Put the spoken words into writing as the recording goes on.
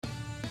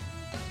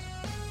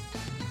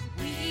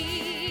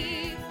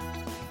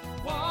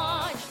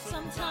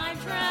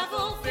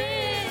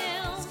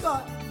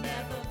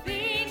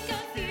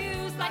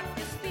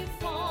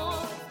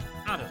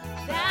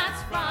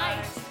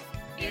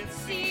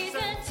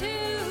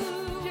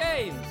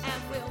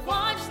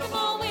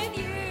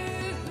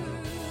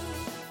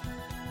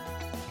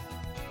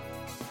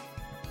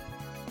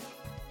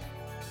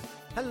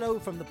Hello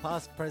from the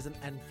past, present,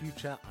 and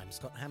future. I'm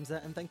Scott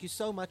Hamza, and thank you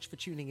so much for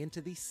tuning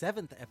into the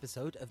 7th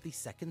episode of the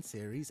second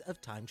series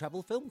of Time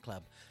Travel Film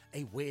Club,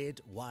 a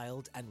weird,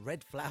 wild, and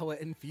red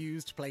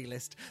flower-infused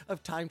playlist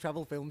of time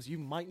travel films you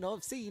might not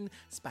have seen,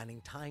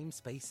 spanning time,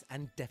 space,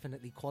 and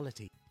definitely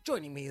quality.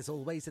 Joining me as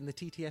always in the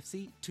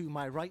TTFC, to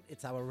my right,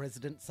 it's our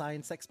resident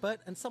science expert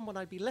and someone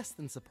I'd be less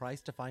than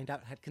surprised to find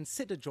out had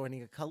considered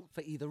joining a cult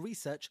for either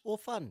research or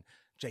fun,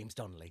 James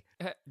Donnelly.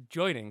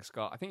 Joining,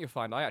 Scott, I think you'll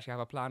find I actually have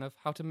a plan of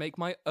how to make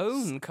my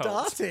own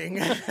cult.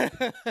 Starting!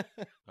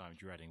 I'm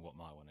dreading what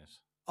my one is.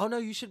 Oh no,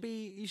 you should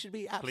be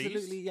absolutely,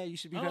 Pleased? yeah, you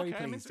should be Oh, very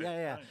okay, I'm pleased. into it.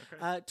 Yeah.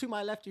 Right, okay. To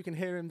my left, you can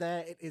hear him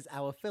there. It is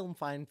our film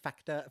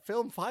fact finder,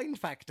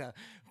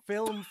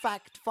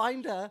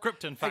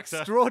 Krypton factor.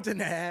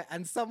 extraordinaire,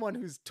 and someone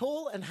who's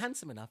tall and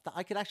handsome enough that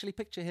I could actually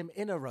picture him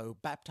in a row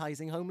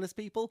baptizing homeless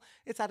people.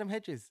 It's Adam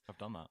Hedges. I've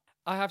done that.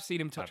 I have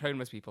seen him touch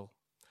homeless people.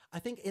 I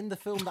think in the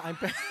film that I'm...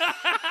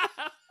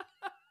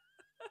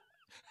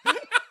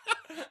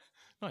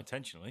 Not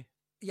intentionally.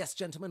 Yes,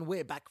 gentlemen,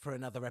 we're back for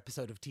another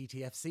episode of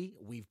TTFC.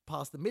 We've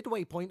passed the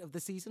midway point of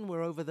the season.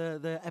 We're over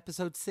the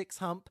episode 6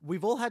 hump.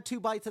 We've all had 2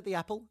 bites at the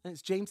apple, and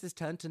it's James's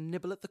turn to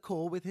nibble at the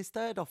core with his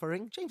third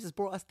offering. James has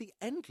brought us The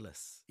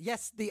Endless.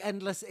 Yes, The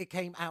Endless. It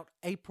came out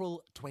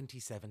April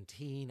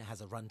 2017. It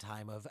has a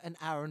runtime of an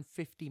hour and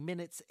 50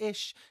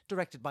 minutes-ish,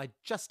 directed by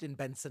Justin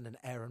Benson and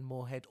Aaron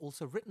Moorhead,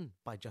 also written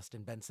by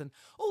Justin Benson,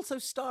 also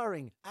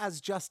starring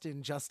as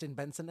Justin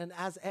Benson and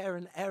as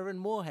Aaron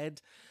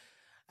Moorhead,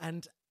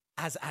 and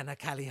as Anna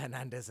Callie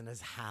Hernandez and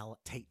as Hal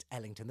Tate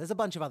Ellington. There's a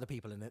bunch of other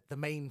people in it. The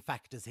main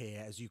factors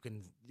here, as you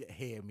can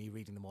hear me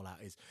reading them all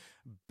out, is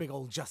big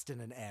old Justin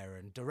and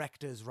Aaron,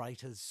 directors,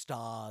 writers,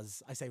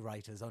 stars. I say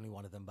writers, only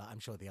one of them, but I'm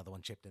sure the other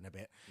one chipped in a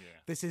bit. Yeah.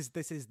 This is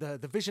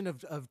the vision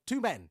of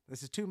 2 men.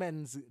 This is two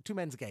men's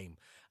game.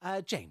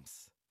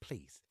 James,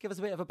 please give us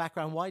a bit of a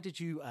background. Why did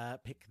you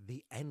pick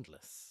The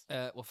Endless?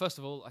 Well, first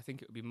of all, I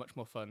think it would be much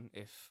more fun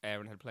if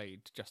Aaron had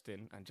played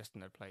Justin and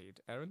Justin had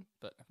played Aaron,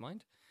 but never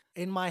mind.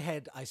 In my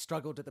head, I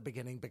struggled at the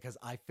beginning because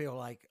I feel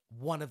like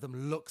one of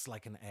them looks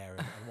like an Aaron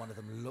and one of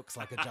them looks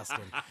like a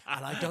Justin.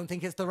 And I don't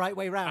think it's the right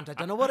way round. I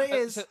don't know what it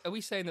is. So are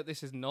we saying that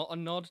this is not a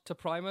nod to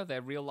Primer?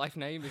 Their real life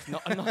name is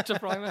not a nod to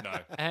Primer?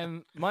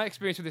 No. My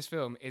experience with this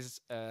film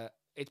is...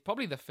 it's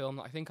probably the film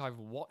that I think I've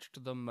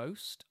watched the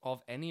most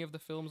of any of the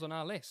films on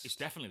our list. It's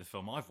definitely the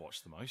film I've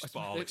watched the most, but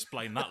I'll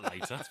explain that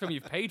later. It's the film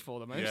you've paid for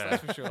the most, Yeah,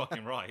 that's for sure.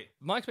 fucking right.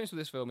 My experience with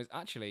this film is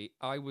actually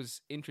I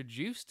was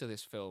introduced to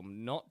this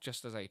film not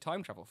just as a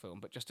time travel film,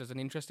 but just as an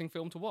interesting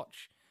film to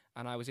watch.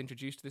 And I was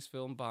introduced to this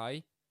film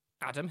by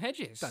Adam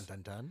Hedges. Dun,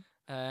 dun,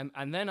 dun.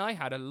 And then I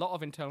had a lot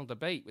of internal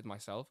debate with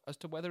myself as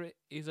to whether it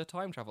is a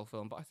time travel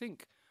film, but I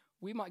think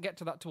we might get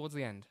to that towards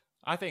the end.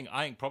 I think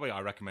probably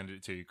I recommended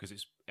it too because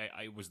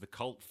it was the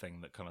cult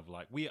thing that kind of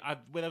like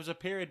there was a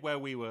period where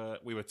we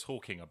were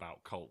talking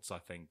about cults, I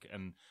think,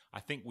 and I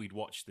think we'd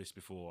watched this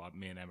before.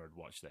 Me and Emma had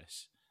watched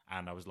this,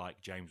 and I was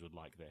like, James would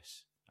like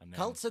this. And then,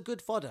 Cults are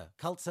good fodder.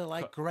 Cults are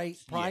like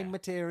great prime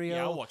material.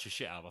 Yeah, I'll watch a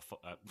shit out of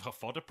a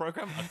fodder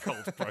program, a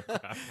cult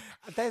program.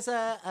 There's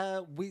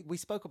we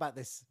spoke about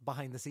this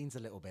behind the scenes a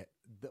little bit.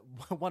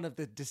 One of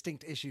the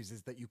distinct issues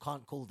is that you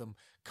can't call them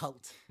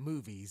cult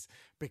movies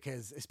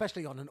because,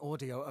 especially on an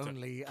audio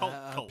only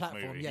cult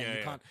platform, movie.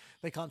 yeah,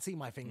 they can't see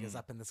my fingers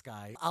up in the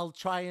sky. I'll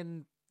try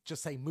and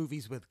just say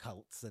movies with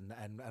cults and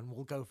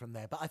we'll go from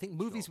there. But I think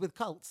movies with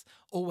cults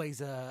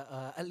always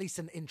at least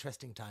an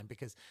interesting time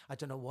because I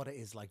don't know what it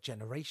is like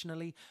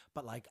generationally,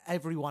 but like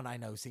everyone I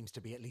know seems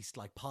to be at least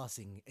like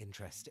passing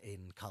interest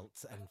in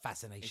cults and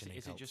fascination in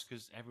Is cults. it just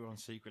because everyone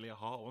secretly at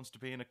heart wants to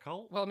be in a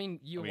cult? Well, I mean,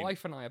 your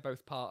wife and I are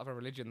both part of a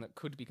religion that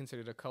could be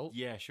considered a cult.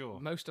 Yeah, sure.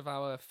 Most of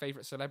our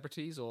favourite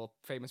celebrities or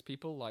famous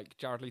people, like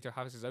Jared Leto,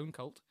 has his own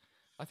cult.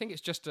 I think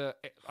it's just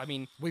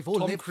We've all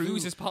Tom lived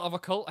Cruise through- is part of a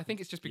cult. I think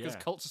it's just because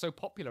Yeah. cults are so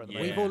popular at the Yeah.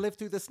 moment. We've all lived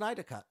through the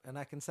Snyder Cut, and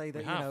I can say that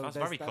We have. That's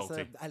very that's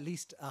culty. at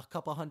least a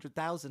couple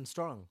 100,000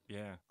 strong.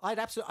 Yeah.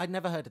 I'd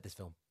never heard of this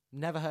film.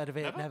 Never heard of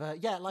it. Never?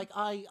 Yeah, like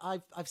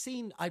I've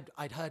seen.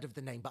 I'd heard of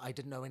the name, but I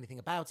didn't know anything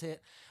about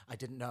it. I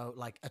didn't know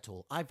like at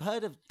all. I've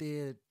heard of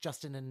the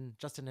Justin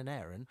and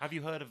Aaron. Have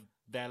you heard of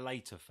their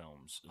later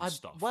films and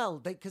stuff? Well,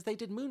 because they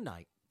did Moon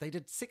Knight. They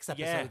did 6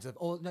 episodes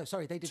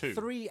they did 2.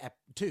 3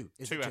 two.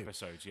 Is it 2 2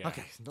 episodes, yeah.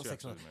 Okay, not 2 6.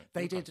 episodes, mate.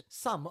 They Okay. did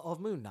some of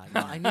Moon Knight.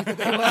 But I knew that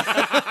they were.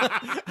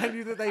 I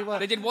knew that they were.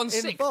 They did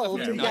 1/6 of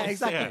involved. Moon Yeah, Knight.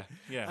 exactly.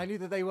 Yeah. I knew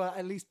that they were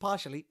at least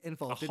partially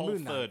involved A in whole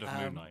Moon Knight. third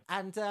of Moon Knight.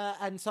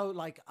 And so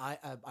like I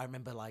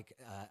remember like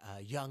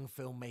young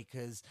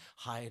filmmakers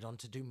hired on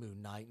to do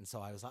Moon Knight, and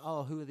so I was like,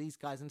 oh, who are these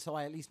guys? And so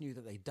I at least knew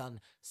that they'd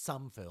done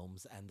some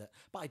films,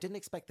 but I didn't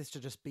expect this to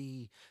just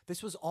be.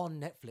 This was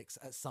on Netflix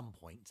at some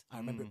point. I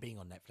remember it being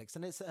on Netflix,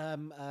 and it's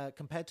this,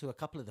 compared to a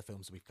couple of the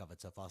films we've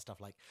covered so far,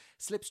 stuff like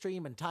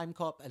Slipstream and Time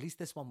Cop, at least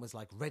this one was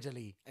like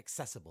readily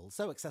accessible.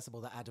 So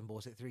accessible that Adam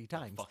bought it 3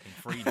 times. Fucking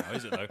free now,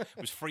 is it though? It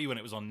was free when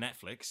it was on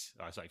Netflix.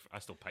 I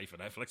still pay for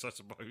Netflix, I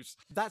suppose.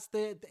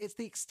 It's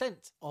the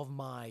extent of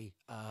my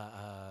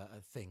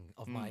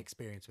my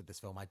experience with this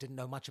film. I didn't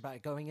know much about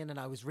it going in, and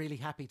I was really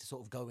happy to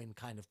sort of go in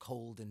kind of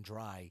cold and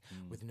dry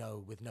with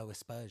no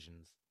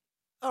aspersions.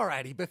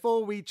 Alrighty,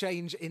 before we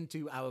change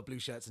into our blue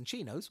shirts and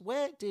chinos,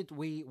 where did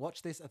we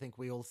watch this? I think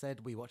we all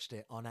said we watched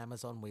it on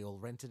Amazon. We all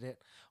rented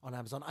it on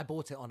Amazon. I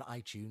bought it on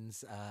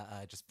iTunes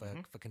just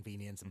for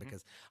convenience and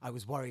because I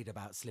was worried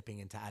about slipping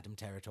into Adam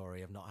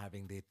territory of not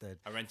having the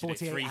I rented it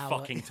 48 3 hour...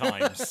 fucking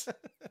times.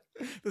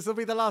 This will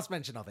be the last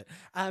mention of it.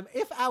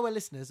 If our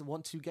listeners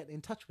want to get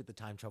in touch with the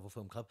Time Travel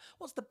Film Club,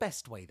 what's the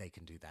best way they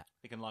can do that?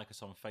 They can like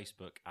us on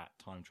Facebook at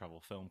Time Travel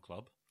Film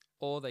Club.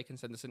 Or they can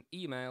send us an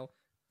email,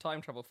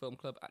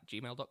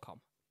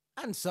 timetravelfilmclub@gmail.com.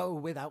 And so,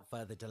 without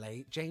further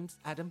delay, James,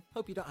 Adam,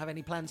 hope you don't have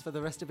any plans for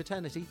the rest of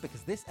eternity,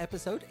 because this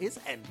episode is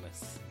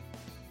endless.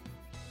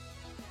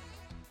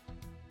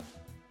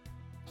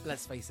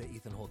 Let's face it,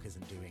 Ethan Hawke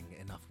isn't doing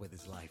enough with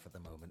his life at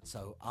the moment,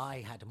 so I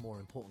had a more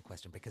important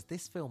question, because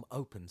this film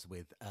opens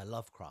with a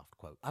Lovecraft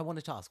quote. I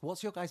wanted to ask,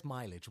 what's your guys'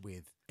 mileage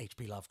with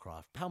H.P.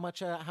 Lovecraft? How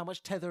much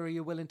tether are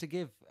you willing to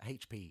give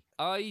H.P.?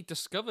 I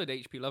discovered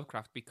H.P.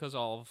 Lovecraft because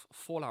of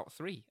Fallout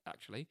 3,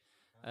 actually.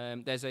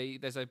 There's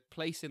a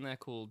place in there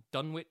called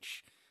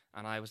Dunwich,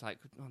 and I was like,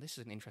 oh, this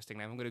is an interesting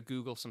name. I'm going to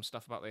Google some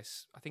stuff about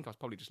this. I think I was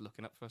probably just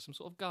looking up for some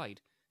sort of guide,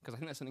 because I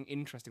think there's something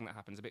interesting that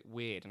happens, a bit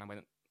weird, and I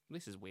went,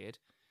 this is weird.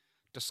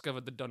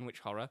 Discovered the Dunwich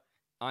Horror.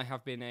 I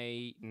have been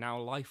a now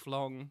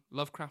lifelong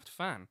Lovecraft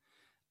fan.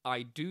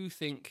 I do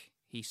think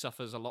he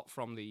suffers a lot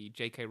from the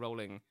J.K.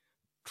 Rowling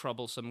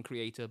troublesome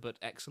creator but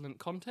excellent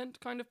content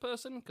kind of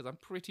person, because I'm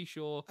pretty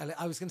sure...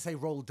 I was going to say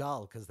Roald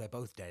Dahl, because they're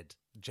both dead.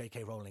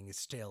 J.K. Rowling is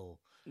still...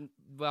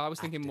 Well, I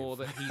was thinking active. more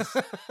that he's...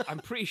 I'm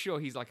pretty sure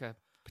he's like a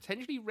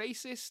potentially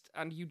racist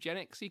and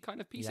eugenics-y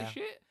kind of piece of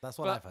shit. That's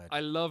what but I've heard.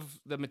 I love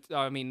the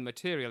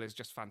material is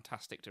just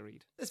fantastic to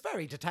read. It's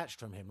very detached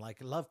from him. Like,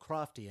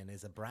 Lovecraftian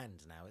is a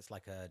brand now. It's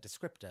like a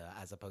descriptor,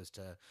 as opposed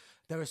to...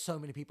 There are so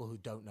many people who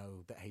don't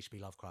know that H.P.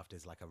 Lovecraft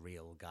is like a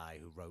real guy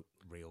who wrote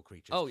real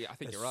creatures. Oh, yeah, I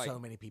think There's you're right. so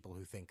many people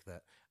who think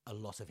that a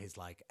lot of his,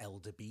 like,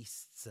 elder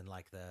beasts and,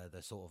 like, the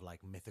sort of,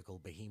 like, mythical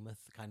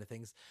behemoth kind of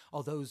things,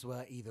 those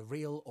were either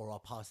real or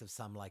are part of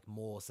some, like,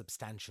 more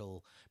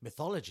substantial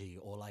mythology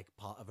or, like,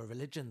 part of a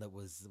religion that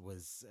was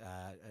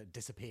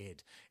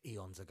disappeared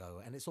eons ago.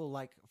 And it's all,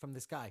 like, from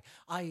this guy.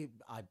 I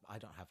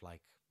don't have,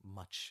 like,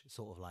 much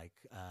sort of like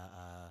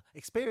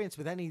experience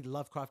with any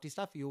Lovecrafty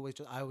stuff. I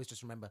always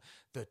just remember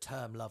the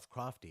term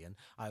Lovecraftian.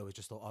 I always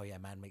just thought, oh yeah,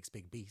 man makes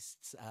big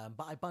beasts.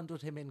 But I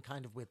bundled him in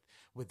kind of with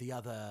the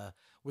other,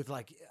 with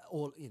like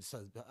all,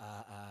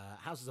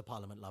 Houses of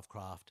Parliament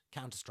Lovecraft,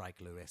 Counter-Strike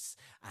Lewis,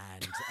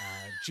 and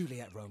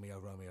Juliet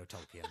Romeo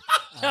Tolkien.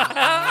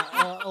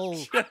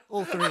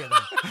 All 3 of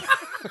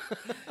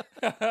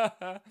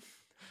them.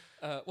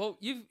 Well,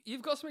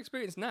 you've got some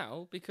experience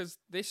now, because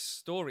this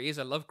story is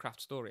a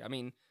Lovecraft story. I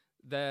mean,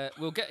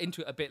 we'll get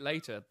into it a bit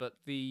later, but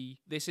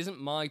this isn't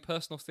my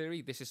personal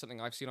theory. This is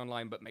something I've seen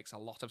online, but makes a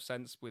lot of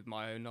sense with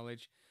my own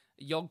knowledge.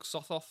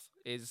 Yog-Sothoth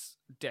is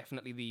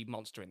definitely the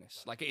monster in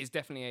this. Like, it is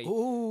definitely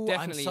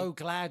I'm so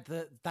glad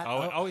that.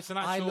 It's an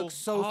actual... I look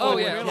so I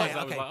forward. didn't realise that.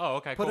 I Okay. was like, oh,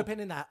 okay, Put cool. a pin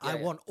in that. Yeah, I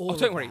yeah. want all.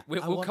 Don't of worry, that.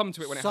 we'll I want come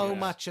to it when it so happens.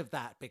 much of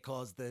that,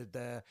 because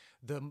the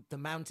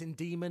mountain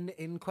demon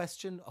in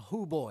question,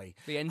 oh boy,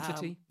 The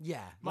entity.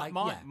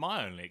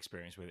 My only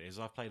experience with it is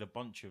I've played a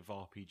bunch of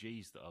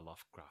RPGs that are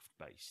Lovecraft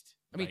based.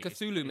 I mean, Like,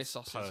 Cthulhu it's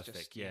Mythos is perfect.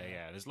 just...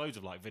 Yeah. There's loads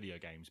of like video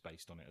games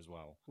based on it as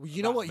well. Well,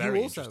 you know what you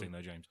Very also- interesting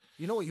though, James.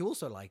 You know what you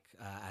also like,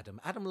 Adam?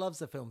 Adam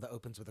loves a film that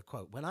opens with a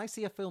quote. When I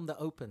see a film that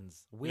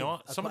opens with You know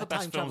what? Some of the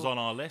best films on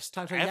our list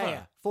time ever. travel,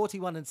 yeah.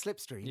 41 and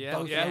Slipstream, Yeah,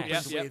 both yeah, opened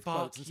yeah. with Fuck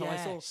quotes. And so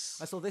yes.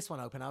 I saw this one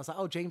open. I was like,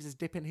 oh, James is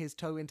dipping his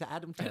toe into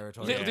Adam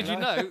territory. Little did you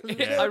know,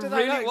 Yeah. I Little did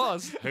really know.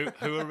 was.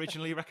 Who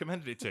originally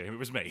recommended it to him? It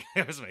was me.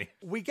 It was me.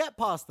 We get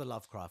past the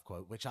Lovecraft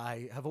quote, which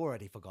I have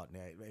already forgotten.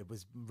 It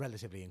was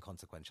relatively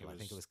inconsequential. I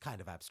think it was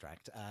kind of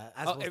abstract.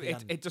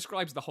 It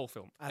describes the whole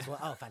film. As well.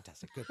 Oh,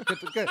 fantastic.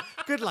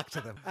 Good luck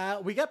to them.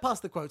 We get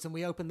past the quotes and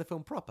we open the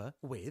film proper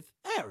with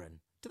Aaron.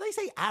 Do they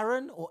say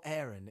Aaron or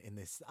Aaron in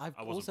this? I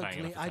wasn't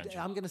paying enough attention.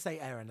 I'm going to say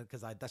Aaron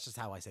because that's just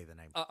how I say the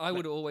name. I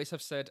would always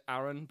have said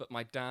Aaron, but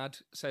my dad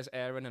says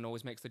Aaron and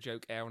always makes the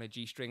joke air on a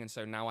G-string, and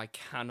so now I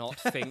cannot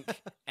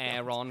think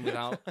Aaron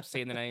without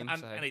seeing the name.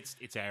 And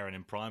it's Aaron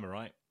in Primer,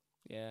 right?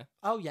 Yeah.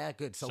 Oh, yeah,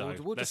 good. So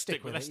we'll just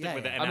stick with it. Let's stick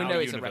with it. I In mean, our no,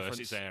 it's a universe, reference.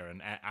 it's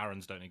Aaron.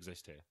 Aarons don't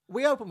exist here.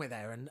 We open with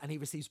Aaron, and he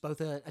receives both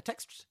a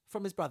text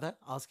from his brother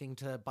asking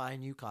to buy a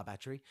new car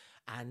battery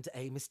and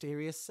a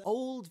mysterious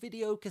old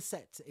video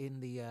cassette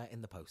in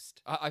the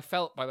post. I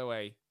felt, by the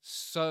way,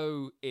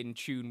 so in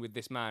tune with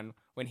this man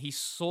when he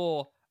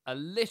saw a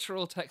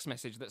literal text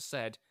message that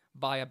said,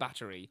 buy a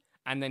battery,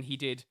 and then he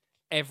did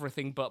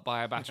everything but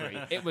by a battery.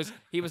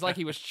 He was like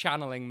he was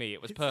channeling me.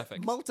 It was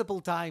perfect.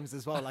 Multiple times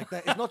as well. Like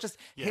that. It's not just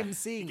him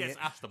seeing he gets it.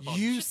 asked a bunch.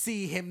 You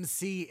see him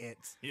see it.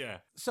 Yeah.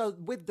 So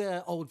with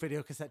the old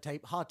video cassette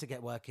tape, hard to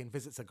get working,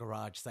 visits a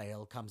garage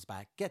sale, comes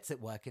back, gets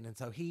it working, and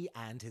so he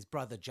and his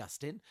brother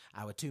Justin,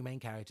 our two main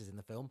characters in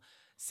the film,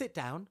 sit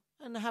down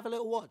and have a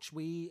little watch.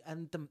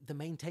 The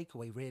main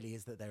takeaway really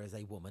is that there is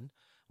a woman.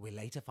 We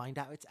later find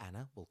out it's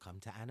Anna. We'll come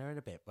to Anna in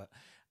a bit, but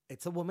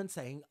it's a woman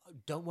saying,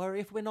 "Don't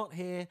worry if we're not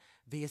here.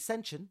 The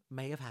ascension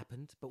may have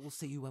happened, but we'll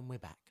see you when we're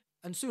back."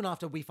 And soon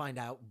after, we find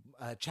out,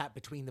 chat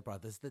between the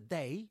brothers, that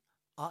they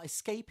are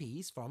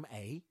escapees from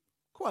a,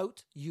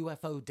 quote,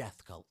 UFO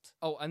death cult.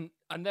 Oh, and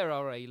there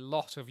are a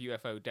lot of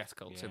UFO death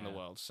cults in the Yeah.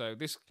 world. So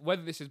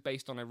whether this is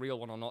based on a real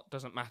one or not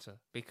doesn't matter,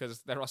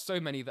 because there are so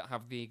many that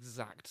have the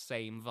exact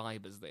same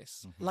vibe as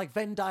this. Like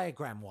Venn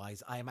diagram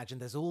wise, I imagine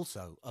there's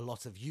also a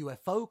lot of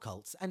UFO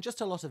cults and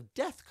just a lot of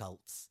death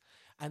cults.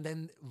 And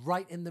then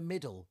right in the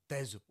middle,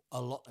 there's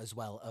a lot as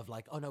well of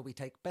like, oh no, we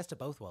take best of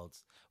both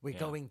worlds. We're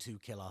going to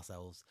kill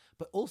ourselves,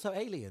 but also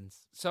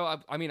aliens. So,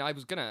 I mean, I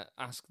was going to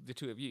ask the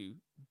two of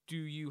you, do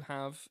you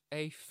have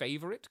a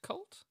favorite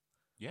cult?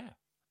 Yeah.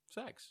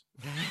 Sex.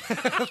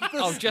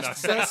 Oh,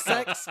 just The sex.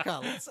 sex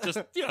cults.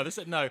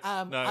 Just no.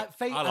 I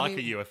I like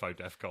mean, a UFO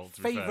death cult.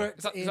 To be fair. Favorite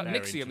Is that in Very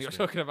Nixium you're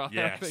interesting. talking about?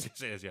 Yes, I think?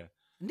 it is. Yeah.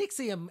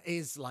 Nixium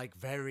is like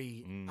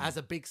very, as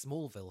a big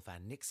Smallville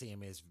fan,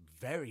 Nixium is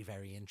very,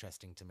 very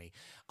interesting to me.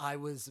 I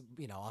was,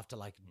 after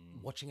like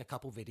watching a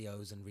couple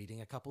videos and reading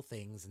a couple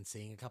things and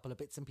seeing a couple of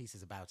bits and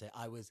pieces about it,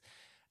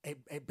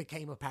 it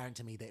became apparent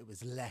to me that it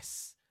was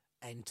less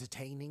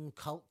entertaining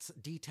cult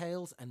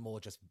details and more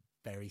just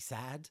very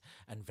sad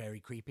and very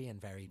creepy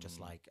and very just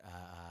like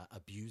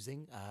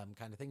abusing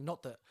kind of thing.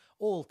 Not that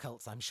all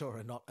cults, I'm sure,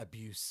 are not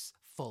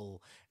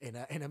abuseful in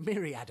a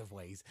myriad of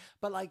ways,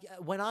 but like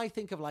when I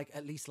think of like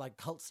at least like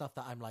cult stuff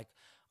that I'm like,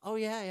 oh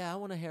yeah, I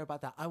want to hear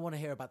about that. I want to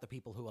hear about the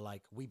people who are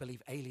like, we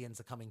believe aliens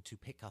are coming to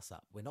pick us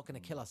up. We're not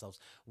going to kill ourselves.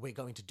 We're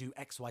going to do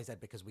XYZ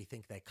because we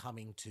think they're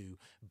coming to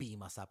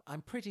beam us up.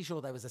 I'm pretty sure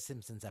there was a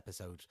Simpsons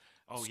episode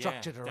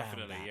structured around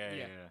definitely. that.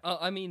 Yeah.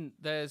 I mean,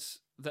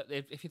 there's that.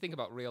 If you think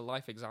about real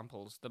life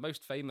examples, the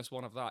most famous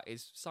one of that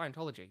is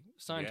Scientology.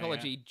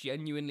 Scientology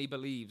genuinely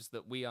believes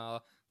that we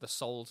are the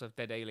souls of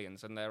dead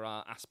aliens, and there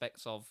are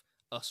aspects of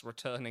us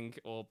returning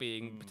or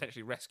being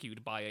potentially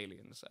rescued by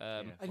aliens.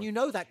 And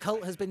that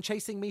cult has been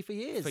chasing me for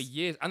years. For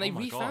years, and they Oh my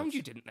refound God.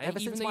 you, didn't they? Ever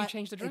Even since though my- you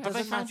changed it address. Have they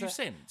doesn't found you matter.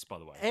 since, by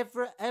the way?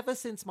 Ever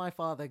since my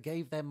father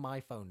gave them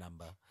my phone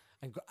number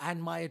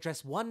and my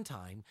address one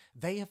time,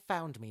 they have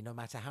found me no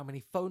matter how many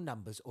phone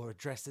numbers or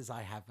addresses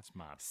I have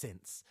mad.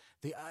 since.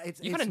 You've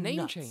It's had a name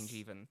nuts. change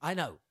even. I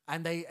know.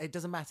 And it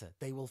doesn't matter.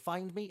 They will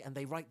find me and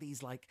they write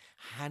these like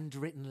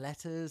handwritten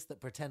letters that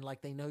pretend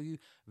like they know you.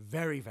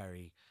 Very,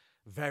 very,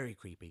 very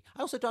creepy.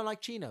 I also don't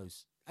like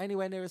chinos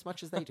anywhere near as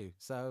much as they do.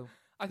 So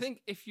I think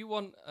if you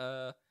want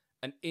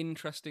an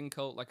interesting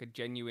cult, like a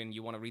genuine,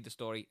 you want to read the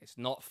story, it's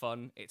not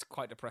fun, it's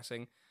quite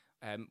depressing.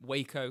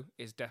 Waco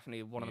is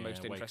definitely one of the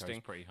most Waco's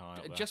interesting. pretty high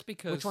up there. Just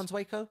because. which one's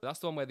Waco? That's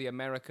the one where the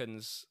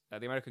Americans,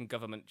 the American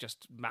government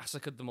just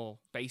massacred them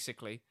all,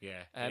 basically.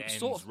 Yeah, it ends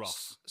sort of,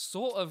 rough.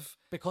 Sort of.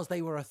 Because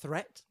they were a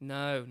threat?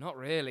 No, not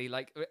really.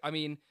 Like, I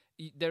mean,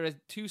 there are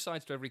two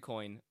sides to every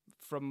coin.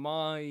 From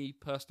my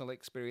personal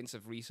experience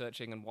of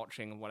researching and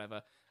watching and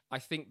whatever, I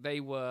think they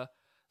were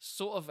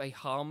sort of a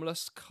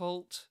harmless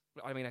cult.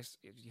 I mean,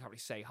 you can't really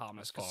say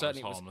harmless As because far as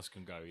certainly it was, harmless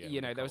can go. Yeah,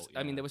 you know, with a there was. cult,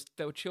 I mean, yeah.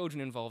 there were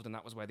children involved, and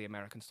that was where the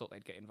Americans thought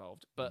they'd get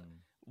involved. But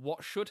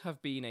what should have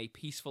been a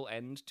peaceful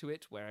end to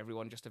it, where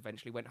everyone just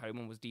eventually went home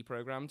and was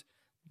deprogrammed,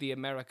 the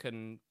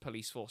American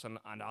police force and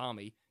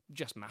army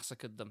just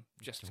massacred them,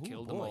 just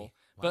killed them all.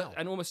 Wow.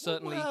 And almost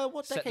certainly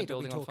what set the decade are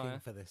we building on talking fire.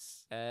 for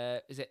this?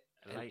 Is it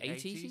Late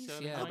 80s? 80s,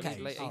 early Yeah, Okay,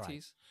 late all right.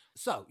 80s.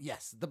 So,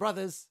 yes, the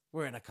brothers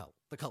were in a cult.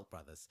 The Cult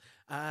Brothers.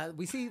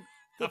 We see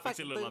the That makes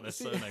it look like their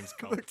surname's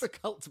Cult. The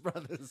Cult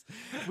Brothers.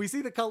 We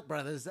see the Cult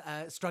Brothers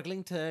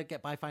struggling to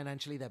get by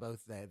financially. They're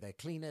both they're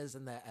cleaners,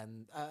 and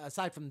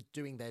aside from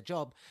doing their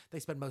job, they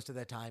spend most of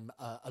their time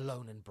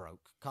alone and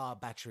broke. Car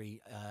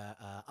battery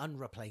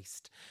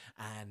unreplaced,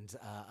 and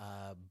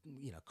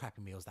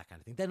crappy meals, that kind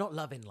of thing. They're not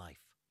loving life.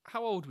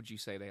 How old would you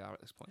say they are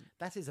at this point?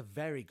 That is a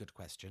very good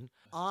question.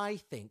 I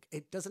think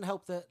it doesn't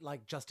help that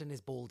like Justin is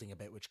balding a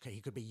bit, which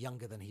he could be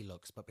younger than he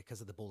looks, but because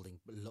of the balding,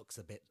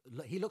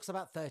 he looks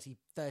about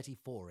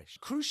 34-ish.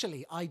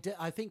 Crucially,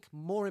 I think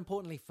more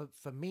importantly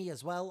for me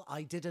as well,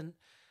 I didn't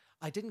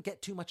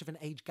get too much of an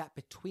age gap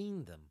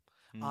between them.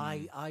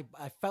 I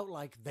felt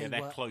like they're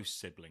were close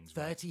siblings.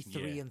 right?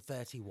 33 Yeah. and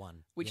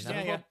 31. Which you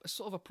is know?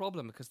 sort of a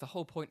problem, because the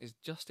whole point is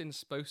Justin's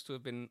supposed to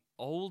have been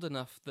old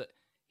enough that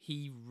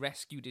he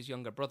rescued his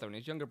younger brother, and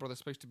his younger brother's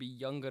supposed to be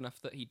young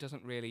enough that he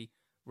doesn't really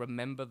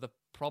remember the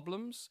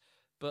problems.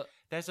 But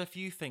There's a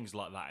few things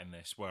like that in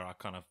this where I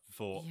kind of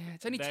thought, yeah,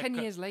 it's only they're 10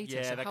 years later.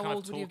 Yeah, so they're how kind of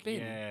old would he have been?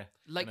 Yeah,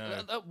 Like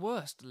no. at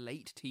worst,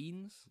 late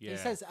teens. Yeah. He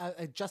says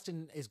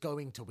Justin is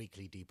going to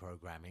weekly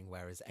deprogramming,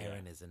 whereas Yeah.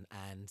 Aaron isn't.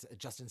 And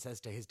Justin says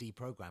to his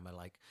deprogrammer,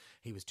 like,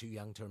 he was too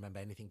young to remember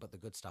anything but the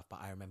good stuff,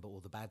 but I remember all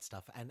the bad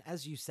stuff. And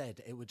as you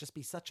said, it would just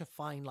be such a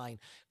fine line.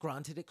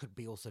 Granted, it could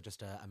be also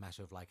just a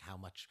matter of like how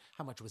much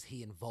was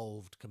he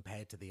involved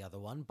compared to the other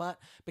one, but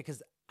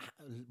because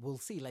we'll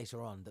see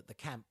later on that the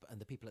camp and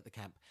the people at the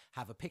camp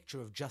have a picture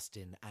of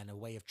Justin and a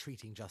way of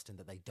treating Justin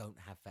that they don't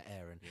have for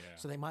Aaron. Yeah.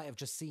 So they might have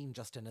just seen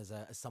Justin as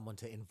someone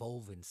to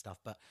involve in stuff.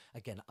 But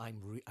again, I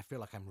feel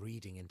like I'm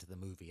reading into the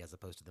movie as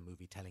opposed to the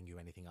movie telling you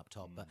anything up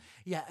top. But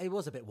yeah, it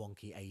was a bit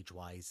wonky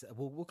age-wise.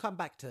 We'll come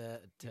back to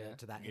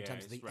that in Yeah,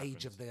 terms of it's the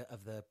age of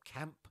the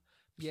camp.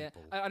 Yeah,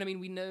 People. and I mean,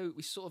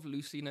 we sort of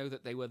loosely know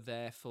that they were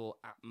there for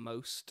at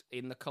most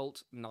in the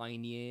cult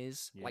 9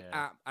 years, like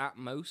Yeah. at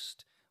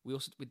most.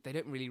 They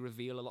don't really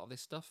reveal a lot of this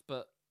stuff,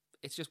 but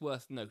it's just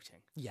worth noting.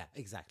 Yeah,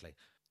 exactly.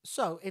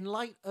 So, in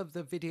light of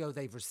the video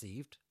they've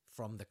received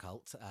from the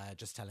cult,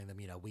 just telling them,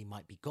 we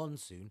might be gone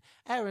soon,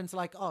 Aaron's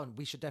like, oh,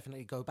 we should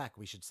definitely go back.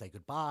 We should say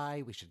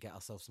goodbye. We should get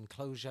ourselves some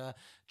closure.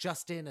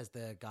 Justin, as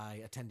the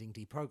guy attending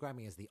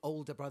deprogramming, as the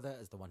older brother,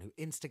 as the one who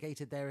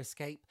instigated their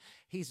escape,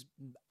 he's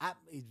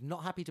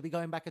not happy to be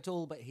going back at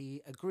all, but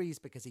he agrees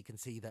because he can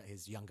see that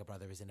his younger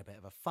brother is in a bit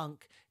of a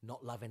funk,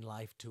 not loving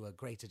life to a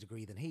greater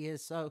degree than he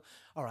is. So,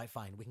 all right,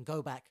 fine. We can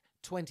go back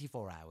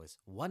 24 hours.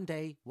 One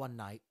day, one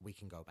night, we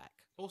can go back.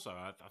 Also,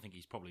 I think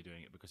he's probably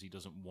doing it because he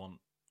doesn't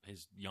want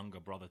his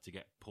younger brother to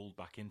get pulled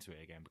back into it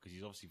again, because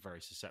he's obviously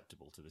very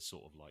susceptible to this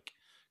sort of like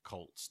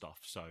cult stuff.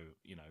 So,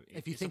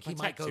 if you it's think a he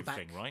might go protective back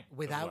thing, right?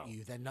 without As well.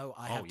 you, then no,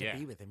 I Oh, have to yeah.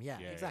 be with him. Yeah,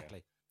 Yeah,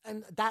 exactly.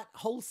 And that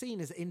whole scene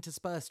is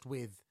interspersed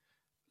with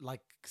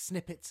like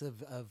snippets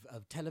of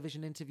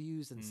television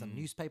interviews and some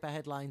newspaper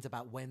headlines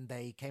about when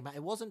they came out.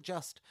 It wasn't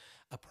just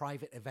a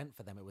private event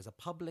for them. It was a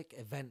public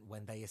event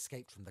when they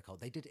escaped from the cult.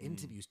 They did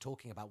interviews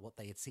talking about what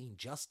they had seen.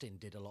 Justin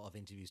did a lot of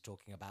interviews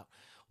talking about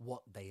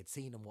what they had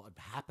seen and what had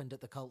happened at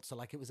the cult. So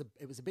like it was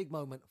a big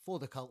moment for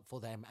the cult, for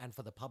them, and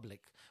for the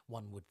public,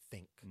 one would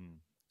think.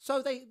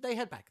 So they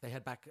head back. They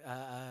head back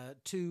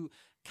to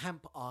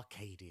Camp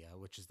Arcadia,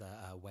 which is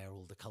where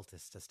all the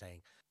cultists are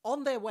staying.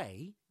 On their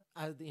way,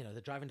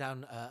 they're driving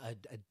down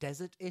a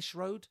desert-ish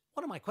road.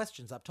 One of my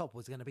questions up top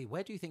was going to be,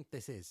 where do you think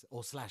this is?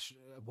 Or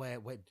where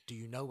do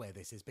you know where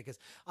this is? Because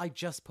I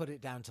just put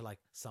it down to like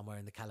somewhere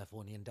in the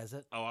Californian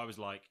desert. Oh, I was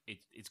like,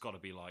 it's got to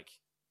be like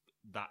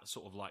that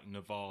sort of like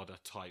Nevada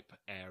type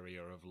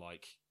area of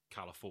like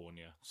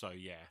California. So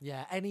yeah.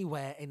 Yeah,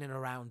 anywhere in and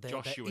around the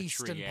Joshua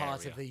eastern Tree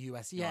part area. of the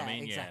US. You know Yeah, what I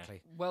mean? Yeah.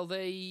 exactly. Well,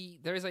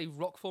 there is a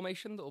rock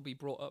formation that will be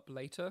brought up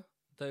later.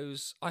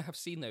 I have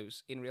seen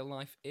those in real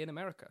life in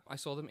America. I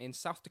saw them in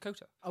South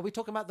Dakota. Are we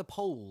talking about the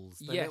poles?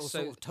 The Yeah, little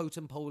so- sort of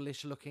totem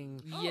pole-ish looking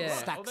Yeah.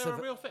 Oh, stacks they're of...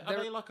 a real thing. Are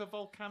they're- they like a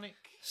volcanic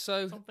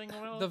So something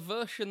or the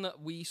version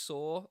that we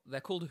saw,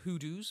 they're called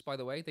hoodoos, by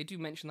the way. They do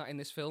mention that in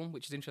this film,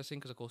 which is interesting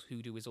because, of course,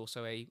 hoodoo is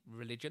also a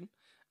religion,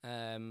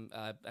 an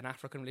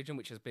African religion,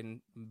 which has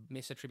been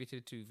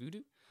misattributed to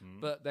voodoo.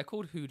 But they're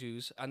called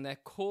hoodoos, and they're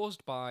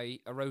caused by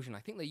erosion. I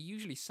think they're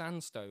usually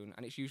sandstone,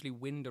 and it's usually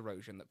wind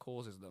erosion that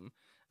causes them.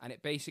 And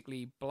it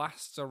basically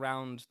blasts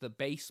around the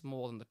base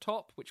more than the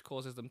top, which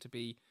causes them to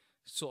be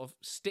sort of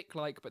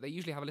stick-like, but they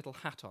usually have a little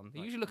hat on. They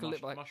usually look a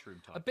little like mushroom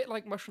type. a bit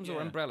like mushrooms or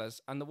Yeah.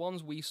 umbrellas, and the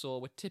ones we saw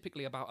were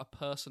typically about a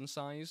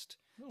person-sized.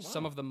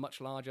 Some of them much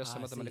larger,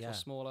 some I of them a see, little yeah.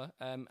 smaller.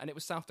 And it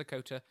was South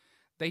Dakota.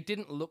 They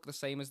didn't look the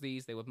same as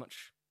these. They were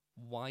much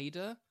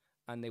wider,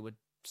 and they were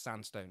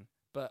sandstone.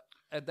 But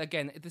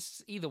again,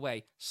 either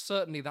way,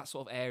 certainly that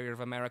sort of area of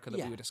America that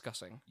Yeah. we were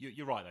discussing.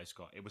 You're right though,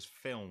 Scott. It was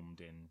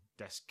filmed in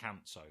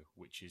Descanso,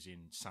 which is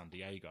in San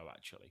Diego,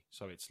 actually.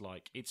 So it's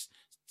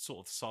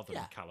sort of Southern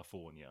Yeah.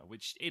 California,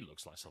 which it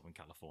looks like Southern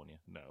California.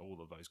 No,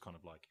 all of those kind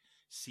of like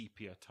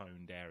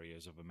sepia-toned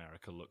areas of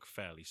America look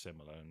fairly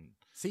similar. And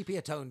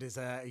Sepia toned is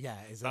a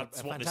That's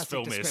what this fantastic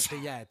film is.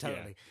 descriptor. Yeah,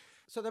 totally.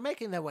 So they're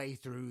making their way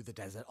through the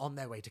desert on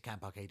their way to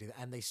Camp Arcadia,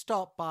 and they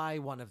stop by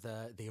one of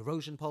the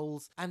erosion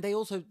poles, and they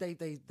also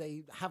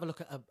they have a look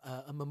at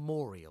a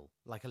memorial,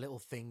 like a little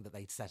thing that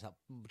they'd set up.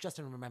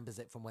 Justin remembers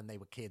it from when they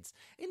were kids.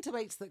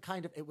 Intimates that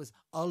kind of it was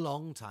a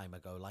long time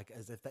ago, like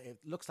as if it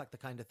looks like the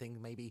kind of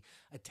thing maybe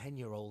a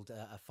 10-year-old,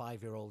 a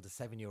 5-year-old, a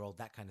 7-year-old,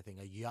 that kind of thing,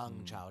 a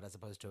young child as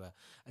opposed to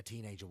a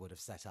teenager would have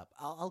set up.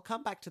 I'll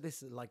come back to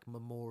this like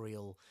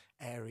memorial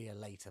area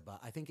later, but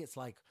I think it's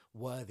like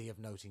worthy of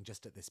noting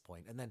just at this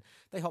point. And then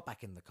they hop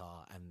back in the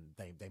car and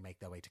they make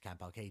their way to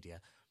Camp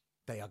Arcadia.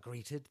 They are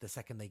greeted the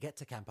second they get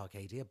to Camp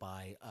Arcadia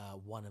by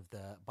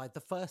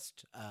the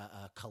first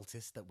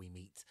cultist that we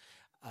meet.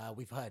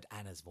 We've heard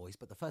Anna's voice,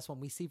 but the first one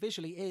we see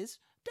visually is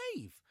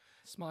Dave.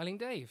 Smiling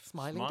Dave.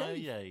 Smiling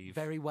Smiley Dave. Dave.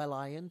 Very well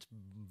ironed,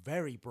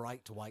 very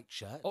bright white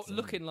shirt. Oh,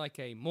 looking like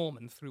a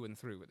Mormon through and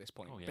through at this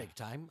point. Oh, yeah. big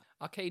time.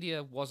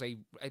 Arcadia was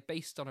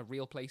based on a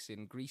real place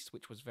in Greece,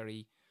 which was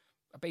very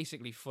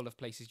basically full of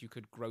places you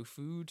could grow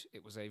food.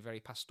 It was a very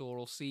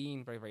pastoral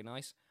scene, very, very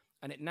nice.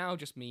 and it now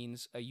just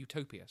means a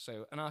utopia.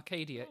 So an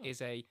Arcadia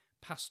is a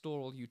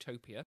pastoral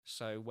utopia,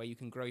 so where you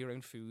can grow your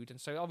own food, and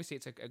so obviously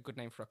it's a good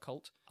name for a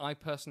cult. I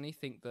personally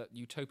think that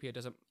utopia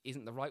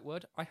isn't the right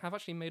word. I have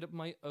actually made up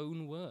my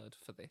own word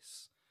for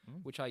this,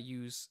 which I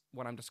use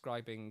when I'm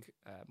describing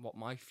what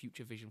my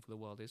future vision for the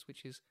world is,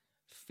 which is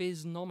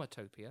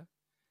physnometopia,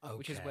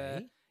 which is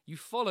where you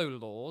follow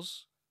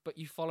laws, but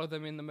you follow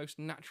them in the most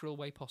natural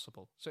way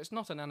possible. So it's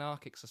not an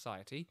anarchic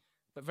society,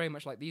 but very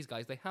much like these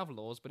guys, they have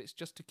laws, but it's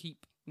just to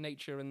keep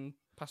nature and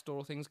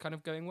pastoral things kind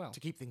of going well. To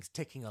keep things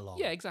ticking along.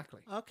 Yeah,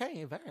 exactly.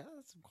 Okay,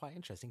 that's quite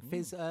interesting.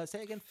 Say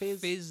it again.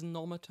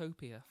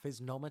 Physnometopia.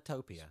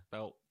 Physnometopia.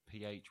 Spelt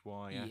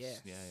P-H-Y-S.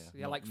 Yes. Yeah.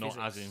 Yeah, like not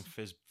as physics.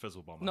 in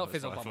fizzle bomber. Not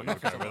That's fizzle what I bomber,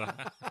 thought you not were going with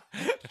that.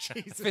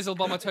 Jesus.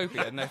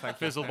 Fizzlebombotopia. No, thank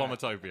you. Fizzle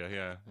bombotopia,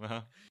 yeah.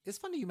 Uh-huh. It's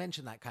funny you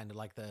mentioned that kind of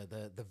like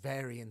the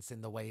variance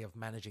in the way of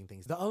managing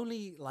things. The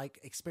only like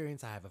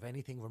experience I have of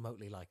anything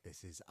remotely like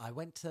this is I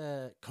went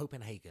to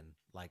Copenhagen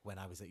like when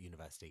I was at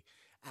university,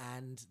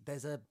 and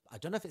I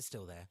don't know if it's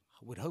still there.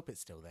 I would hope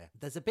it's still there.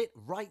 There's a bit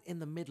right in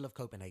the middle of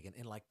Copenhagen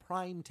in like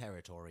prime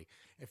territory.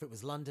 If it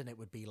was London, it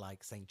would be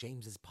like St.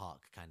 James's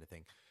Park kind of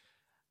thing.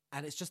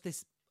 And it's just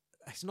this,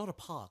 it's not a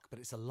park, but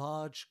it's a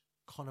large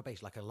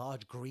conurbation, like a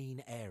large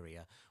green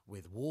area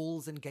with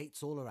walls and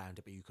gates all around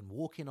it, but you can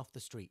walk in off the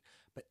street.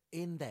 But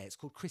in there, it's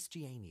called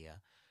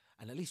Christiania.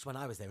 And at least when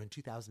I was there in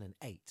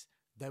 2008,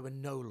 there were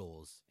no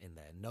laws in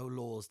there. No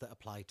laws that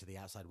applied to the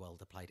outside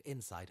world applied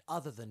inside,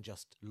 other than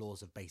just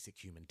laws of basic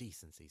human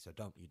decency. So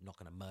you're not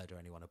going to murder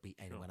anyone or beat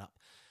anyone up.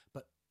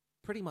 But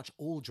pretty much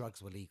all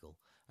drugs were legal.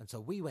 And so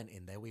we went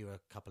in there, we were a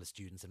couple of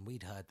students, and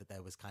we'd heard that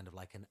there was kind of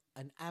like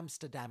an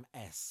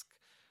Amsterdam-esque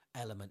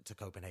element to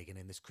Copenhagen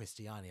in this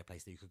Christiania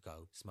place that you could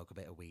go, smoke a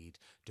bit of weed,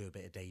 do a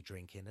bit of day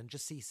drinking, and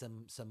just see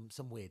some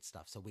weird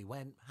stuff. So we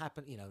went,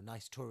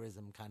 nice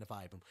tourism kind of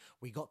vibe. And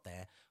we got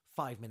there,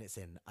 5 minutes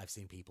in, I've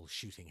seen people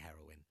shooting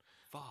heroin.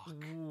 Fuck.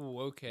 Ooh,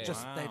 okay.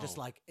 They're just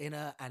like and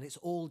it's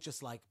all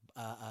just like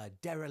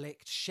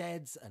derelict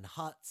sheds and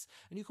huts,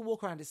 and you can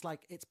walk around. It's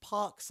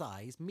park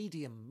size,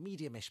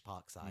 medium-ish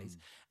park size,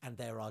 and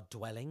there are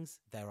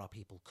dwellings, there are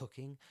people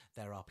cooking,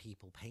 there are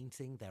people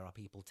painting, there are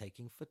people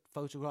taking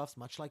photographs,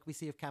 much like we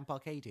see of Camp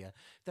Arcadia.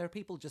 There are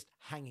people just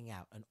hanging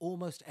out, and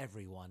almost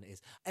every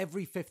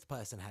fifth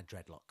person had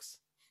dreadlocks,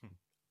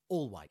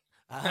 all white.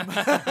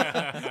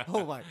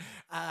 All white.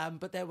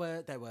 But there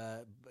were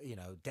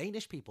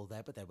Danish people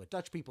there, but there were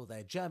Dutch people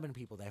there, German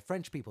people there,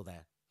 French people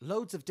there.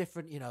 Loads of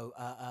different,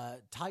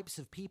 types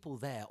of people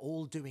there,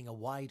 all doing a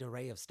wide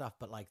array of stuff.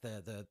 But like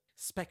the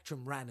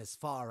spectrum ran as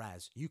far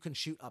as you can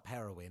shoot up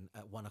heroin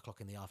at 1 o'clock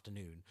in the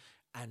afternoon,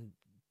 and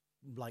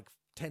like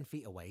 10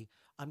 feet away,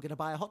 I'm going to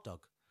buy a hot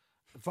dog.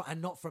 From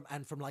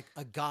like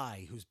a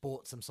guy who's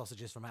bought some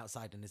sausages from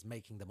outside and is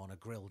making them on a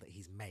grill that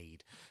he's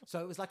made.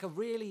 So it was like a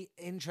really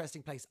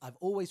interesting place. I've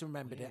always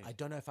remembered it. I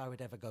don't know if I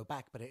would ever go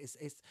back, but it's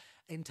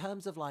in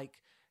terms of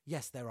like,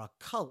 yes, there are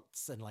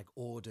cults and like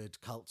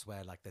ordered cults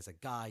where like there's a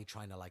guy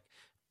trying to like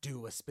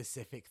do a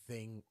specific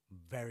thing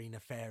very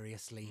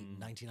nefariously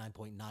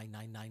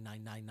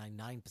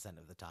 99.9999999%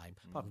 of the time,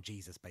 apart from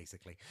Jesus,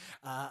 basically.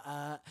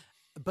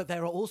 But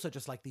there are also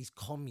just like these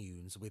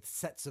communes with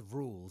sets of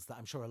rules that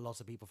I'm sure a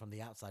lot of people from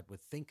the outside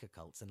would think are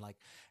cults, and like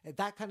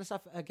that kind of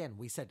stuff. Again,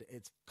 we said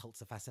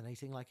cults are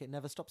fascinating. Like it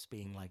never stops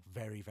being like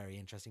very, very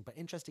interesting, but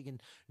interesting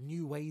in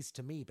new ways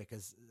to me,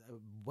 because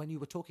when you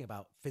were talking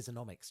about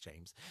physionomics,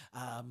 James,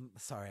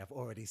 sorry, I've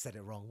already said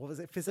it wrong. What was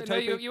it? No,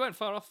 you went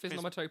far off.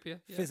 Physnometopia.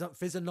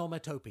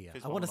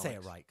 Physionometopia. I want to say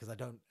it right because I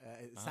don't.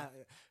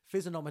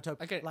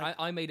 Physionometopia. Okay, like,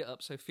 I made it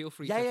up, so feel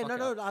free.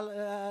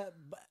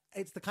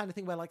 It's the kind of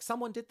thing where like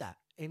someone did that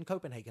in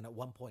Copenhagen at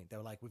one point. They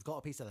were like, we've got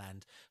a piece of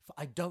land.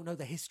 I don't know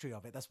the history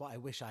of it. That's why I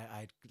wish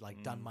I'd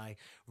like done my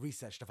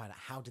research to find out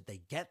how did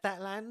they get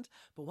that land.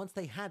 But once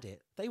they had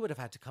it, they would have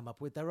had to come up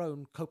with their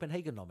own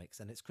Copenhagenomics,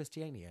 and it's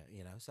Christiania,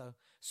 so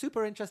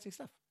super interesting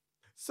stuff.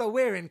 So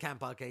we're in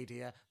Camp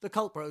Arcadia. The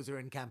Cult Bros are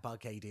in Camp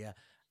Arcadia.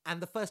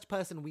 And the first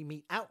person we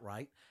meet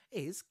outright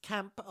is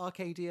Camp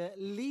Arcadia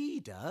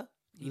leader,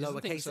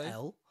 lowercase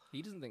L.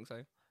 He doesn't think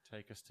so.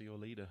 Take us to your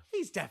leader.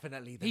 He's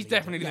definitely the leader. He's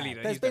definitely the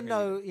leader. There's been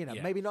no,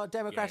 maybe not a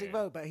democratic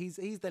vote, but he's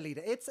the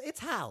leader. It's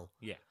Hal.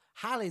 Yeah.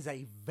 Hal is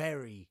a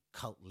very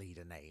cult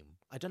leader name.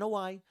 I don't know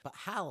why, but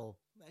Hal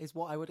is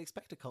what I would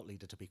expect a cult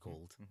leader to be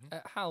called.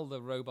 Hal,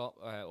 the robot,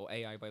 or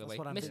AI, by the way,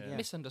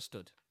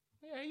 misunderstood.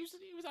 Yeah, he was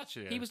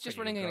actually. He was just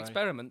running an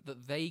experiment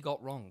that they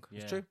got wrong.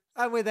 Yeah. It's true.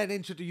 And we're then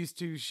introduced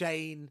to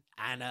Shane,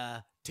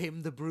 Anna,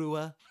 Tim the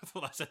Brewer. I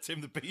thought I said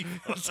Tim the Beef.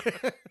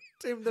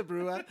 Tim the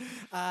Brewer.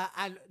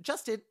 And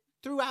Justin.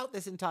 Throughout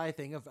this entire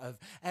thing of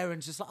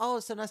Aaron's just like, oh,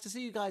 it's so nice to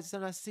see you guys. It's so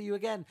nice to see you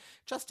again.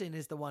 Justin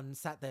is the one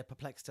sat there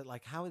perplexed at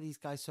like, how are these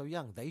guys so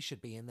young? They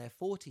should be in their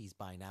 40s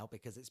by now,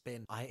 because it's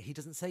been, he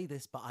doesn't say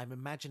this, but I'm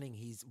imagining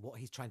what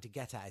he's trying to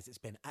get at is it's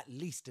been at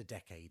least a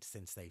decade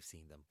since they've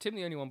seen them. Tim,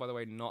 the only one, by the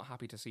way, not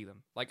happy to see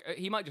them. Like,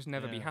 he might just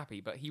never be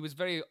happy, but he was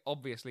very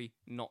obviously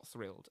not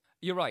thrilled.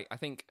 You're right. I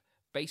think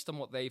based on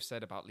what they've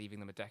said about leaving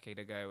them a decade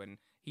ago, and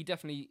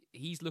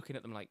he's looking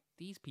at them like,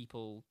 these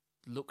people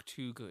look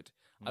too good.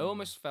 I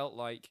almost felt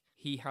like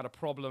he had a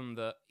problem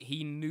that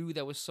he knew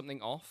there was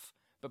something off,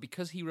 but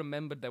because he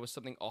remembered there was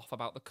something off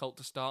about the cult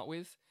to start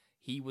with,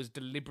 he was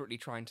deliberately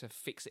trying to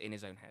fix it in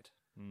his own head.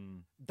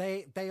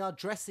 They are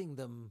dressing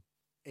them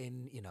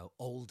in,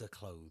 older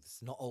clothes,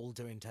 not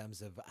older in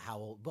terms of how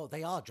old. Well,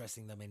 they are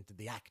dressing them into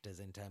the actors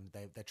in terms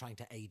they're trying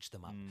to age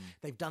them up.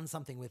 They've done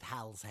something with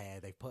Hal's hair.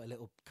 They've put a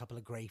little couple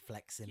of grey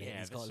flecks in it.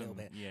 He's got a little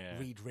bit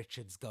Reed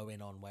Richards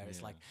going on, where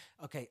it's like,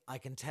 okay, I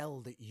can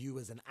tell that you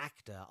as an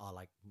actor are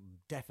like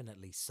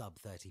definitely sub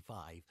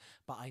 35,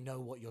 but I know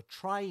what you're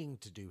trying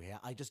to do here.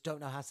 I just don't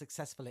know how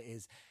successful it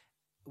is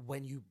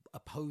when you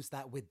oppose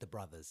that with the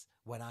brothers.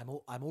 When I'm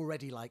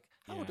already like,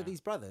 how old are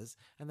these brothers?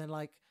 And then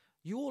like,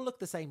 you all look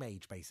the same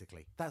age,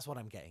 basically. That's what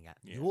I'm getting at.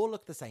 You all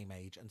look the same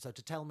age. And so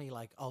to tell me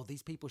like, oh,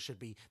 these people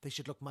should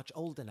look much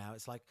older now.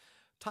 It's like,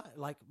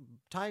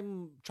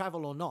 time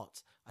travel or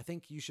not, I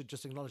think you should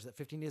just acknowledge that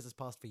 15 years has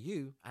passed for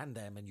you and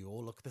them, and you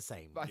all look the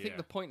same. But I think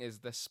the point is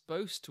they're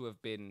supposed to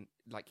have been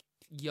like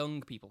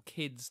young people,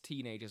 kids,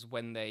 teenagers,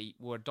 when they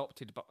were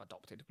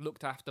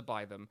looked after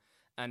by them,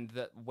 and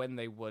that when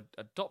they were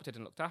adopted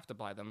and looked after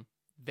by them,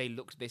 they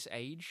looked this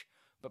age.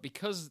 But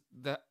because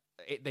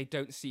they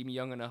don't seem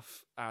young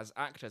enough as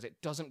actors,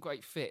 it doesn't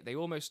quite fit. They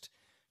almost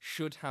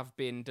should have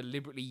been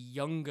deliberately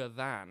younger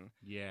than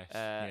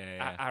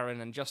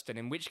Aaron and Justin,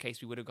 in which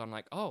case we would have gone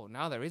like, oh,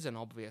 now there is an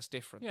obvious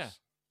difference. Yeah.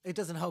 It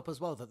doesn't help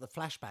as well that the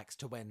flashbacks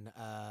to when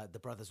the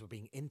brothers were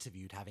being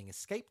interviewed, having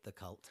escaped the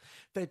cult,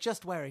 they're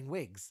just wearing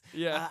wigs.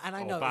 Yeah. And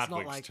I know it's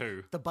not like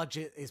too. the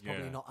budget is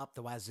probably not up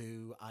the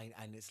wazoo,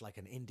 and it's like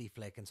an indie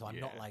flick, and so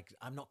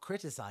I'm not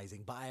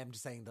criticizing, but I am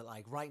just saying that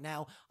like right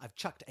now I've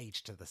chucked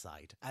age to the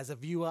side. As a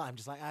viewer, I'm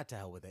just like, to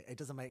hell with it.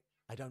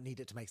 I don't need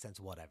it to make sense.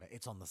 Whatever,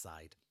 it's on the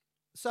side.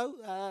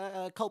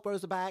 So, cult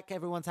bros are back.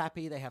 Everyone's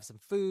happy. They have some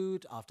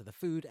food. After the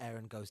food,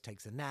 Aaron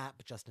takes a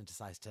nap. Justin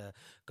decides to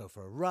go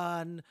for a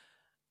run.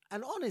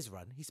 And on his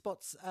run, he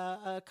spots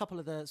a couple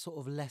of the sort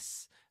of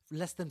less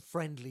than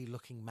friendly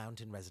looking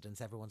mountain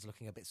residents. Everyone's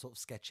looking a bit sort of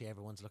sketchy.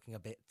 Everyone's looking a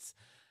bit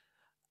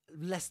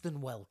less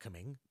than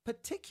welcoming,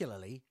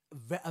 particularly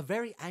a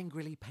very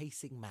angrily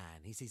pacing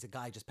man. He sees a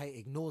guy,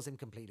 ignores him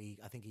completely.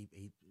 I think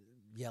he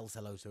yells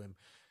hello to him,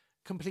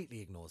 completely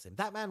ignores him.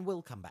 That man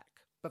will come back.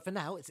 But for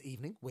now, it's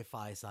evening. We're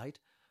fireside.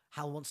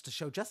 Hal wants to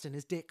show Justin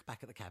his dick back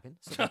at the cabin,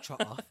 so they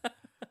trot off.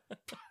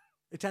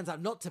 It turns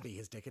out not to be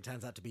his dick. It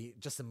turns out to be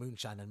just some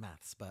moonshine and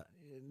maths, but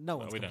no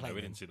one's complaining. We don't know.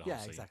 We didn't see the whole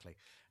scene. Exactly.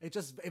 It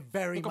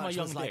very Look at much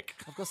my was young like, dick.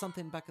 I've got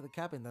something back at the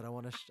cabin that I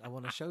want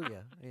to show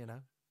you,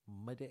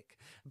 my dick.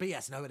 But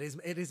yes, no, it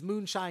is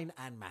moonshine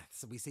and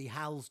maths. We see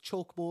Hal's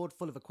chalkboard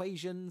full of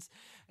equations.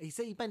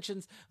 He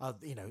mentions,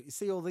 you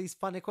see all these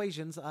fun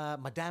equations.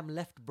 My damn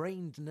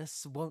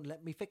left-brainedness won't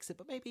let me fix it,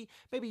 but maybe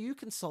you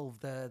can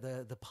solve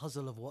the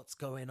puzzle of what's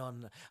going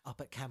on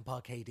up at Camp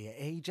Arcadia.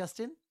 Eh,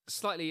 Justin?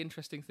 Slightly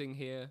interesting thing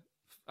here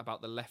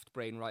about the left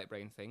brain, right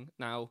brain thing.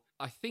 Now,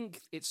 I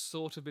think it's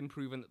sort of been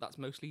proven that that's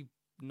mostly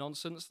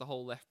nonsense, the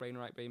whole left brain,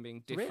 right brain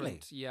being different. Really?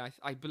 Yeah,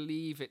 I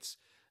believe it's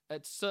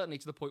certainly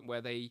to the point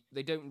where they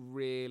don't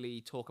really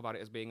talk about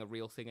it as being a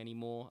real thing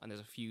anymore, and there's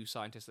a few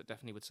scientists that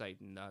definitely would say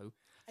no.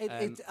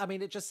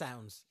 It just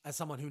sounds, as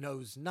someone who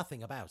knows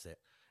nothing about it,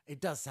 it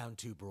does sound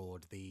too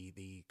broad,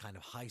 the kind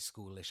of high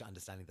schoolish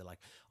understanding that like,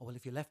 oh, well,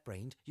 if you're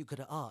left-brained, you're good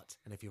at art,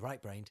 and if you're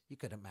right-brained, you're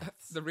good at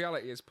maths. The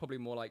reality is probably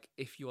more like,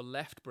 if you're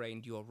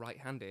left-brained, you're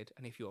right-handed,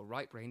 and if you're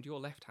right-brained, you're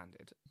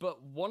left-handed.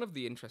 But one of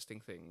the interesting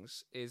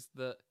things is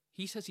that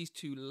he says he's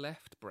too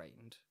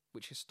left-brained,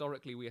 which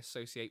historically we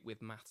associate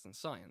with maths and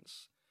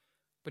science,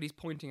 but he's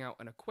pointing out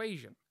an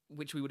equation,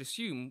 which we would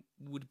assume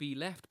would be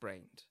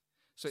left-brained.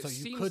 So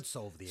you could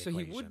solve the equation. So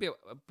he would be.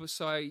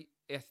 So I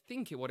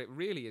think what it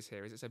really is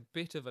here is it's a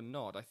bit of a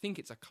nod. I think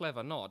it's a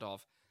clever nod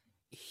of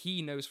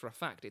he knows for a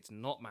fact it's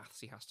not maths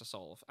he has to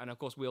solve. And of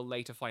course, we'll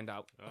later find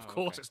out, of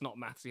course, it's not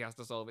maths he has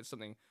to solve. It's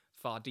something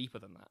far deeper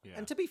than that. Yeah.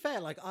 And to be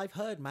fair, like I've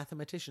heard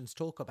mathematicians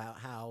talk about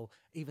how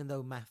even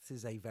though maths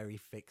is a very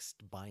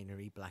fixed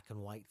binary black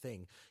and white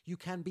thing, you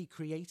can be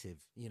creative.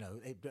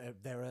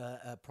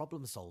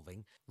 Problem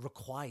solving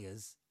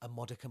requires a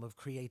modicum of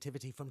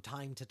creativity from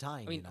time to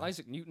time. I mean,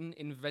 Isaac Newton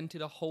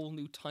invented a whole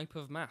new type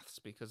of maths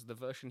because the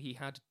version he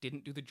had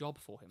didn't do the job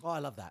for him. Oh, I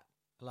love that.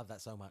 I love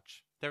that so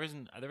much. There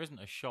isn't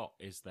a shot,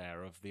 is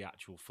there, of the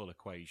actual full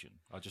equation?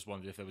 I just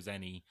wondered if there was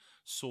any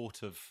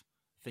sort of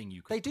thing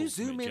you could. They do pull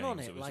from zoom in James, on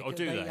it. was, like, oh,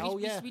 do they? Oh,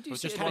 yeah. We do I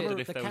was see just it a bit. wondered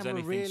if The there was camera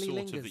anything really sort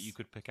lingers. of that you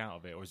could pick out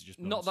of it, or is it just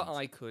Not nonsense? that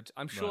I could.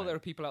 I'm sure Right. there are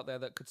people out there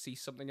that could see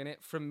something in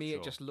it. From me, Sure.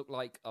 it just looked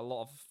like a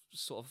lot of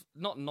sort of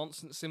not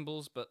nonsense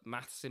symbols, but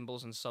math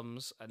symbols and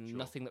sums, and Sure.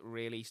 nothing that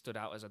really stood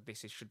out as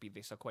should be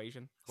this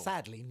equation. Cool.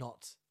 Sadly,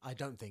 not. I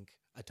don't think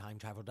a time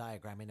travel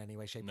diagram in any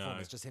way, shape, or form. No.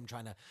 It's just him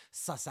trying to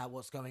suss out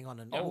what's going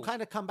on, and Oh. we'll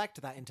kind of come back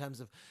to that in terms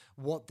of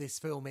what this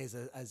film is.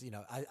 As you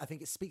know, I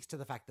think it speaks to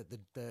the fact that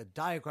the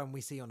diagram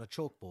we see on a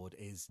chalkboard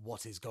is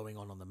what is going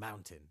on the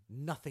mountain.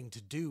 Nothing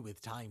to do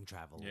with time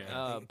travel.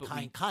 Yeah. But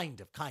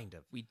Kind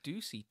of. We do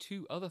see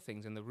two other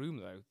things in the room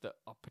though that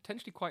are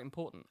potentially quite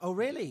important. Oh,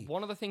 really?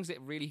 One of the things it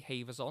really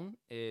havers on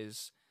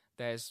is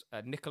There's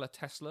Nikola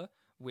Tesla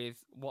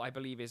with what I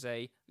believe is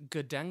a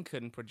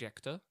Gedanken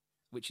projector,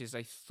 which is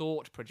a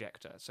thought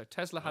projector. So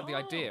Tesla had the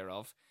idea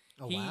of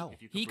wow.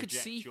 If you he could could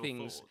see project your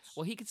things. thoughts.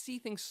 Well, he could see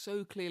things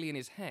so clearly in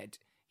his head.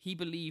 He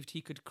believed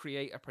he could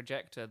create a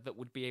projector that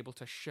would be able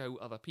to show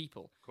other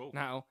people. Cool.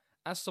 Now,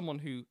 as someone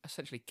who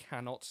essentially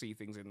cannot see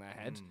things in their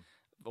head, Mm.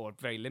 or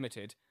very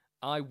limited,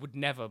 I would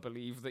never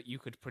believe that you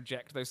could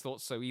project those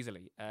thoughts so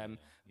easily.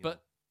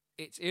 But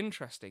it's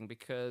interesting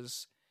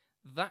because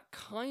that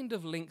kind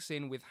of links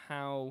in with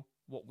how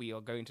what we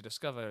are going to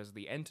discover as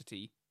the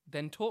entity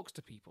then talks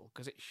to people,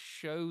 because it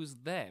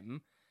shows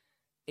them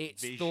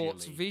its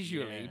thoughts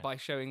visually by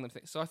showing them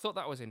things. So I thought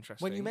that was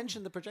interesting. When you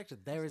mentioned the projector,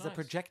 there is a nice.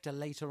 projector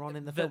later on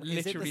in the that film.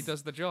 Is it literally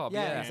does the job.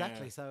 Yeah, Yeah,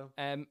 exactly. So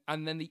And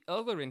then the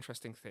other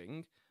interesting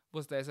thing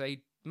was there's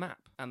a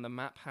map, and the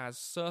map has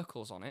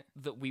circles on it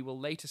that we will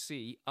later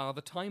see are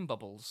the time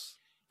bubbles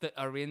that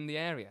are in the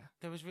area.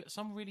 There was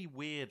some really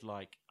weird,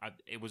 like,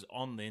 it was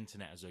on the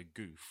internet as a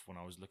goof when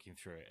I was looking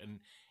through it, and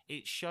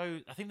it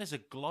showed, I think there's a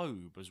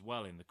globe as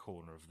well in the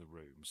corner of the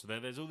room. So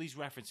there's all these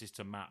references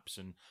to maps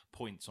and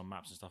points on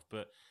maps and stuff,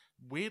 but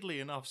weirdly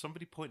enough,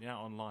 somebody pointed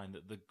out online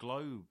that the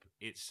globe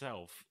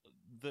itself,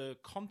 the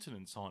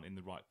continents aren't in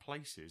the right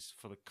places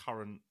for the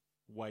current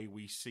way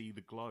we see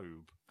the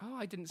globe. Oh,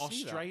 I didn't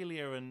see that.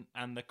 Australia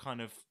and the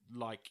kind of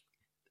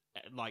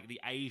like the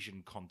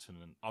Asian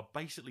continent are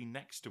basically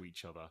next to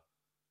each other,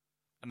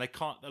 and they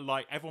can't.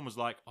 Like, everyone was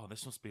like, "Oh,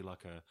 this must be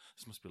like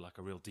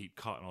a real deep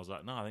cut," and I was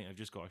like, "No, I think they've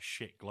just got a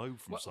shit globe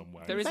from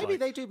somewhere." there is maybe like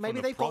they do. from Maybe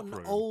the they've got prop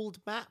an room. old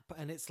map,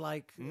 and it's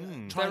like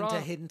trying There to are-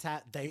 hint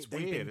at they've It's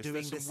weird. been doing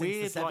There's this some since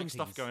weird the 70s.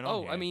 stuff going on.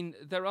 Oh, here. I mean,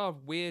 there are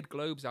weird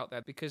globes out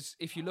there, because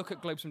if you look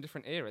at globes from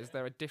different eras,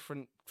 there are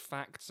different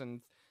facts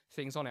and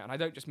things on it. And I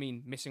don't just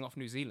mean missing off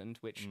New Zealand,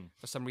 which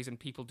for some reason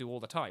people do all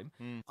the time.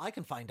 I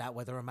can find out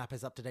whether a map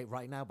is up to date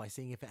right now by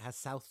seeing if it has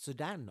South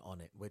Sudan on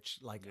it, which,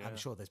 like, I'm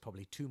sure there's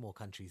probably 2 more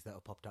countries that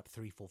have popped up,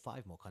 3, 4,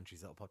 5 more countries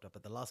that have popped up.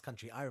 But the last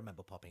country I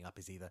remember popping up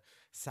is either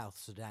South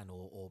Sudan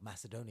or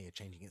Macedonia,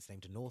 changing its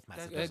name to North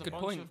Macedonia. There's a good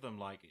bunch point. of them.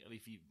 Like,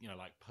 if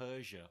like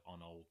Persia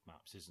on old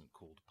maps isn't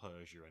called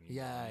Persia anymore.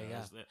 Yeah, you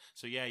know, yeah.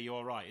 So yeah,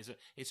 you're right.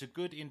 It's a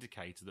good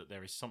indicator that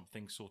there is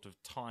something sort of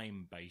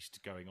time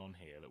based going on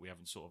here that we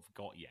haven't sort of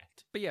got yet.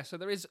 But yeah, so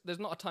there's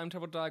not a time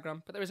travel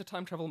diagram, but there is a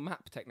time travel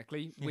map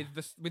technically with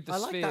the I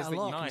like spheres that a that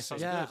lot. you can Nice, see.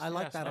 that's Yeah, good. I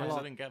like Yes, that a nice. lot.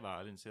 I didn't get that.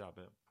 I didn't see that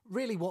bit.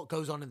 Really, what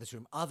goes on in this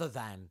room, other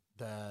than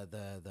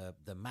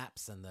the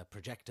maps and the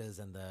projectors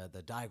and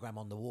the diagram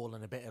on the wall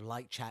and a bit of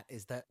light chat,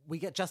 is that we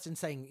get Justin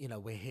saying,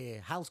 we're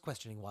here. Hal's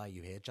questioning, why are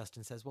you here?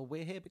 Justin says, well,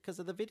 we're here because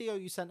of the video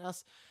you sent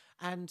us.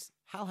 And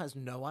Hal has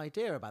no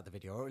idea about the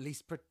video, or at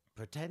least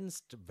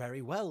pretends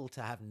very well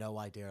to have no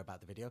idea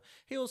about the video.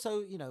 He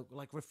also,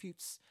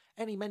 refutes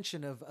any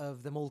mention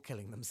of them all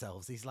killing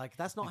themselves. He's like,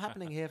 that's not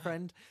happening here,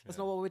 friend. That's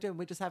not what we're doing.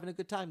 We're just having a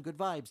good time, good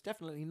vibes.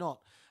 Definitely not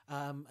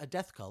a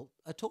death cult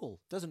at all.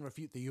 Doesn't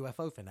refute the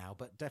UFO for now,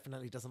 but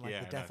definitely doesn't like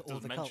the death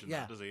or the cult.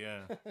 That, does he?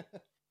 Yeah.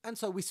 And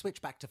so we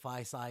switch back to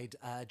Fireside.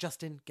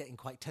 Justin getting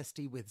quite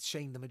testy with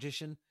Shane the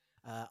Magician.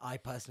 I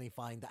personally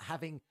find that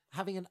having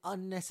an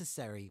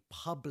unnecessary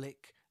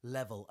public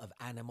level of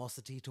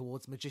animosity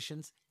towards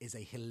magicians is a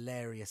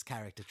hilarious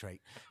character trait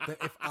that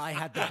if I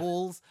had the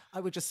balls, I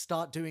would just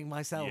start doing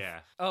myself. Yeah.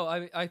 Oh,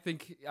 I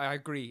think I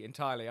agree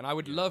entirely, and I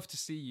would love to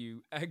see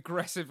you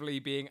aggressively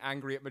being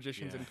angry at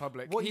magicians in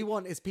public. What you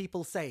want is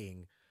people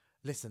saying,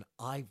 listen,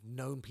 I've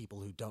known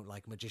people who don't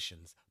like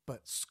magicians,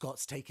 but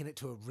Scott's taken it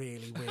to a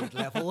really weird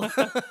level.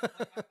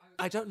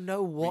 I don't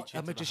know what Reach a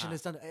into the magician hat.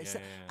 has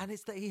done. And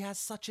it's that he has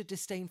such a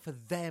disdain for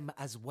them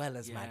as well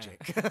as magic.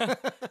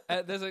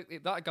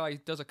 That guy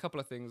does a couple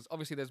of things.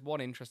 Obviously, there's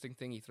one interesting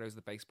thing. He throws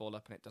the baseball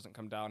up and it doesn't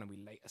come down, and we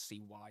later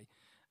see why.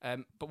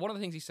 But one of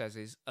the things he says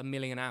is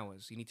 1,000,000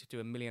 hours. You need to do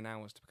 1,000,000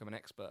 hours to become an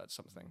expert at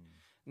something.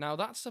 Now,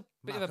 that's a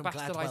bit of a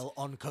Malcolm bastardization. Gladwell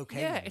on cocaine.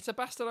 Yeah, it's a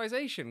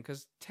bastardization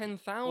because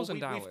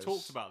 10,000 hours. We've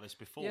talked about this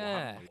before,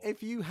 Yeah. haven't we?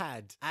 If you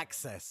had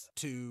access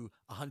to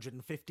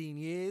 115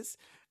 years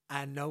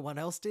and no one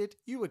else did,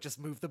 you would just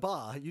move the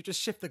bar. You just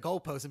shift the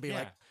goalpost and be Yeah.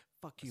 like,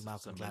 fuck you,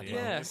 Malcolm a Gladwell. million.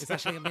 Yeah. It's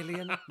actually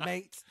 1,000,000,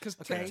 mate. Because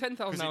okay?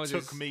 10,000 Because hours it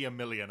took is, me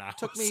 1,000,000 hours.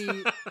 Took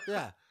me,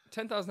 yeah.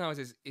 10,000 hours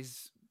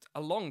is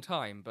a long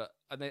time, but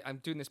I'm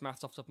doing this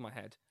maths off the top of my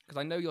head because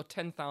I know your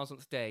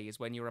 10,000th day is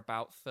when you're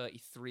about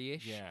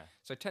 33-ish. Yeah.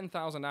 So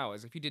 10,000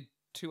 hours, if you did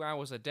 2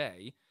 hours a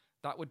day,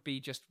 that would be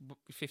just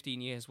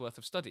 15 years worth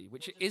of study,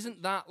 which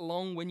isn't that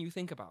long when you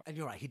think about it. And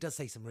you're right, he does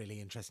say some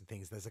really interesting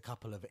things. There's a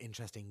couple of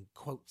interesting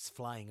quotes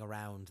flying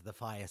around the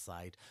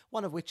Fireside,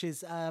 one of which is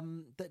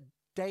that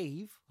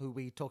Dave, who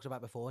we talked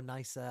about before,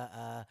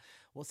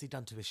 what's he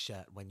done to his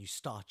shirt when you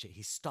starch it?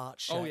 He's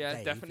starched shirt Oh, yeah,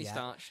 Dave, definitely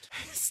starched.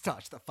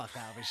 Starched the fuck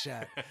out of his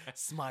shirt.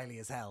 Smiley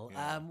as hell.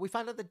 We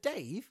find out that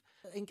Dave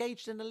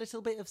engaged in a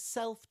little bit of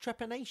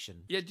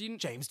self-trepanation. Yeah, do you...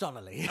 James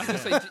Donnelly. I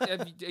was going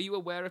to say, are you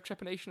aware of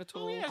trepanation at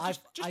all? Oh, yeah, I've-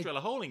 just drill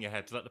a hole in your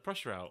head to let the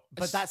pressure out.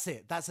 But that's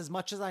it. That's as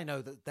much as I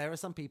know, that there are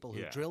some people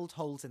who Yeah. drilled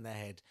holes in their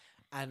head,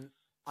 and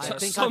So I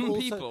think some I've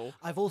also, people-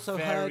 I've also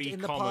heard Very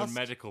in the common past.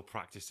 medical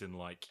practice in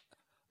like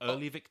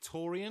early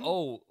Victorian.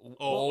 Oh, no,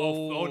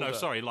 older.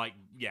 sorry. Like,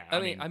 yeah.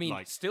 I mean,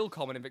 like, still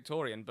common in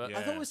Victorian, but Yeah.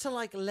 I thought it was to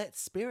like let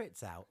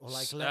spirits out or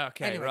like let.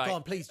 Okay, Anyway, right. go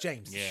on, please,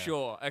 James. Yeah.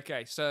 sure.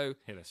 Okay, so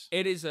hit us.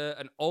 it is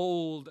an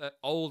old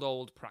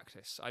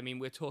practice. I mean,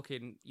 we're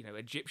talking,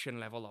 Egyptian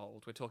level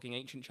old. We're talking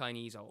ancient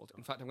Chinese old.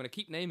 In fact, I'm going to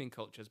keep naming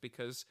cultures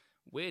because,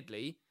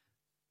 weirdly,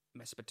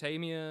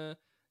 Mesopotamia,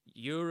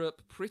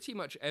 Europe, pretty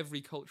much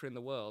every culture in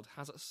the world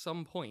has at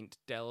some point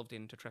delved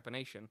into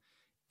trepanation.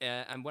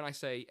 And when I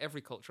say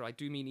every culture, I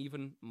do mean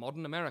even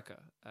modern America.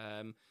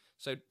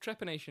 So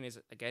trepanation is,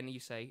 again, you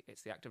say,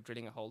 it's the act of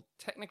drilling a hole.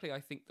 Technically, I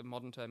think the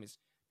modern term is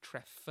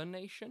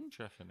trephination.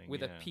 Trephining,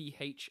 With yeah. a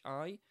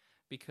PHI,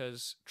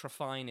 because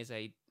trephine is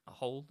a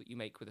hole that you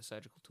make with a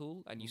surgical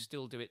tool, and you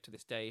still do it to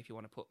this day if you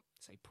want to put,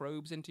 say,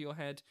 probes into your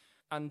head.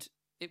 And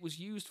it was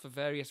used for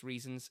various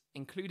reasons,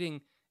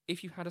 including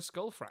if you had a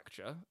skull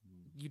fracture,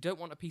 you don't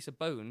want a piece of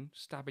bone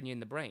stabbing you in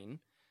the brain.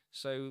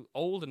 So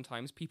olden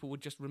times, people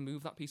would just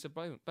remove that piece of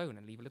bone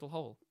and leave a little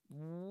hole.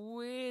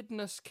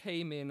 Weirdness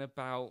came in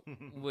about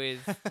with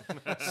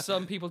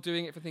some people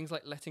doing it for things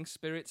like letting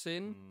spirits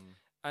in.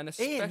 And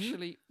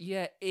especially,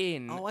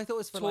 in. Oh, I thought it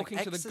was for talking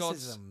like to the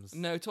gods. exorcisms.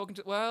 No, talking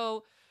to,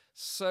 well,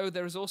 so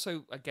there is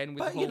also, again, with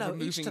But the whole each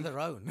removing. to their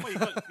own. Well,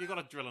 you got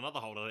to drill another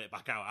hole to let it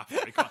back out after.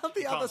 You can't, On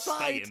the you other can't stay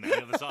side. in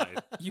there on the other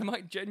side. You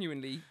might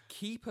genuinely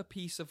keep a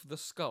piece of the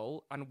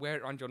skull and wear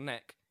it around your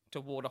neck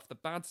to ward off the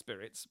bad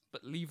spirits,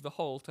 but leave the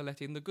hole to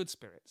let in the good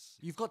spirits.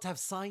 You've got to have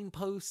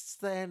signposts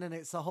then, and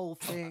it's a whole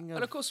thing.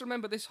 And of course,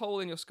 remember, this hole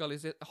in your skull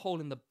is a hole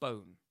in the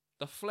bone.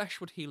 The flesh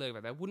would heal over.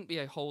 There wouldn't be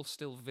a hole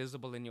still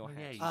visible in your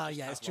head.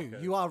 Yeah, it's true.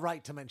 You are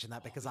right to mention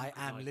that because I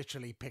am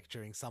literally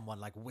picturing someone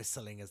like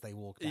whistling as they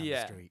walk down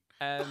the street.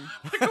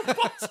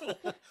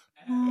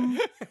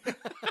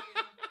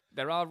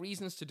 There are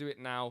reasons to do it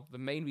now. The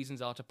main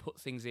reasons are to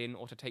put things in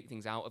or to take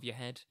things out of your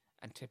head.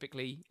 And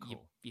typically,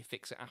 you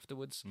fix it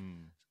afterwards.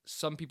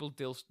 Some people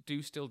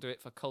do still do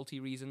it for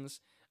culty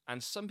reasons.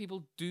 And some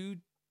people do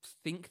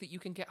think that you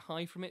can get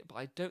high from it. But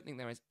I don't think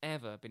there has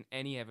ever been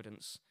any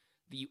evidence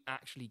that you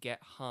actually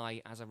get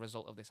high as a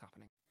result of this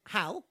happening.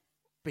 Hal,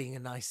 being a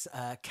nice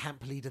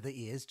camp leader that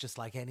he is, just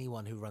like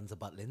anyone who runs a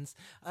Butlins,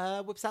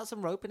 whips out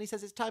some rope and he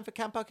says it's time for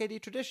Camp Arcadia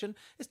tradition.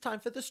 It's time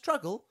for the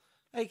struggle,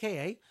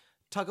 a.k.a.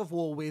 tug of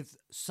war with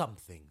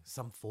something,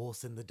 some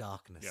force in the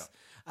darkness.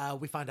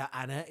 We find out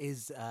Anna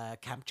is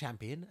camp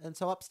champion, and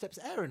so up steps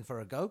Aaron for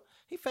a go.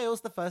 He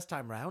fails the first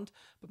time round,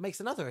 but makes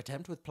another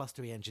attempt with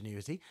 +3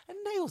 ingenuity and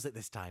nails it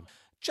this time.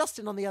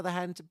 Justin, on the other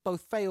hand,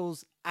 both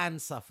fails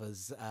and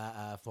suffers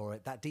for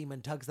it. That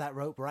demon tugs that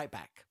rope right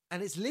back.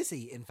 And it's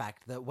Lizzie, in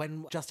fact, that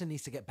when Justin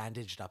needs to get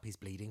bandaged up, he's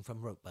bleeding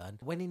from rope burn.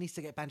 When he needs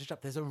to get bandaged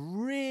up, there's a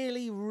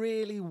really,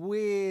 really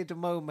weird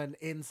moment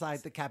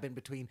inside the cabin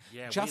between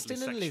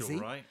Justin and weirdly Lizzie.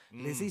 sexual, right?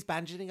 Lizzie's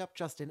bandaging up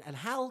Justin, and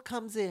Hal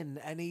comes in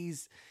and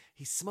he's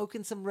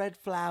smoking some red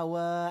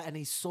flower and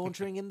he's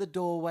sauntering in the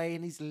doorway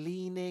and he's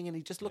leaning and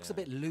he just looks a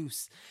bit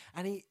loose.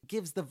 And he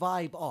gives the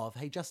vibe of,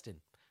 hey,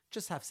 Justin,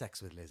 just have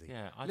sex with Lizzie.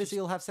 Yeah, Lizzie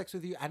will have sex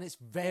with you. And it's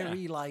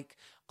very like,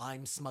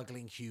 I'm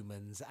smuggling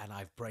humans and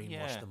I've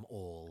brainwashed them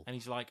all. And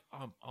he's like,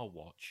 I'll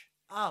watch.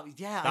 Oh,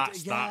 yeah.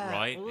 That's yeah. that,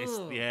 right?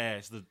 Ugh.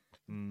 It's the...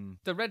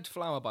 The red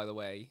flower, by the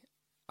way,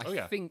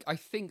 I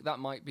think that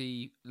might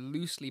be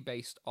loosely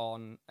based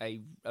on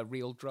a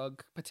real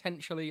drug,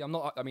 potentially.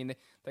 I mean,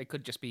 they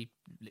could just be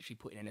literally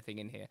putting anything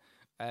in here.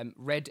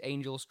 Red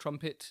Angel's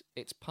Trumpet,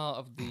 it's part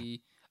of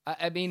the...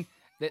 the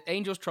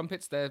Angel's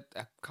Trumpets, they're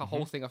a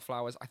whole thing of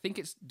flowers. I think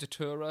it's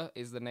Datura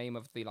is the name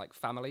of the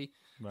family.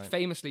 Right.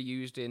 Famously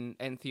used in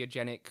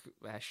entheogenic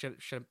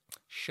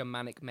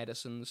shamanic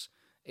medicines.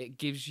 It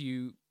gives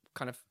you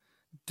kind of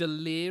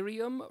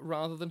delirium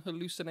rather than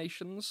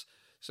hallucinations.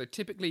 So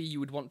typically you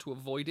would want to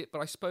avoid it, but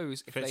I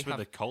suppose if Fits they have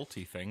with the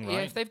culty thing, right? yeah,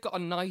 if they've got a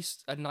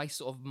nice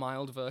sort of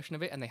mild version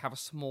of it and they have a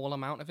small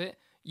amount of it,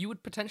 you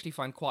would potentially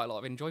find quite a lot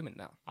of enjoyment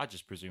now. I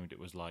just presumed it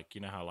was like, you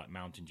know how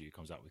Mountain Dew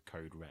comes out with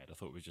Code Red? I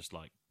thought it was just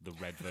like the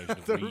red version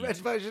of The weed. red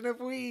version of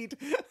weed.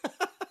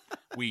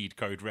 Weed,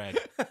 Code Red.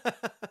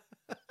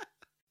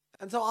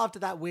 And so after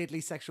that weirdly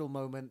sexual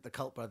moment, the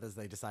Cult Brothers,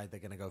 they decide they're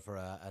going to go for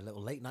a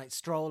little late night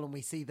stroll, and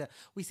we see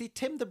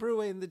Tim the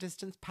Brewer in the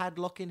distance,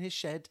 Padlock in his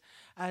shed.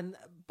 And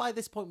by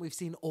this point, we've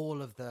seen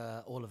all of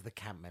the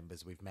camp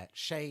members. We've met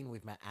Shane,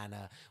 we've met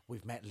Anna,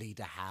 we've met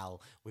leader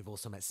Hal, we've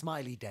also met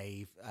Smiley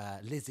Dave,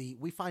 Lizzie.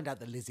 We find out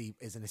that Lizzie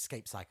is an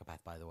escaped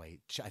psychopath, by the way.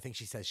 I think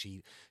she says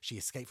she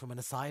escaped from an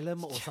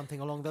asylum or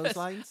something along those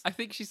lines. I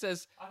think she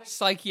says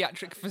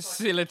psychiatric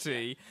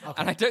facility,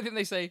 and I don't think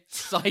they say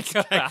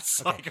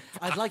psychopath. Okay.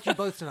 I'd like you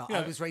both to know,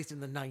 I was raised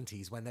in the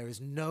 90s when there is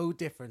no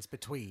difference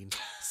between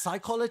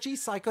psychology,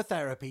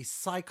 psychotherapy,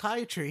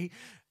 psychiatry,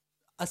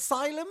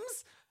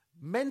 asylums,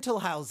 mental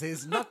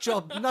houses, nut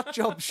job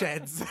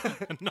sheds,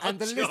 and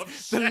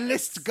the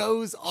list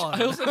goes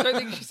on. I also don't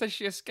think she says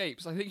she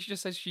escapes. I think she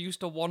just says she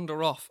used to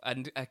wander off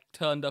and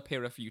turned up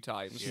here a few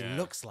times. She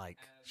looks like.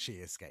 She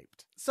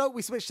escaped. So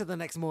we switch to the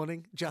next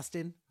morning.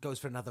 Justin goes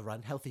for another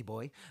run, healthy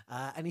boy,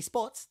 and he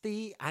spots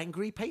the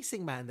angry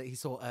pacing man that he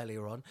saw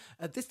earlier on.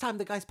 This time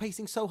the guy's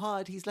pacing so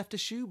hard he's left a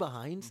shoe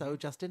behind. So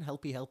Justin,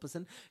 helpy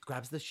helperson,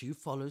 grabs the shoe,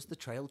 follows the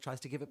trail, tries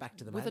to give it back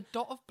to the With man. a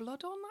dot of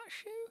blood on that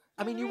shoe?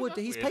 I mean, you would.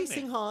 He's weird, isn't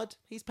pacing it? hard.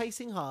 He's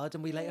pacing hard,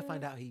 and we later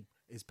find out he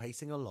is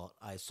pacing a lot.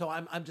 So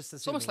I'm just assuming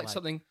It's almost like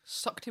something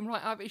sucked him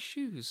right out of his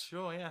shoes.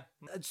 Sure, yeah.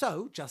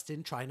 So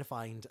Justin, trying to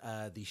find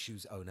the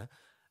shoe's owner,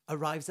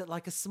 arrives at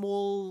like a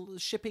small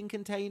shipping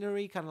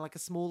containery, kind of like a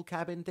small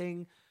cabin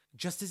thing.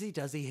 Just as he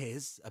does, he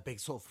hears a big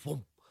sort of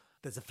whoomp.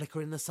 There's a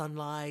flicker in the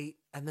sunlight,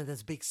 and then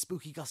there's a big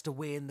spooky gust of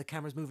wind. The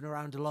camera's moving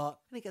around a lot,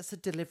 and he gets a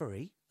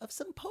delivery of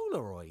some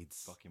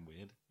Polaroids. Fucking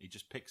weird. He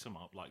just picks them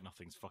up like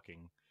nothing's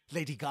fucking...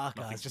 Lady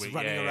Gaga Nothing's is just weird.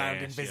 running Yeah, around yeah,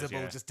 she is, invisible,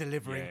 yeah. just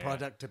delivering Yeah.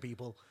 product to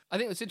people. I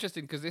think it's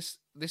interesting because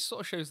this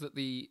sort of shows that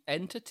the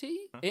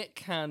entity, it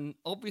can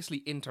obviously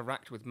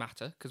interact with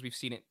matter because we've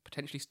seen it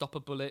potentially stop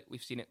a bullet,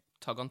 we've seen it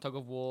tug on tug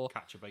of war,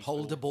 Catch a baseball.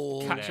 Hold a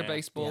ball. catch a Yeah.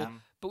 baseball, Yeah.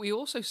 but we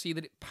also see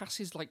that it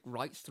passes like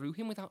right through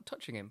him without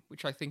touching him,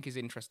 which I think is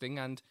interesting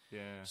and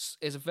Yeah.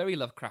 is very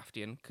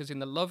Lovecraftian because in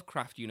the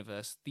Lovecraft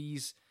universe,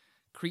 these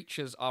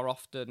creatures are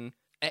often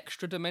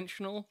extra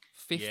dimensional,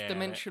 fifth Yeah,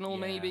 dimensional yeah.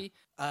 maybe.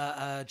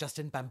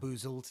 Justin,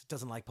 bamboozled,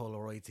 doesn't like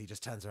Polaroids. He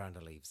just turns around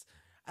and leaves.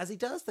 As he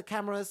does, the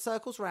camera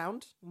circles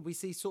round. We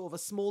see sort of a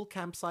small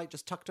campsite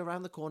just tucked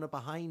around the corner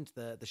behind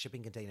the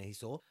shipping container he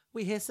saw.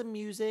 We hear some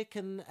music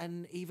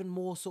and even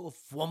more sort of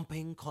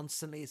thwomping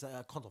constantly. It's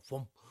a constant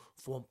thwomp,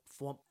 thwomp,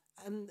 thwomp.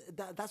 And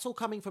that's all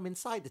coming from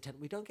inside the tent.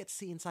 We don't get to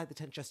see inside the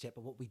tent just yet,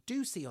 but what we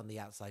do see on the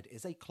outside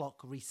is a clock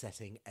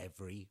resetting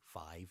every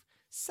 5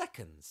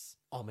 seconds.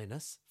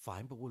 Ominous,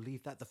 fine, but we'll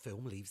leave that. The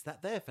film leaves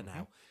that there for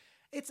now.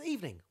 It's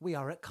evening. We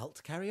are at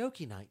cult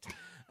karaoke night.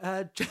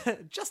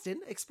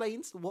 Justin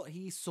explains what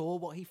he saw,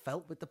 what he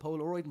felt with the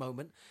Polaroid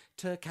moment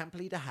to camp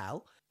leader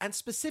Hal, and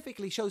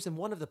specifically shows him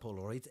one of the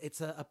Polaroids.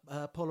 It's a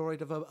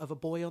Polaroid of a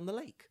boy on the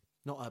lake.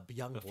 Not a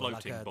young The boy, like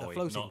floating the boy,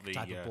 floating not the,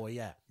 type of boy,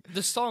 yeah.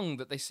 The song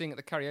that they sing at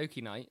the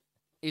karaoke night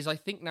is, I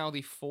think, now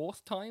the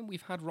 4th time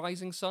we've had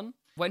Rising Sun.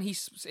 When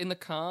he's in the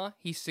car,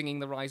 he's singing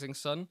the Rising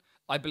Sun.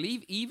 I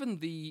believe even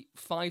the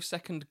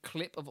 5-second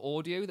clip of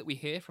audio that we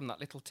hear from that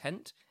little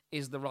tent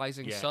is the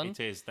Rising Yeah, Sun. it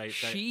is.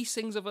 She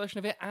sings a version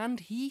of it, and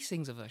he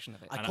sings a version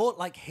of it. I caught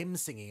like him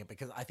singing it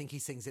because I think he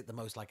sings it the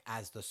most like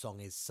as the song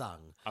is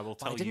sung. I will But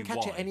tell I didn't you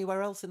catch why. it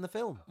anywhere else in the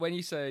film. When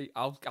you say,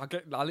 I'll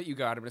let you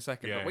go, Adam, in a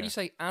second. Yeah, but when yeah. you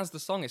say "as the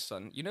song is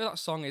sung," you know that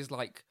song is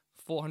like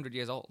 400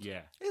 years old.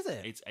 Yeah. Is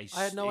it? It's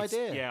I had no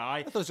idea. Yeah,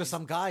 I thought it was just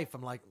some guy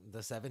from like the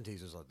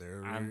 70s who's like,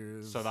 there And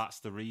is. so that's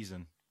the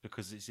reason,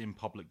 because it's in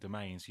public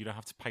domain, so you don't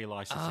have to pay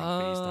licensing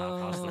fees to have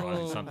Past the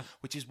Rising Sun,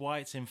 which is why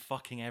it's in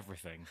fucking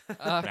everything.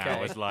 Now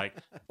Okay. it's like,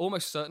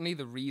 Almost certainly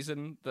the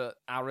reason that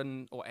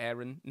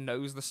Aaron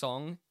knows the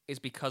song is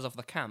because of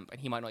the camp,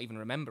 and he might not even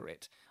remember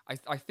it.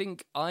 I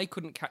think I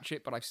couldn't catch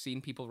it, but I've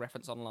seen people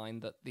reference online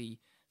that the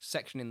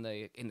section in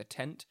the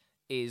tent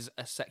is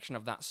a section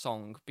of that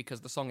song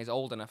because the song is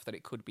old enough that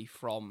it could be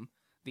from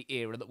the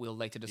era that we'll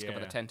later discover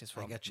the Yeah. tent is I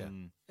from.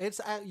 getcha.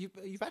 It's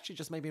you've actually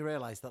just made me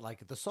realize that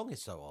like the song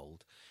is so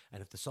old,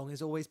 and if the song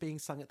is always being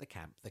sung at the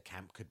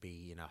camp could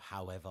be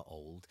however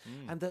old,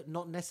 and that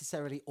not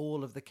necessarily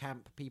all of the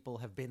camp people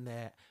have been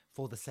there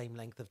for the same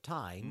length of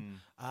time.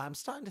 I'm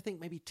starting to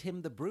think maybe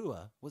Tim the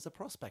Brewer was a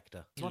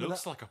prospector. he One of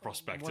looks the- like a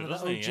prospector, one of the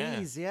doesn't he? Yeah.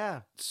 OGs,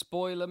 yeah.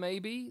 Spoiler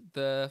maybe,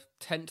 the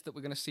tent that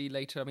we're going to see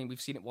later, I mean,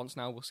 we've seen it once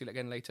now, we'll see it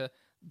again later.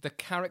 The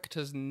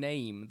character's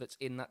name that's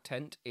in that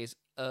tent is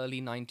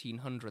early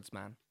 1900s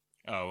man.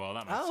 Oh, well,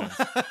 that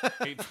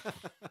makes sense.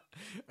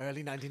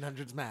 Early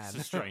 1900s man. It's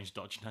a strange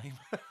Dodge name.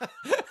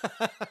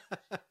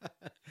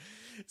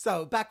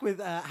 So back with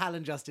Hal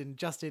and Justin.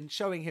 Justin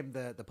showing him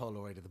the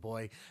Polaroid of the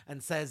boy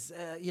and says,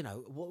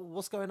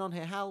 what's going on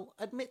here? Hal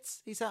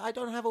admits, he said, I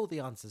don't have all the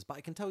answers, but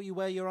I can tell you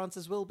where your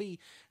answers will be.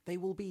 They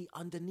will be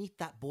underneath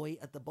that boy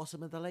at the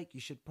bottom of the lake. You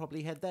should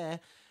probably head there.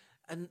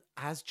 And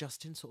as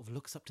Justin sort of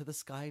looks up to the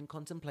sky in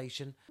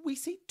contemplation, we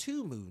see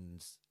 2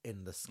 moons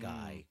in the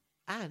sky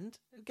and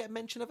get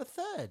mention of a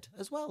third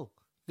as well.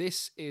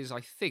 This is,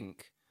 I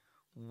think,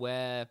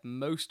 where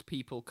most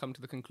people come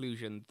to the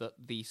conclusion that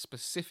the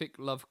specific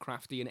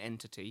Lovecraftian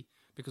entity,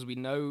 because we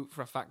know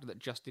for a fact that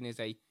Justin is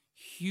a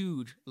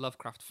huge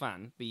Lovecraft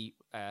fan, the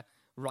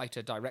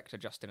writer-director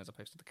Justin as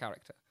opposed to the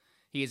character.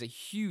 He is a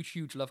huge,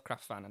 huge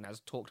Lovecraft fan and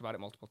has talked about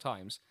it multiple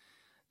times.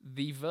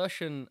 The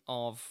version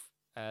of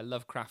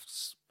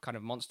Lovecraft's kind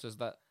of monsters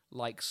that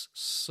likes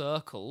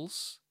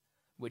circles,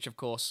 which of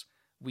course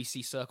we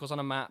see circles on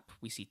a map,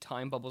 we see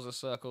time bubbles as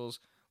circles,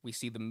 we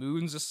see the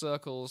moons as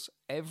circles.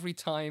 Every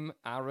time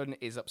Aaron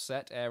is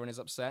upset,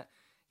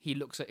 he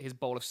looks at his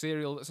bowl of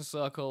cereal that's a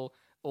circle,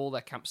 all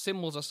their camp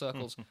symbols are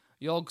circles.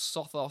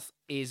 Yog-Sothoth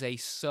is a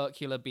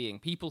circular being.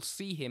 People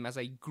see him as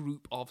a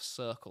group of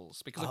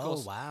circles because, of Oh,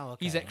 course, wow,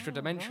 he's okay. extra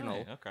dimensional.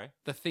 Right, okay.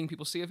 The thing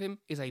people see of him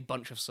is a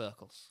bunch of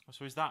circles.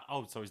 So is that?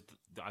 Oh, so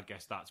I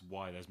guess that's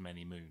why there's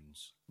many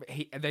moons.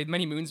 The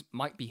many moons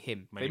might be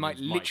him. Many they might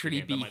moons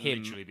literally be There might him.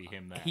 literally be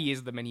him there. He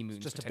is the many moons.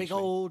 Just a big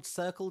potentially. old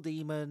circle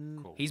demon.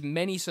 Cool. He's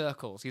many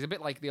circles. He's a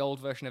bit like the old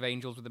version of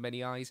Angels with the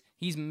many eyes.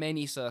 He's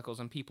many circles,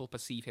 and people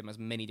perceive him as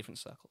many different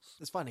circles.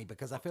 It's funny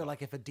because I feel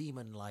like if a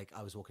demon, like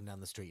I was walking down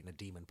the street and a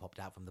demon popped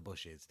out from the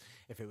bushes,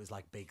 if it was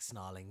like big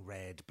snarling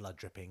red, blood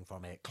dripping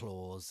from it,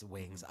 claws,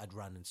 wings, I'd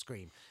run and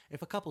scream.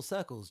 If a couple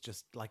circles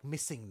just like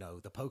Missing No,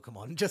 the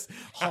Pokemon, just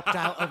hopped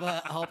out of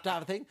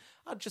a thing,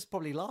 I'd just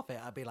probably laugh at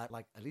it. I'd be like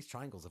at least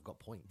triangles have got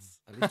points.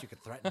 At least you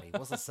could threaten me.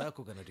 What's a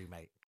circle gonna do,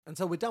 mate? And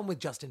so we're done with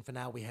Justin for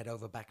now. We head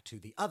over back to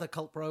the other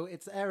cult bro.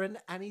 It's Aaron,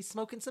 and he's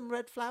smoking some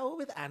red flower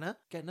with Anna,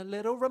 getting a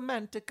little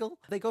romantical.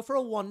 They go for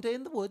a wander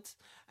in the woods,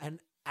 and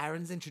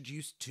Aaron's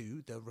introduced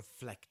to the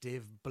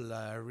reflective,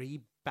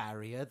 blurry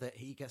barrier that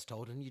he gets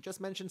told. And you just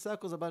mentioned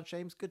circles a bunch,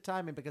 James. Good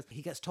timing, because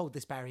he gets told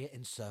this barrier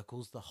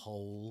encircles the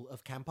whole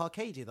of Camp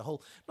Arcadia. The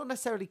whole, not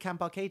necessarily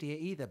Camp Arcadia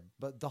either,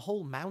 but the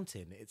whole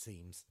mountain, it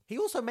seems. He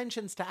also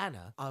mentions to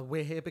Anna,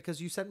 we're here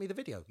because you sent me the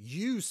video.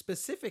 You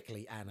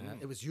specifically, Anna.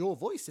 It was your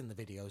voice in the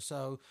video.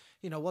 So,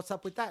 what's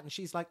up with that? And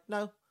she's like,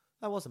 no.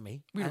 That wasn't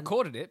me. We And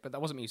recorded it, but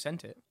that wasn't me who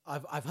sent it.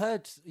 I've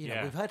heard,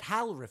 Yeah. we've heard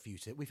Hal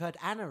refute it. We've heard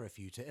Anna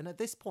refute it. And at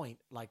this point,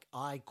 like,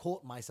 I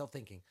caught myself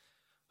thinking,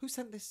 who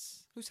sent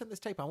this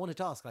tape? I wanted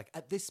to ask, like,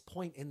 at this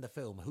point in the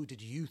film, what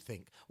did you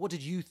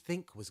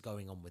think was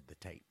going on with the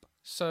tape?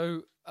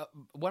 So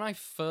when my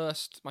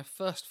first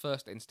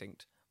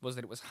instinct was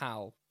that it was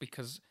Hal,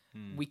 because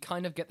we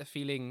kind of get the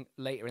feeling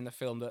later in the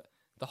film that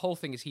the whole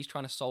thing is he's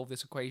trying to solve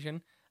this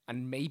equation,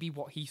 and maybe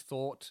what he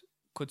thought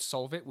could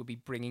solve it would be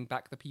bringing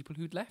back the people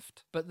who'd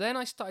left. But then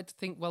I started to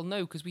think, well,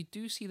 no, because we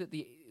do see that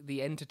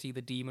the entity,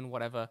 the demon,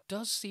 whatever,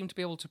 does seem to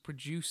be able to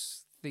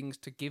produce things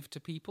to give to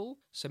people.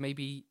 So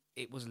maybe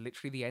it was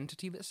literally the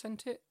entity that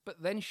sent it.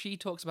 But then she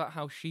talks about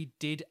how she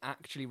did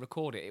actually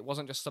record it. It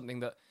wasn't just something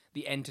that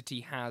the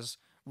entity has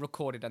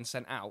recorded and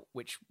sent out,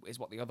 which is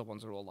what the other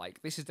ones are all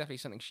like. This is definitely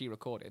something she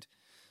recorded.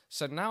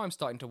 So now I'm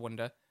starting to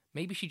wonder,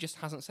 maybe she just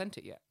hasn't sent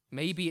it yet.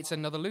 Maybe it's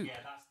another loop. Yeah,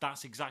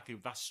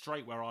 that's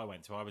straight where I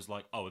went to. I was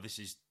like, oh,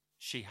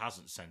 she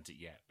hasn't sent it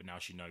yet, but now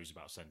she knows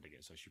about sending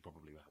it, so she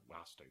probably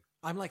has to.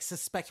 I'm like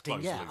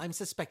suspecting, Close loop. I'm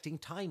suspecting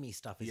timey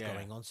stuff is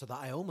going on, so that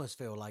I almost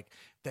feel like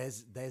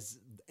there's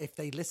if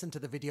they listened to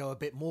the video a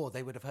bit more,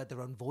 they would have heard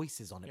their own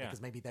voices on it,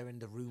 because maybe they're in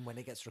the room when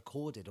it gets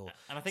recorded, or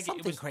And I think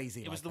something it was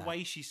crazy. It was like the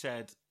way she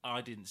said,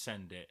 I didn't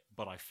send it,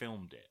 but I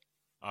filmed it.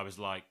 I was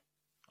like,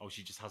 oh,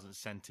 she just hasn't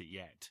sent it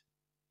yet.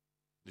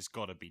 It's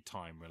got to be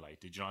time related.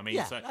 Do you know what I mean?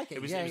 Yeah, So okay.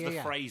 it was Yeah, the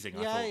yeah. phrasing.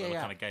 I Yeah, thought yeah, that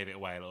yeah. kind of gave it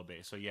away a little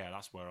bit. So yeah,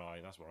 that's where I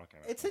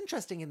came. It's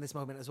interesting in this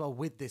moment as well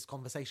with this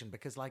conversation,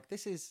 because like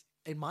this is,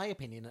 in my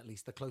opinion at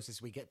least, the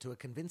closest we get to a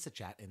convincer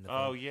chat in the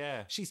film. Oh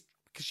yeah.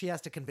 Because she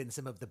has to convince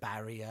him of the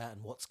barrier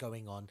and what's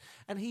going on.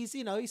 And he's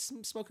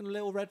smoking a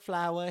little red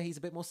flower. He's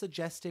a bit more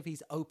suggestive.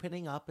 He's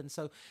opening up. And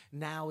so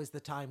now is the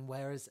time,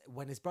 whereas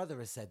when his brother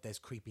has said there's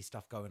creepy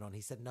stuff going on,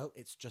 he said, no,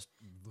 it's just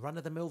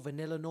run-of-the-mill,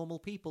 vanilla, normal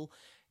people.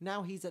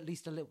 Now he's at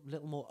least a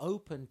little more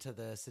open to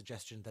the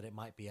suggestion that it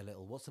might be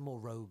what's a more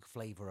rogue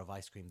flavor of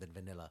ice cream than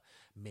vanilla?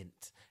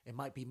 Mint. It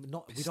might be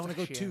not, we don't want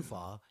to go too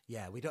far.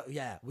 Yeah, we don't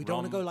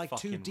want to go like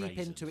too fucking deep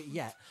into it raisins.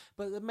 yet.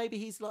 But maybe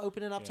he's like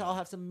opening up to, Yeah. I'll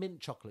have some mint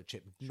chocolate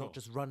chip, not Sure.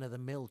 just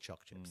run-of-the-mill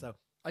chocolate chip. So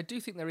I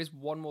do think there is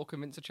one more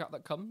convincer chat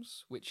that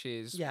comes, which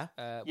is Yeah.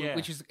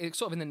 which is it's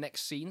sort of in the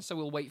next scene, so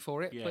we'll wait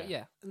for it. Yeah. But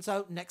yeah, And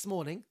so next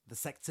morning, the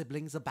sex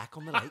siblings are back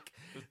on the lake.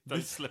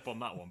 Don't slip on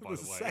that one, by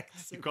the way.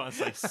 sex You can't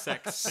say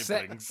sex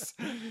siblings.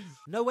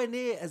 Nowhere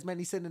near as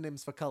many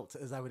synonyms for cult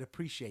as I would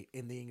appreciate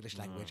in the English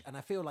language. And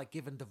I feel like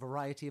given the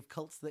variety of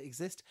cults that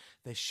exist,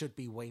 there should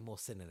be way more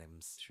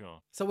synonyms.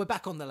 Sure. So we're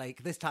back on the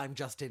lake. This time,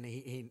 Justin,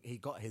 he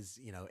got his,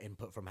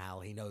 input from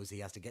Hal. He knows he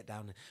has to get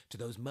down to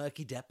those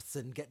murky depths,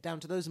 and get down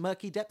to those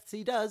murky depths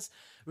he does,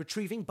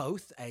 retrieving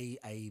both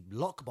a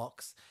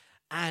lockbox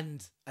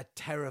and a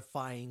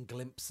terrifying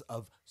glimpse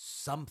of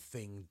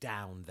something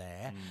down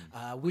there,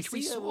 which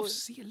we sort of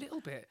see a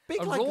little bit. Big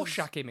A like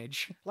Rorschach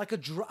image. like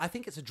I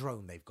think it's a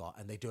drone they've got,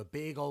 and they do a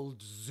big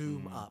old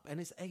zoom up,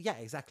 and it's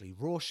exactly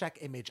Rorschach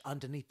image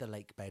underneath the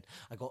lake bed.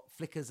 I got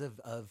flickers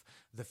of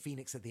the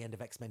Phoenix at the end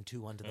of X-Men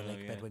 2 under the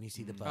lake bed when you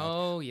see the bird.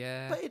 Oh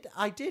yeah. But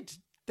I did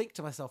think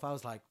to myself, I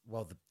was like,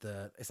 well,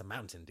 it's a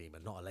mountain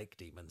demon, not a lake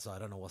demon, so I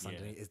don't know what's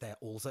underneath. Is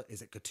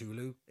it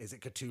Cthulhu? Is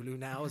it Cthulhu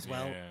now as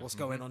well? Yeah. What's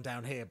going on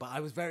down here? But I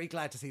was very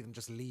glad to see them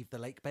just leave the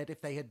lake bed.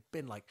 If they had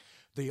been like,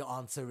 the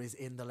answer is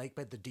in the lake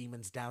bed, the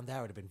demon's down there,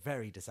 I would have been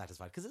very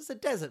dissatisfied, because it's a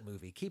desert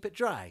movie. Keep it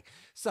dry.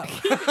 So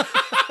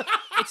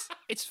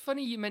It's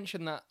funny you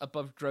mentioned that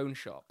above drone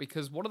shot,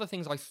 because one of the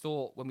things I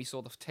thought when we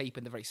saw the tape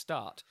in the very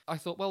start, I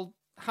thought, well,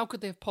 how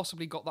could they have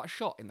possibly got that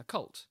shot in the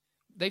cult?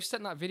 They've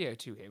sent that video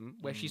to him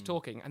where she's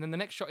talking, and then the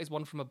next shot is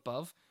one from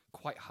above,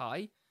 quite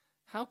high.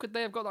 How could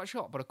they have got that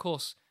shot? But of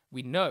course,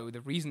 we know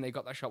the reason they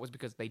got that shot was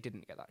because they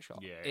didn't get that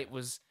shot. Yeah. It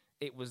was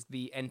it was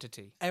the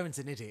entity. Aaron's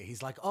an idiot.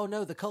 He's like, oh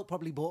no, the cult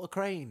probably bought a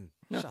crane.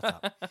 Shut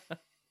up.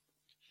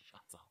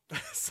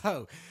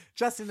 So,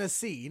 Justin has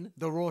seen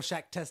the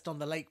Rorschach test on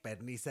the lake bed,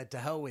 and he said, to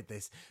hell with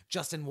this.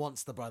 Justin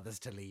wants the brothers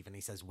to leave, and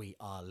he says, we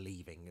are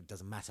leaving. It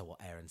doesn't matter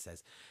what Aaron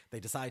says. They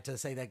decide to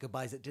say their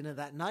goodbyes at dinner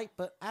that night,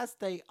 but as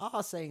they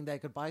are saying their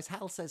goodbyes,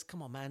 Hal says,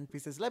 come on, man. He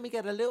says, let me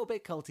get a little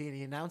bit culty, and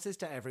he announces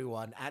to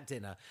everyone at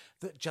dinner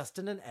that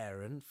Justin and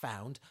Aaron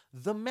found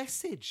the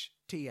message.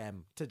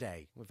 TM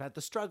today. We've had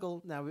the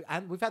struggle now,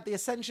 and we've had the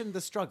ascension,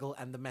 the struggle,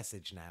 and the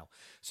message now.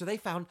 So they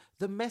found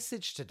the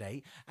message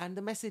today, and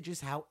the message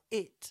is how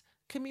it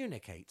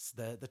communicates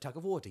the tug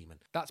of war demon.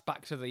 That's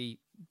back to the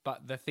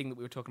thing that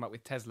we were talking about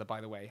with Tesla,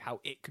 by the way, how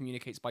it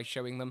communicates by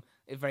showing them.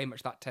 It's very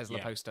much that Tesla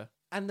poster.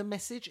 And the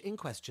message in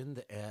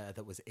question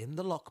that was in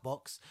the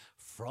lockbox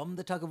from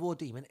the tug of war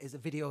demon is a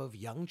video of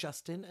young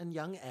Justin and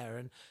young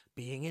Aaron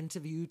being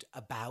interviewed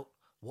about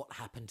what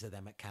happened to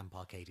them at Camp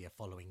Arcadia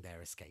following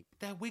their escape.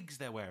 Their wigs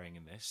they're wearing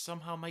in this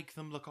somehow make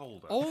them look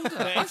older. Older?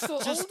 I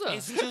thought older.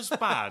 It's just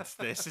bad,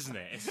 this, isn't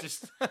it? It's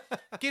just...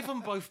 Give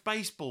them both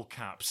baseball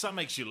caps. That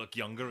makes you look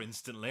younger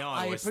instantly,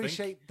 I always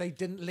appreciate they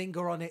didn't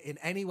linger on it in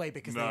any way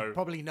because they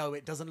probably know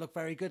it doesn't look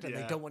very good and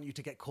they don't want you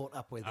to get caught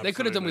up with it. They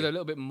could have done with a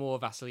little bit more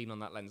Vaseline on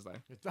that lens,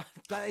 though.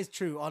 That is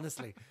true,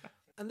 honestly.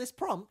 And this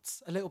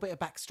prompts a little bit of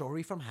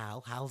backstory from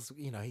Hal. Hal's,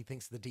 he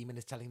thinks the demon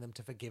is telling them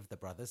to forgive the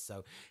brothers.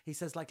 So he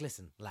says,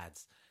 listen,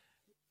 lads,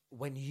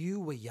 when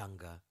you were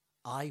younger,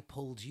 I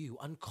pulled you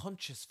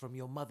unconscious from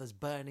your mother's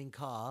burning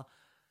car,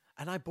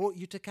 and I brought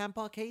you to Camp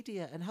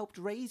Arcadia and helped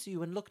raise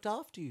you and looked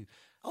after you.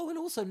 Oh, and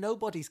also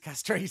nobody's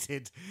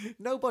castrated.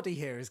 Nobody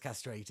here is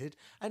castrated.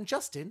 And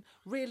Justin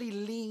really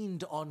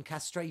leaned on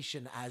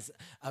castration as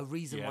a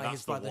reason why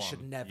his brother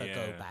should never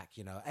go back.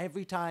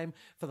 Every time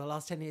for the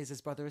last 10 years,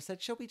 his brother has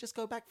said, shall we just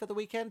go back for the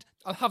weekend?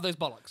 I'll have those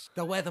bollocks.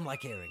 They'll wear them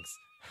like earrings.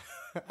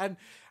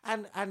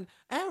 and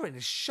Aaron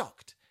is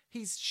shocked.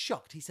 He's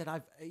shocked. He said,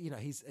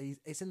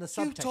 it's in the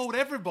subtext. You told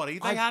everybody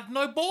they had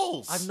no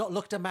balls. I've not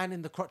looked a man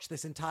in the crotch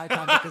this entire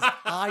time because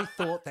I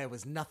thought there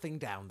was nothing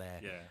down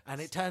there. Yeah.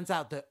 And it turns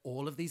out that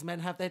all of these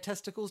men have their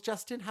testicles,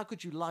 Justin. How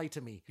could you lie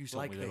to me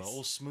like this? They were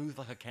all smooth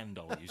like a Ken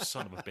doll, you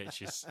son of a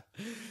bitches.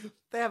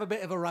 They have a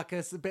bit of a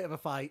ruckus, a bit of a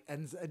fight.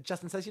 And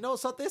Justin says, you know what,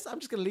 sod this? I'm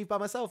just going to leave by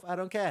myself. I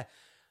don't care.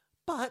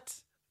 But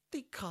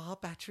the car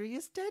battery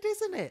is dead,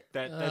 isn't it?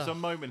 There's a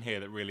moment here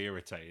that really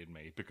irritated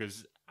me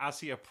because as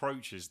he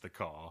approaches the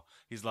car,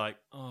 he's like,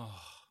 oh,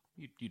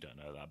 you don't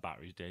know that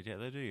battery's dead yet,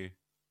 though, do you?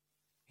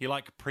 He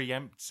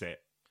preempts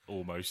it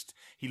almost.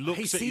 He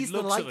sees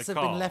the lights have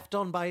been left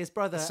on by his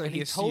brother, so and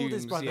he told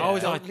his brother,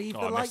 don't leave the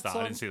I lights missed that.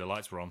 on. I didn't see the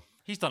lights were on.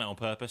 He's done it on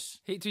purpose.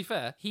 To be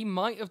fair, he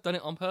might have done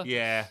it on purpose.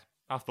 Yeah,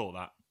 I thought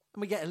that.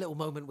 And we get a little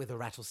moment with a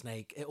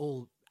rattlesnake. It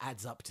all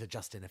adds up to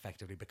Justin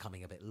effectively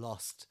becoming a bit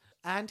lost.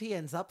 And he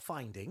ends up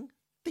finding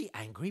the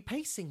angry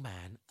pacing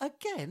man.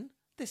 Again,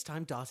 this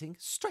time darting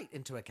straight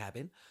into a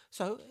cabin.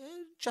 So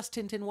just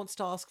Tintin wants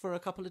to ask for a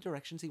couple of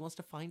directions. He wants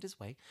to find his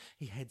way.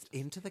 He heads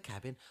into the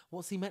cabin.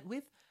 What's he met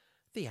with?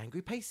 The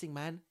angry pacing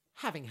man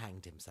having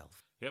hanged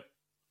himself. Yep.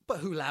 But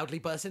who loudly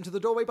bursts into the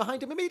doorway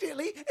behind him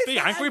immediately? It's the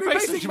angry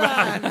pacing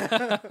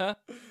man.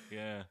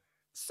 Yeah.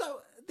 So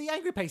the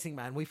angry pacing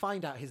man, we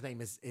find out his name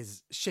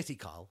is Shitty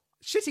Carl.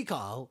 Shitty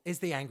Carl is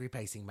the angry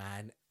pacing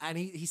man, and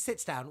he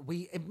sits down.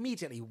 We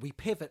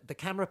pivot, the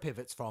camera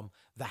pivots from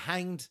the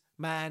hanged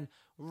man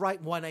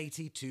right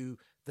 180 to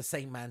the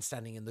same man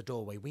standing in the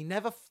doorway.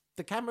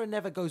 The camera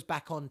never goes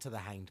back onto the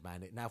hanged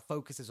man. It now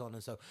focuses on,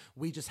 and so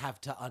we just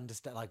have to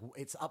understand,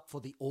 it's up for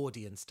the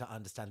audience to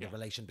understand the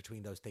relation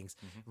between those things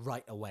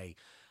right away.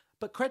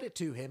 But credit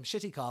to him,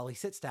 Shitty Carl, he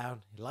sits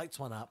down, he lights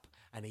one up,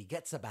 and he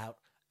gets about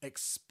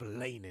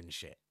explaining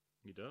shit.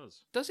 He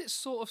does. Does it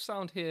sort of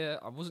sound here,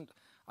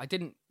 I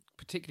didn't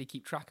particularly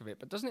keep track of it,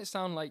 but doesn't it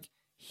sound like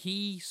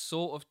he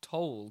sort of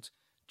told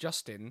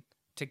Justin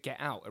to get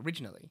out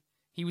originally?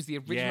 He was the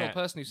original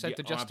person who said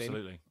to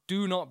Justin,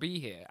 do not be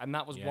here. And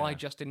that was why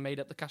Justin made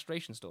up the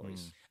castration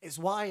stories. It's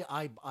why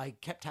I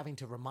kept having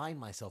to remind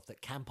myself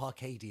that Camp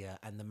Arcadia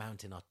and the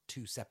mountain are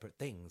two separate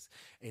things.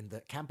 In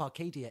that Camp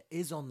Arcadia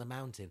is on the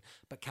mountain,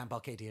 but Camp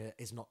Arcadia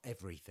is not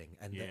everything.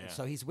 And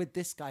so he's with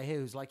this guy here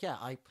who's like,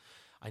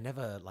 I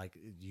never,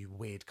 you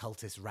weird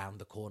cultists round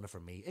the corner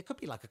from me. It could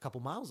be a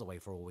couple miles away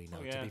for all we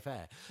know, to be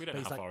fair. We don't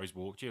know how far he's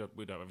walked.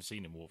 We don't ever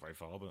seen him walk very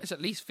far. But it's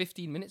at least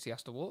 15 minutes he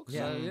has to walk.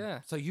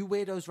 So you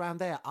weirdos round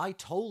there, I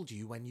told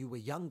you when you were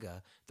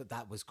younger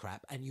that was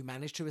crap, and you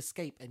managed to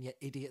escape, and yet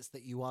idiots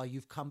that you are,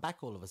 you've come back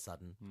all of a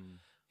sudden.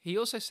 He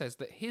also says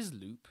that his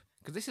loop,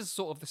 because this is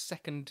sort of the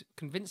second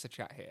convincer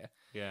chat here.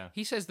 Yeah.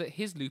 He says that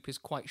his loop is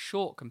quite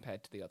short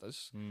compared to the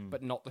others,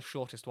 but not the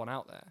shortest one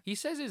out there. He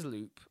says his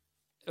loop,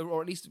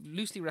 or at least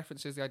loosely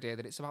references the idea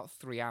that it's about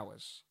 3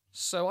 hours.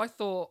 So I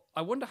thought,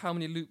 I wonder how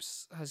many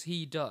loops has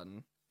he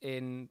done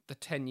in the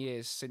 10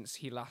 years since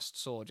he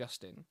last saw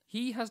Justin.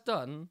 He has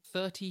done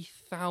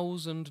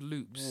 30,000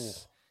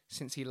 loops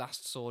since he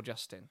last saw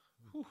Justin.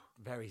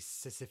 Very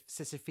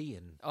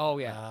Sisyphean. Oh,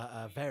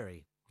 yeah.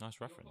 Very.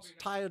 Nice reference.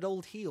 Tired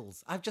old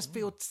heels. I just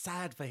feel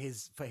sad for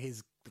his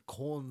the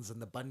corns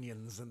and the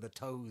bunions and the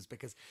toes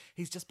because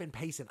he's just been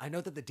pacing. I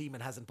know that the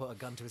demon hasn't put a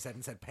gun to his head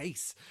and said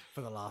pace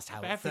for the last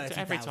But 30,000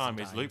 every time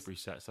his times. loop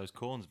resets, those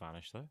corns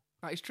vanish, though.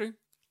 That is true.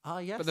 Ah,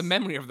 yes. But the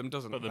memory of them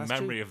doesn't. But the That's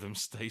memory true. of them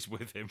stays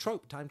with him.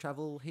 trope, time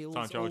travel heals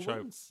Time travel all trope.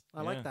 wounds. I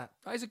Yeah. like that.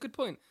 That is a good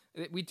point.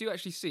 We do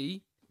actually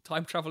see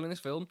time travel in this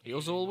film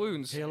heals all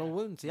wounds. Heal all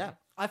wounds, yeah.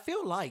 I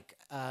feel like,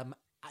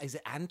 is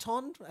it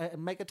Anton,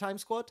 Mega Time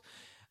Squad?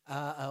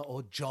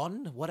 Or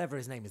John, whatever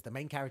his name is, the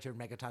main character in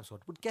Mega Time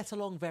Squad, would get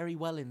along very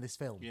well in this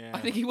film. Yeah. I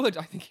think he would.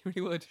 I think he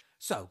really would.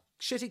 So,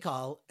 Shitty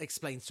Carl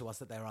explains to us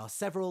that there are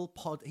several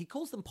pods. He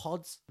calls them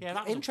pods. Yeah,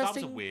 that was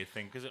Interesting. a weird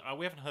thing because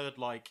we haven't heard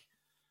like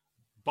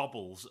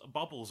bubbles.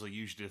 Bubbles are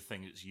usually the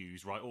thing that's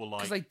used, right? Or like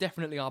Because they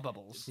definitely are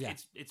bubbles. Yeah.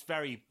 it's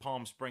very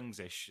Palm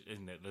Springs-ish,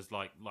 isn't it? There's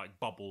like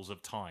bubbles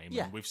of time.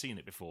 Yeah. And we've seen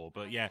it before,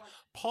 but yeah,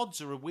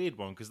 pods are a weird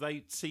one because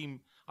they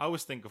seem. I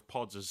always think of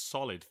pods as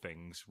solid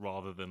things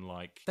rather than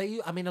like.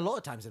 I mean, a lot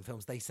of times in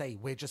films, they say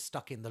we're just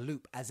stuck in the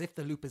loop as if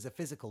the loop is a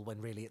physical when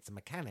really it's a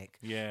mechanic.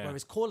 Yeah.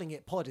 Whereas calling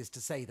it pod is to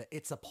say that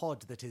it's a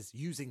pod that is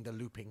using the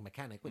looping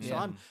mechanic, which so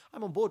I'm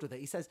on board with it.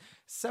 He says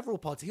several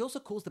pods. He also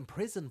calls them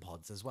prison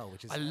pods as well,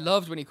 which is I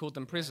loved when he called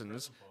them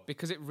prisons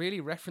because it really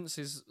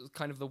references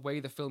kind of the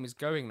way the film is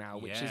going now,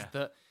 which is Yeah.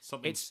 that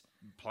Something's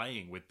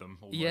playing with them.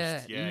 Almost.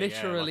 yeah,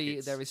 literally like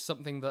it's- there is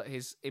something that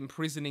is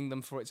imprisoning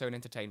them for its own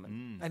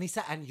entertainment. And he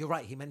said, and you're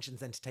right. He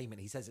mentions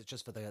entertainment. He says it's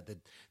just for the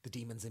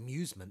demon's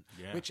amusement.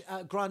 Yeah. Which,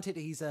 granted,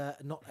 he's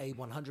not a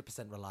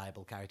 100%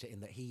 reliable character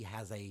in that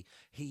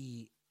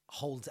he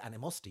holds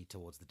animosity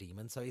towards the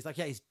demon. So he's like,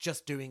 yeah, he's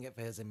just doing it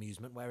for his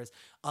amusement. Whereas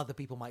other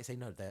people might say,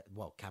 no,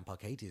 Camp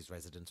Arcadia's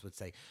residents would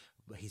say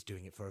he's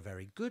doing it for a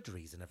very good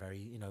reason, a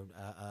very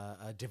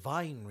a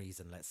divine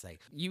reason. Let's say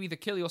You either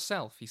kill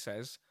yourself, he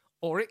says,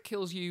 or it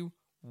kills you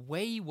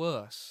way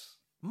worse.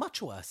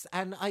 much worse.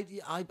 And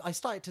I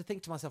started to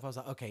think to myself, I was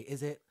like, okay,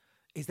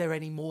 is there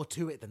any more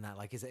to it than that?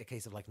 Like, is it a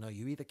case of like, no,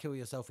 you either kill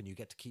yourself and you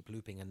get to keep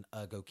looping and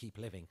ergo keep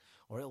living,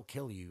 or it'll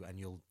kill you and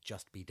you'll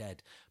just be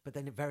dead. But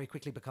then it very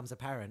quickly becomes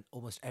apparent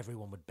almost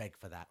everyone would beg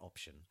for that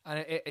option. And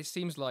it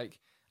seems like,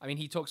 I mean,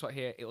 he talks about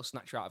here, it'll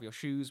snatch you out of your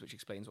shoes, which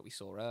explains what we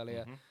saw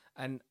earlier.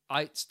 And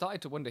I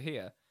started to wonder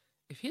here,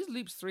 if his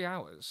loop's 3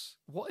 hours,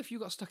 what if you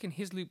got stuck in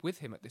his loop with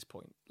him at this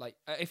point? Like,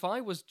 if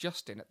I was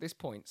Justin at this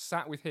point,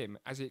 sat with him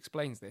as he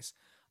explains this,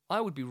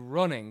 I would be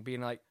running, being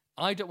like,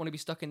 I don't want to be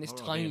stuck in this I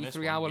wanna be tiny in this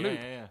 3 hour one. Yeah, loop.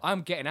 yeah.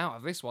 I'm getting out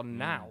of this one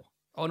now.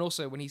 Oh, and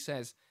also when he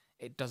says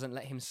it doesn't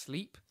let him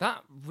sleep,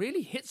 that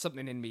really hit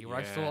something in me where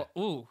I Yeah. thought,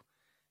 ooh,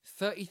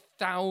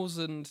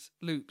 30,000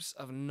 loops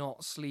of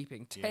not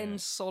sleeping, 10 Yeah.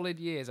 solid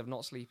years of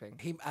not sleeping.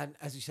 And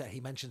as you said, he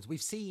mentions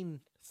we've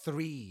seen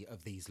 3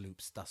 of these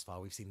loops thus far.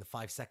 We've seen the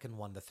 5-second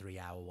one, the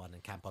 3-hour one,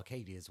 and Camp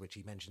Arcadia's, which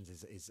he mentions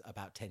is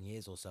about 10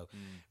 years or so.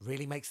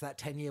 Really makes that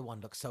 10-year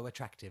one look so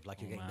attractive.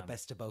 Like you're getting the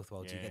best of both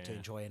worlds. You get to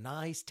enjoy a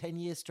nice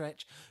 10-year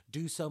stretch,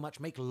 do so much,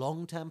 make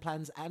long-term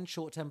plans and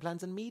short-term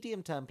plans and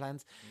medium-term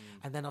plans.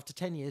 And then after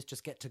 10 years,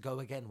 just get to go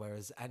again.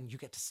 And you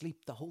get to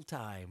sleep the whole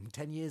time.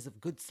 10 years of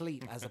good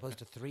sleep as opposed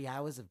to 3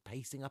 hours of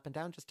pacing up and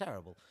down. Just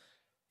terrible.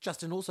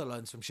 Justin also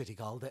learns from Shitty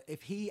Carl that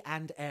if he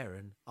and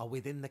Aaron are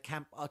within the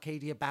Camp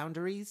Arcadia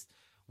boundaries,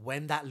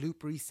 when that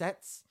loop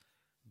resets,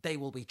 they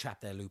will be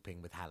trapped there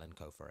looping with Hal and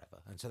Co forever.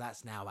 And so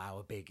that's now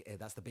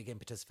that's the big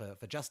impetus for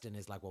Justin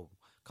is like, well,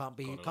 can't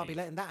be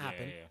letting that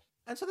happen. Yeah.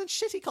 And so then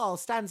Shitty Carl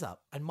stands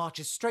up and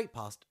marches straight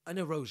past an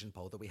erosion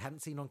pole that we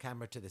hadn't seen on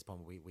camera to this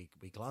point.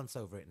 We glance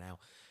over it now.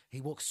 He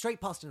walks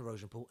straight past an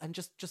erosion pool and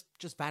just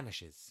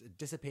vanishes,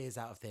 disappears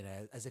out of thin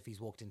air as if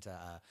he's walked into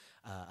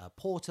a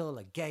portal,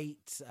 a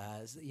gate,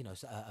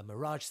 a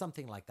mirage,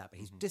 something like that. But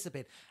he's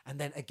disappeared and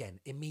then again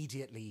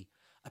immediately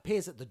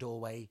appears at the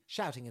doorway,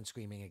 shouting and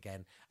screaming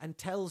again, and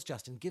tells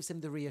Justin, gives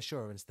him the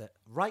reassurance that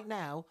right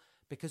now,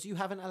 because you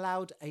haven't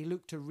allowed a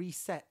loop to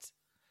reset.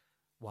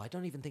 Well, I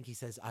don't even think he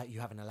says you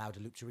haven't allowed a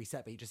loop to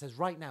reset, but he just says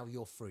right now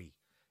you're free.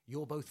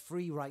 You're both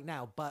free right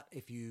now, but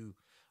if you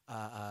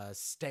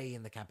stay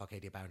in the Camp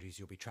Arcadia boundaries,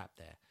 you'll be trapped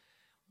there.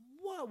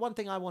 One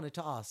thing I wanted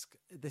to ask,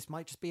 this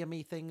might just be a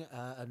me thing,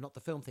 not the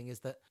film thing, is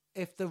that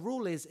if the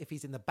rule is if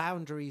he's in the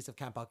boundaries of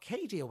Camp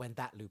Arcadia when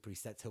that loop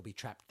resets, he'll be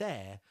trapped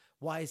there.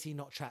 Why is he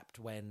not trapped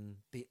when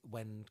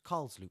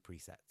Carl's loop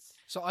resets?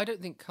 So I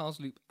don't think Carl's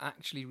loop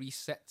actually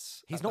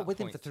resets. He's at not that with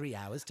him point. for 3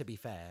 hours, to be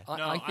fair.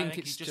 I think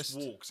it's he just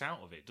walks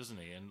out of it, doesn't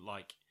he? And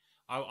like,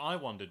 I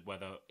wondered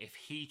whether if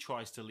he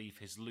tries to leave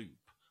his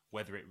loop,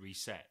 whether it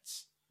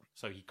resets,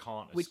 so he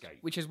can't escape.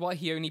 Which is why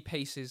he only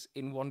paces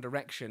in one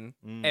direction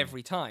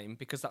every time,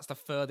 because that's the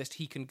furthest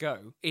he can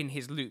go in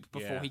his loop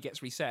before Yeah. he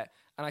gets reset.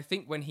 And I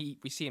think when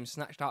we see him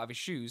snatched out of his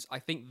shoes, I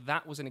think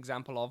that was an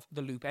example of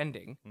the loop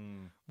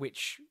ending,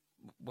 which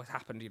what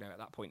happened, at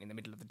that point in the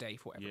middle of the day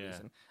for whatever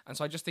reason. And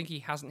so I just think he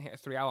hasn't hit a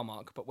 3 hour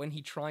mark, but when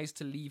he tries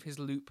to leave his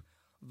loop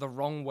the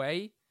wrong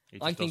way,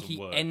 It I just think doesn't he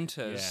work.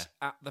 enters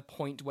at the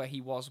point where he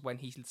was when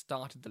he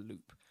started the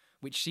loop,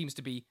 which seems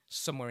to be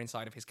somewhere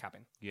inside of his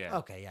cabin. Yeah.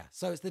 Okay, yeah.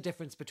 So it's the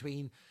difference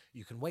between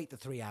you can wait the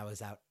 3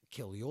 hours out,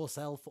 kill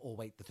yourself, or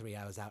wait the 3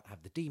 hours out,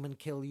 have the demon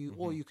kill you,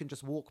 or you can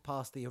just walk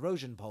past the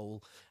erosion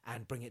pole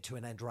and bring it to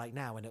an end right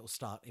now, and it will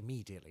start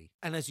immediately.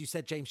 And as you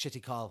said, James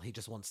Shitty Carl, he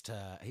just wants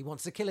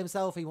to kill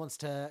himself. He wants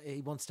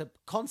to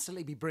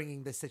constantly be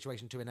bringing this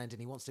situation to an end, and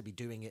he wants to be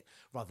doing it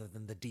rather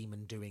than the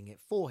demon doing it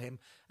for him.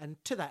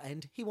 And to that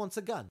end, he wants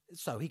a gun.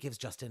 So he gives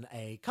Justin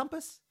a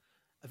compass,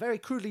 a very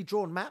crudely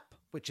drawn map,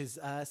 which is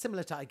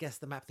similar to, I guess,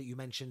 the map that you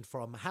mentioned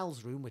from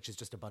Hal's room, which is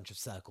just a bunch of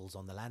circles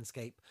on the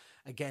landscape.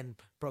 Again,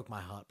 broke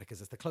my heart because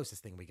it's the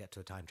closest thing we get to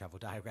a time travel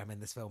diagram in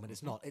this film, and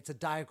it's not. It's a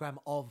diagram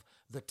of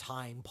the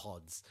time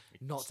pods,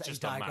 not a just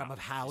a diagram map. of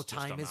how It's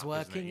just a time is map, isn't it?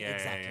 working. Yeah,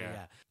 Exactly,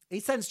 yeah. He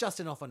sends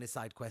Justin off on his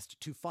side quest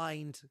to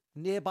find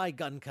nearby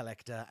gun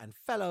collector and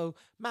fellow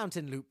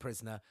mountain loop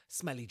prisoner,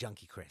 Smelly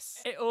Junkie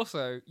Chris. It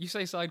also, you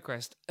say side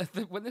quest.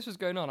 When this was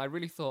going on, I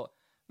really thought,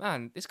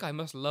 man, this guy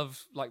must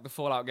love like the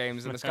Fallout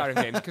games and the Skyrim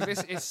games, because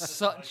this is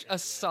such a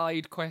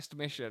side quest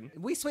mission.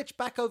 We switch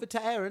back over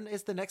to Aaron.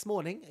 It's the next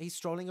morning. He's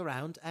strolling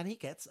around and he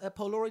gets a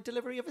Polaroid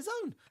delivery of his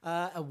own.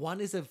 One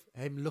is of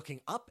him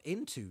looking up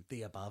into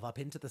the above, up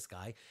into the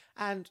sky,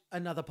 and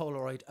another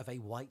Polaroid of a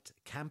white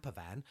camper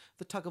van.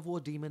 The tug of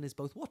war demon is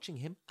both watching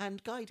him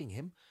and guiding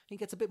him. He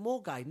gets a bit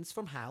more guidance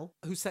from Hal,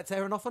 who sets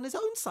Aaron off on his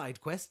own side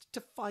quest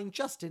to find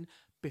Justin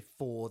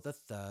before the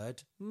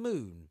third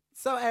moon.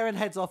 So Aaron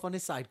heads off on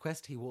his side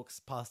quest. He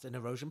walks past an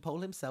erosion pole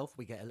himself.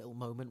 We get a little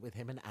moment with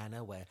him and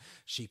Anna where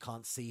she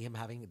can't see him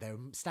they're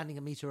standing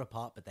a meter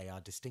apart, but they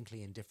are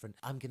distinctly in different,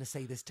 I'm going to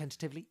say this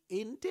tentatively,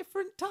 in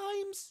different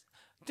times.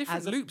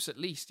 Different loops, at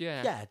least,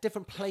 yeah. Yeah,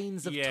 different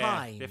planes of Yeah,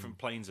 time. different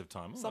planes of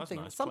time. Oh, that's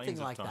Something, nice. something Planes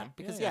of like time. that.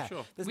 Because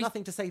sure. there's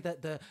nothing to say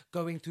that the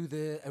going through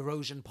the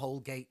erosion pole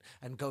gate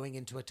and going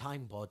into a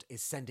time pod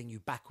is sending you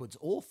backwards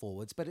or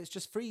forwards, but it's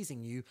just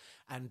freezing you,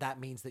 and that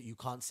means that you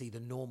can't see the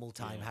normal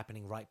time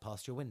happening right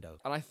past your window.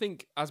 And I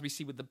think, as we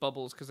see with the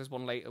bubbles, because there's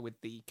one later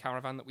with the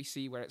caravan that we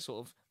see where it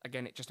sort of,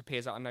 again, it just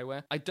appears out of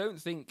nowhere. I don't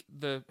think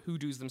the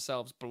hoodoos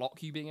themselves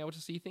block you being able to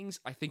see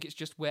things. I think it's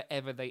just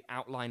wherever they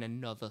outline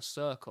another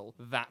circle,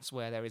 that's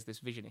where there is this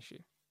vision issue.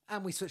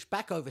 And we switch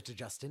back over to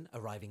Justin,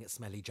 arriving at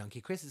Smelly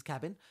Junkie Chris's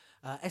cabin.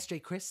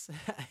 SJ Chris...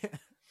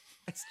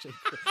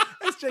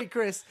 SJ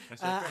Chris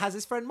has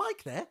his friend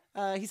Mike there.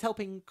 He's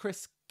helping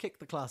Chris kick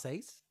the Class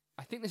A's.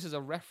 I think this is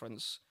a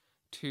reference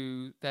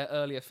to their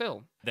earlier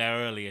film. Their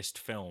earliest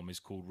film is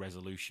called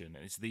Resolution,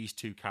 and it's these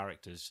two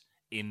characters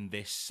in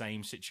this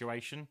same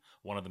situation.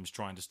 One of them's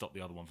trying to stop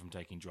the other one from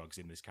taking drugs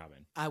in this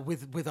cabin.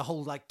 With a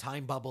whole, like,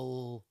 time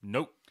bubble...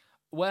 Nope.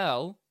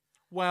 Well,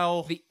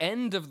 Well, the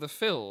end of the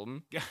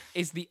film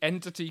is the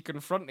entity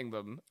confronting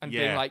them and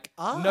being Yeah. like,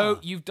 Ah. no,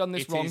 you've done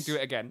this It wrong, is- do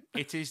it again.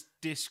 it is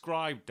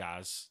described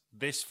as,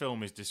 this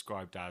film is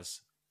described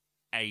as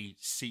a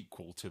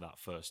sequel to that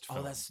first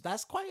film. Oh,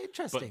 that's quite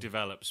interesting. But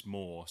develops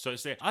more. So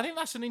I think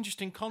that's an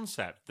interesting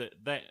concept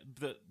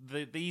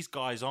that these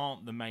guys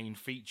aren't the main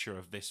feature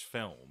of this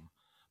film,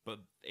 but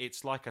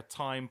it's like a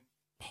time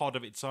pod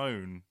of its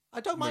own. I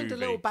don't mind movie. a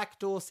little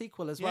backdoor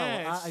sequel as well.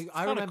 Yeah, it's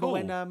I kinda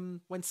remember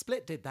when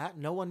Split did that,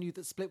 no one knew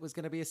that Split was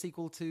going to be a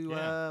sequel to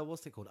Yeah.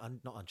 what's it called?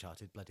 Not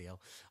Uncharted, bloody hell,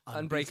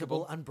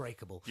 Unbreakable.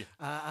 Unbreakable.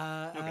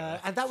 Yeah.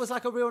 And that was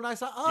like a real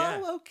nice, like, oh,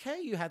 Yeah.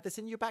 okay, you had this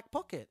in your back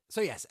pocket.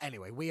 So yes,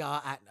 anyway, we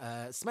are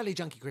at Smelly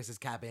Junkie Chris's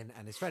cabin,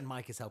 and his friend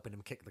Mike is helping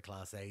him kick the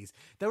Class A's.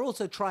 They're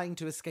also trying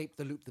to escape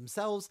the loop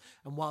themselves,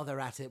 and while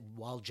they're at it,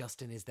 while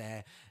Justin is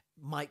there,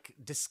 Mike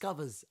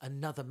discovers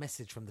another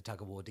message from the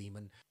tug of war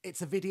demon.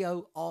 It's a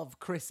video of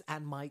Chris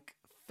and Mike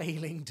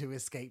failing to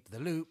escape the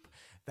loop.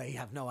 They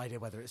have no idea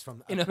whether it's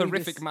from In a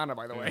horrific manner,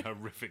 by the In way. a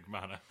horrific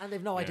manner. and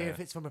they've no idea Yeah. if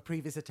it's from a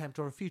previous attempt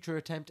or a future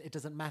attempt. It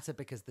doesn't matter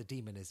because the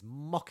demon is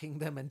mocking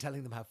them and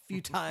telling them how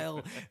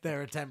futile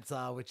their attempts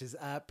are, which is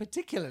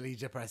particularly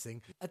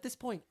depressing. At this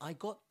point, I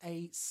got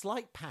a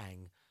slight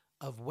pang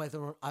of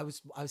whether I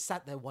was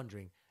sat there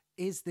wondering,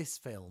 is this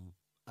film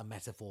a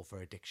metaphor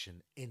for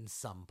addiction in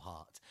some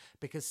part?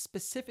 Because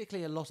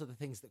specifically a lot of the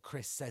things that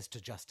Chris says to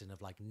Justin of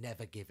like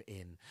never give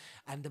in,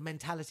 and the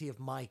mentality of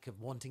Mike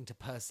of wanting to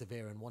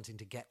persevere and wanting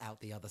to get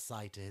out the other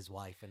side to his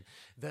wife, and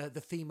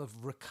the theme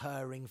of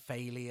recurring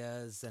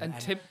failures And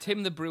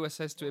Tim the brewer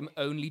says to him,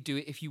 only do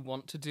it if you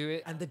want to do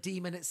it. and the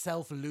demon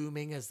itself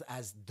looming as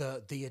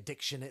the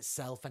addiction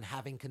itself and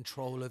having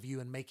control of you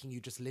and making you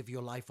just live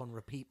your life on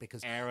repeat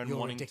because Aaron you're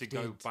wanting addicted. to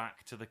go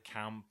back to the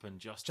camp and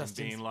Justin's-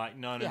 being like,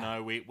 no, Yeah.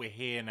 we're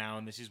here now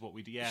and this is what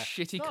we do. Yeah.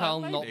 Shitty No, Carl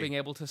not maybe. being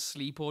able to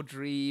sleep or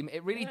dream.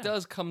 It really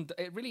does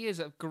it really is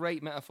a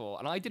great metaphor.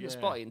 And I didn't Yeah.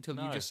 spot it until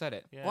you No. just said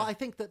it. Yeah. Well, I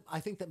think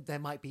that there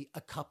might be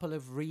a couple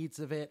of reads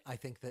of it. I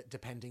think that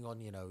depending on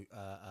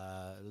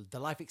the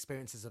life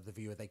experiences of the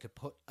viewer, they could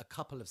put a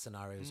couple of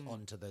scenarios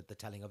onto the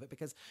telling of it,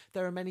 because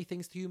there are many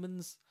things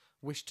humans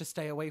wish to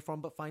stay away from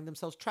but find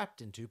themselves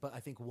trapped into. But I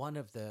think one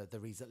of the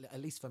reasons,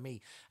 at least for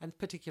me, and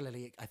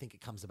particularly I think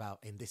it comes about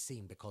in this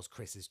scene because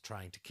Chris is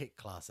trying to kick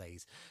Class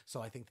A's.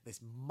 So I think that this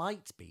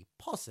might be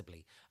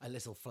possibly a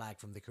little flag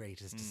from the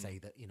creators to say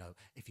that, you know,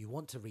 if you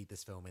want to read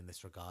this film in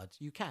this regard,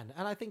 you can.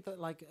 And I think that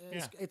like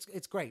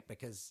it's great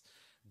because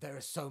there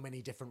are so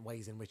many different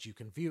ways in which you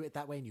can view it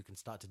that way, and you can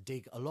start to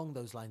dig along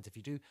those lines if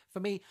you do. For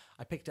me,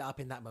 I picked it up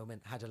in that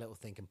moment, had a little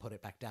think, and put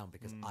it back down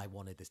because I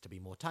wanted this to be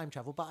more time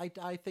travel. But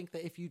I think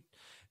that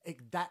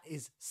that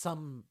is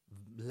some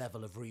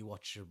level of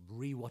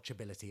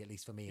rewatchability, at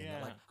least for me. Yeah,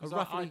 in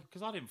that,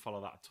 because I didn't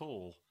follow that at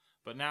all.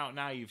 But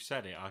now you've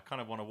said it, I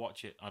kind of want to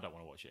watch it. I don't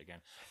want to watch it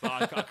again, but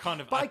I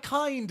kind of. But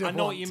I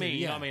know what you mean.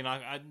 Yeah. I mean,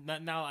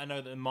 now I know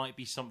that there might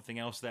be something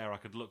else there I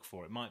could look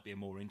for. It might be a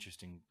more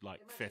interesting,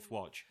 like, fifth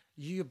watch.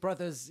 Your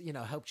brothers, you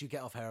know, helped you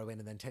get off heroin,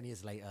 and then 10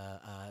 years later,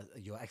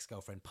 your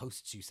ex-girlfriend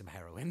posts you some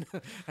heroin,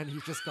 and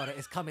you've just got it.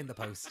 It's come in the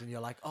post, and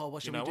you're like, oh,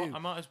 what should we do? I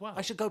might as well.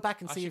 I should go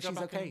back and see if she's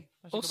okay.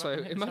 Also,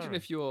 imagine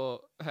if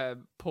you're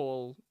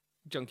Paul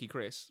Junkie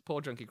Chris,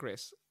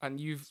 and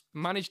you've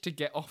managed to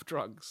get off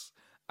drugs,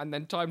 and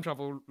then time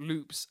travel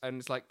loops, and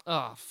it's like,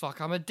 oh,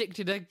 fuck, I'm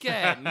addicted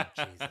again.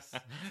 Jesus.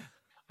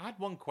 I had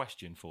one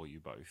question for you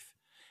both.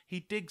 He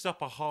digs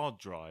up a hard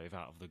drive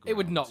out of the ground. It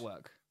would not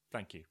work.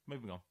 Thank you.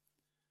 Moving on.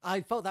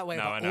 I felt that way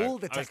about all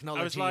the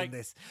technology in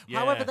this. Yeah.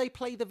 However, they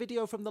play the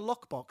video from the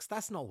lockbox.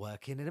 That's not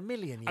working in a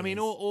million years. I mean,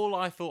 all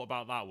I thought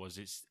about that was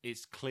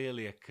it's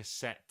clearly a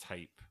cassette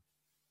tape,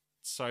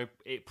 so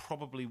it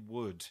probably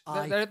would.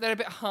 They're a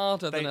bit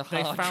harder than a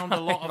hard drive. They found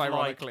a lot of like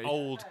ironically.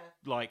 old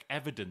like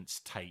evidence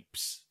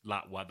tapes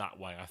that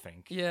way. I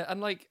think. Yeah,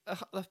 and like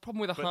the problem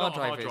with a But hard not a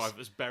drive hard is drive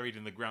that's buried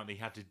in the ground. That he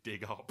had to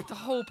dig up. the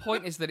whole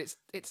point is that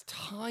it's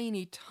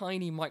tiny,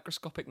 tiny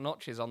microscopic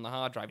notches on the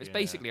hard drive. It's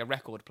basically a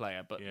record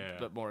player, but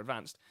more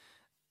advanced.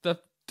 The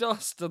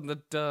dust and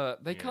the dirt,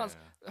 they can't.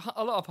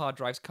 A lot of hard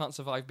drives can't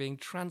survive being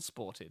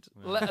transported,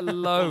 let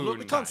alone.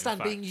 It can't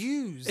stand being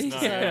used. No,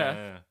 So-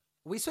 yeah.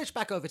 We switch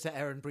back over to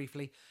Aaron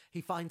briefly.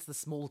 He finds the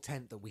small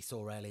tent that we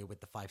saw earlier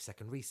with the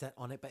 5-second reset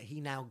on it, but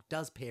he now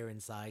does peer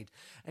inside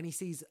and he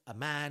sees a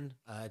man.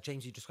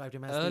 James, you described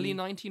him as Early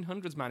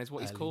 1900s man is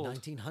what he's called.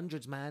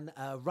 1900s man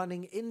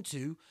running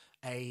into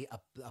a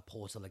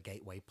portal, a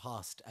gateway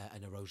past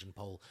an erosion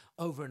pole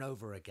over and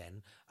over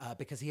again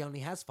because he only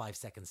has 5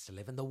 seconds to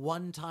live. And the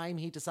one time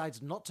he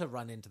decides not to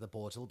run into the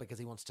portal because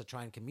he wants to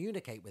try and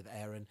communicate with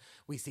Aaron,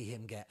 we see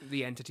him get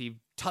The entity.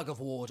 tug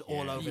of ward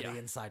all over the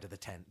inside of the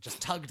tent.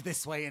 Just tugged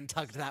this way and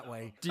tugged that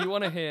way. Do you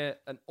want to hear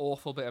an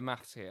awful bit of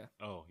maths here?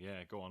 Oh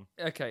yeah, go on.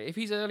 Okay, if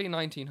he's early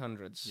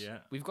 1900s, Yeah.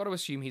 we've got to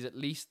assume he's at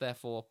least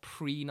therefore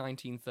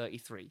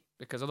pre-1933,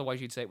 because otherwise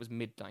you'd say it was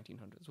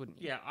mid-1900s,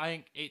 wouldn't you? Yeah, I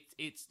think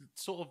it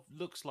sort of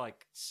looks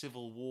like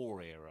Civil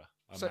War era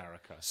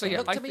America. So yeah,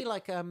 Looked I to me thi-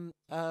 like late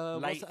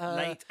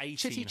 1800s,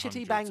 Chitty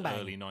Chitty Bang Bang.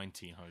 early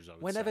 1900s. I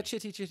would Whenever say.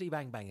 Chitty Chitty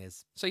Bang Bang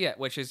is. So yeah,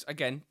 which is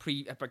again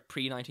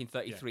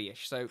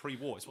pre-1933ish. So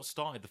Pre-war, it's what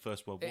started the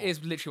First World War. it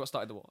is literally what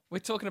started the war. We're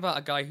talking about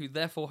a guy who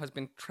therefore has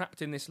been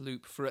trapped in this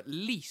loop for at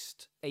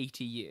least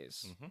 80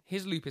 years.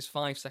 His loop is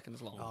 5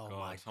 seconds long. Oh, God.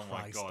 my Oh my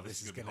Christ, God, this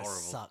this is is gonna going be to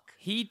horrible. suck.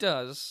 He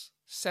does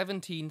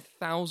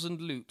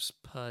 17,000 loops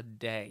per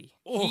day.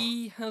 Oh.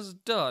 He has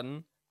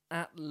done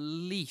at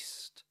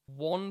least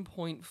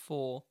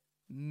 1.4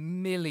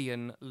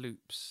 million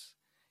loops.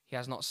 He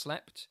has not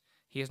slept.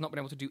 He has not been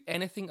able to do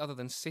anything other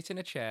than sit in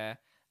a chair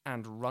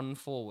and run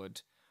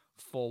forward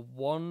for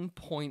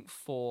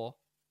 1.4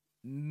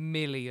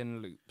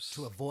 million loops.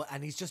 To avoid,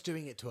 and he's just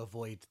doing it to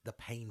avoid the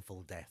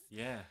painful death.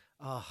 Yeah.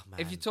 Oh, man.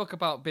 If you talk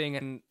about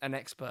being an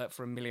expert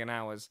for a million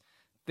hours,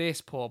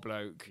 this poor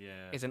bloke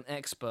is an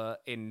expert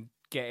in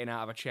getting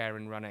out of a chair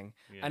and running.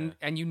 Yeah.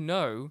 And you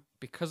know,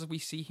 because we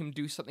see him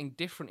do something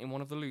different in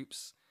one of the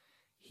loops,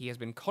 he has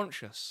been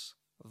conscious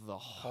the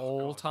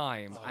whole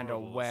time and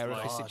horrible. aware It's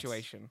of his like-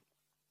 situation.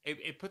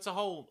 It puts a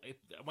whole...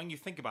 when you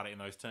think about it in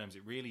those terms,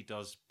 it really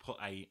does put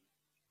a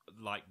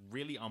like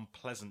really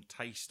unpleasant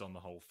taste on the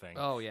whole thing.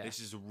 Oh, yeah. This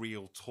is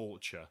real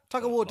torture.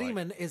 Tug of War Like,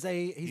 Demon is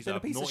he's been a a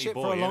piece of naughty shit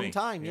boy, for a long isn't he?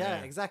 time. Yeah,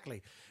 Yeah.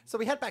 exactly. So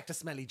we head back to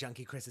Smelly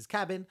Junkie Chris's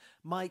cabin.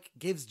 Mike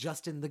gives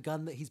Justin the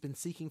gun that he's been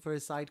seeking for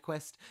his side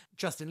quest.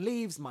 Justin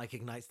leaves. Mike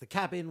ignites the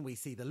cabin. We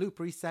see the loop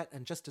reset.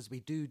 And just as we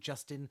do,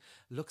 Justin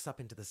looks up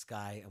into the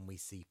sky and we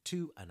see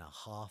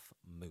 2.5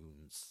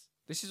 moons.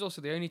 This is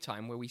also the only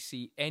time where we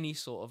see any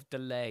sort of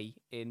delay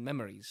in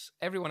memories.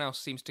 Everyone else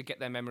seems to get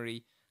their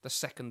memory the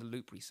second the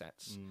loop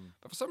resets.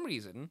 But for some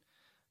reason,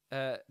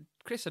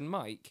 Chris and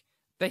Mike,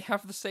 they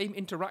have the same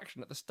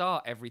interaction at the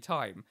start every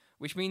time,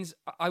 which means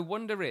I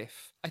wonder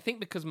if, I think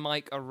because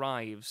Mike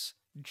arrives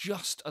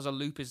just as a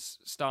loop is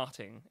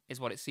starting, is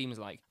what it seems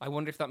like. I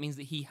wonder if that means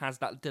that he has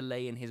that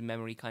delay in his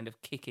memory kind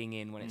of kicking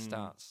in when it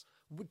starts.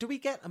 Do we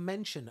get a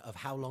mention of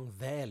how long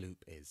their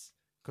loop is?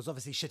 Because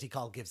obviously Shitty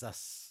Carl gives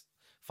us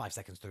 5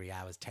 seconds, 3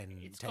 hours, 10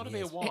 It's 10 got to be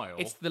a years. while.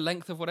 It's the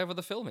length of whatever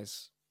the film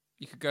is.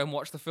 you could go and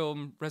watch the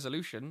film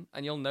Resolution,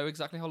 and you'll know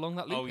exactly how long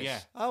that loop Oh, is. yeah.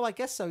 Oh, I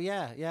guess so.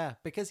 Yeah.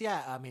 Because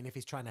I mean, if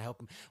he's trying to help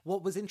him,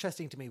 what was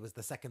interesting to me was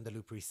the second the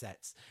loop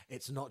resets,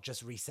 it's not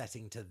just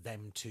resetting to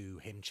them to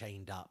him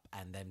chained up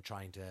and them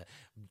trying to,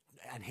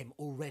 and him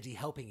already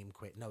helping him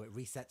quit. No, it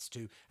resets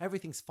to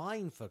everything's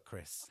fine for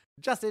Chris.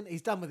 Justin,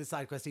 he's done with his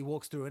side quest. He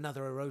walks through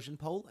another erosion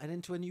pole and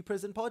into a new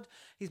prison pod.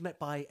 He's met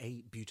by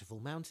a beautiful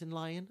mountain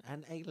lion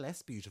and a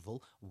less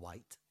beautiful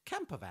white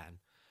camper van.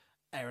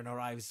 Aaron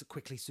arrives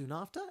quickly soon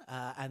after,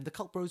 and the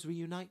cult bros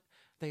reunite.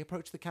 They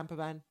approach the camper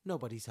van.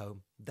 Nobody's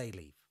home. They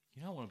leave.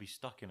 You don't want to be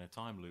stuck in a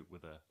time loop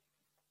with a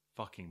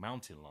fucking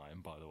mountain lion,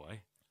 by the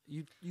way.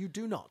 You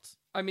do not.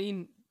 I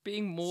mean,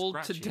 being mauled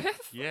Scratchy. to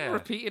death Yeah.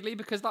 repeatedly,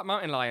 because that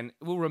mountain lion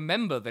will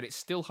remember that it's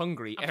still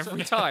hungry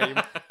every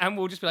time, and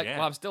will just be like, Yeah.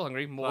 well, I'm still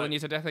hungry, mauling Like- you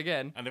to death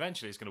again. And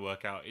eventually it's going to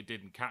work out it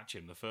didn't catch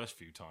him the first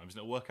few times, and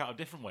it'll work out a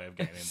different way of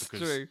getting him. It's Because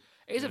true.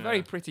 It is a yeah.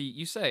 very pretty,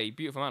 you say,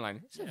 beautiful mountain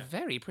lion. It's a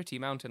very pretty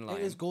mountain lion.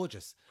 It is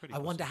gorgeous. Pretty I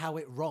wonder how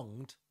it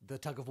wronged the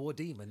tug of war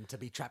demon to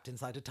be trapped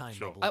inside a time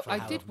Sure. bubble. for I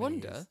however did many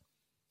wonder, years.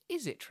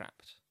 is it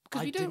trapped?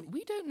 Because I we didn't-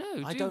 don't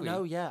know. I do don't we?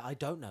 know. Yeah, I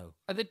don't know.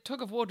 The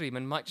tug of war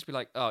demon might just be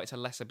like, oh, it's a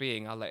lesser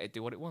being. I'll let it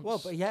do what it wants. Well,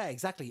 but yeah,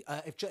 exactly.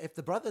 If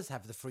the brothers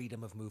have the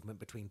freedom of movement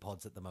between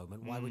pods at the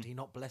moment, why would he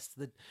not bless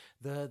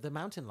the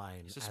mountain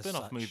lion? it's a as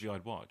spin-off such? movie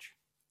I'd watch.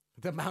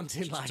 The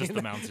mountain lion. Just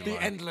the mountain the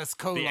lion. endless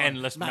colon. The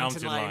endless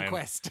mountain lion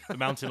quest. The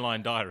Mountain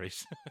Lion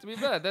Diaries. To be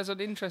fair, there's an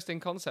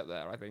interesting concept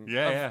there, I think.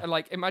 Yeah.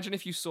 Like, imagine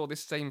if you saw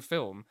this same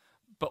film,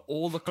 but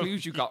all the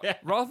clues you got, Yeah.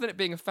 rather than it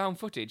being a found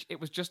footage, it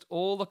was just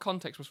all the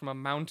context was from a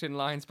mountain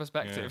lion's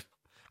perspective.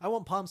 I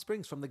want Palm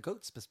Springs from the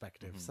goat's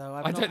perspective. So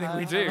I don't think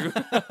we do.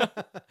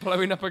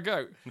 Blowing up a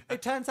goat.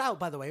 It turns out,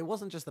 by the way, it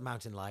wasn't just the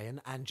mountain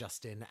lion and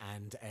Justin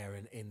and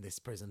Aaron in this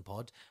prison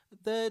pod.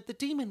 The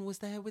demon was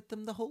there with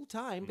them the whole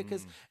time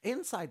because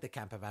inside the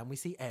camper van we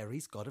see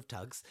Ares, god of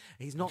tugs.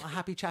 He's not a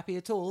happy chappy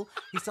at all.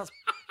 He starts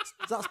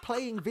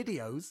playing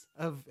videos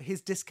of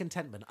his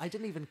discontentment. I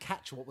didn't even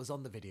catch what was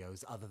on the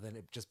videos other than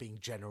it just being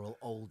general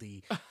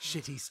oldie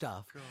shitty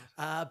stuff.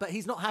 But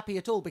he's not happy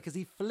at all because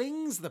he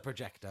flings the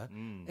projector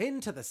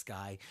into the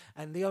sky.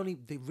 And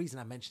the reason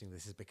I'm mentioning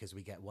this is because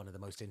we get one of the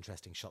most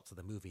interesting shots of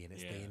the movie, and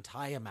it's the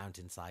entire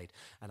mountainside.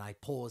 And I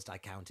paused, I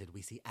counted.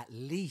 We see at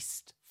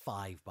least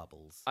 5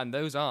 bubbles. And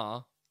those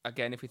are,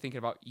 again, if we're thinking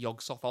about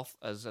Yog Sothoth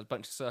as a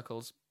bunch of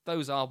circles,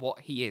 those are what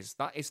he is.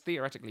 That is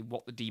theoretically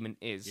what the demon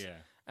is.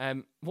 Yeah.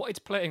 What it's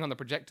playing on the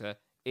projector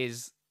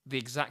is the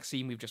exact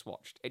scene we've just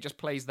watched. It just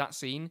plays that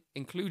scene,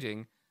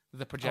 including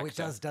the projector. Oh, it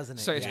does, doesn't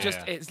it? So it's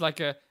Yeah. it's like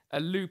a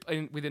loop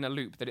within a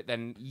loop that it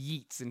then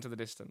yeets into the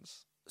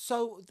distance.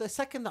 So the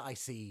second that I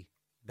see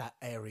that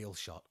aerial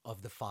shot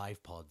of the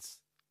 5 pods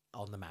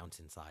on the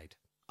mountainside,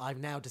 I've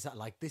now decided,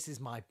 like, this is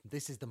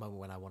the moment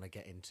when I want to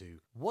get into,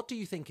 what do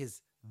you think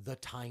is the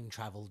time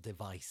travel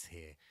device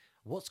here?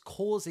 What's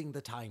causing the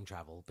time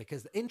travel?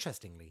 Because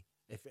interestingly,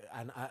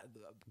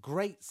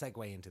 great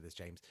segue into this,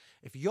 James.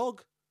 If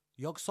Yog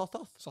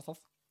Sothoth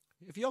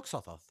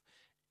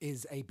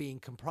is a being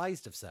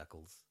comprised of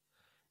circles,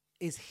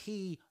 is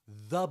he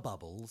the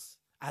bubbles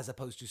as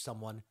opposed to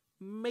someone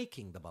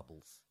making the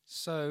bubbles?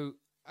 So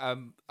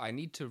I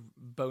need to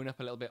bone up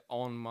a little bit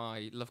on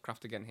my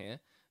Lovecraft again here,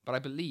 but I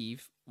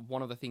believe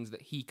one of the things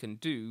that he can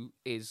do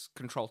is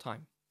control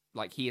time.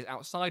 Like, he is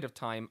outside of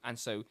time, and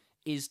so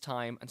is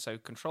time, and so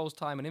controls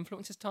time and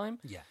influences time.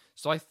 Yeah.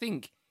 So I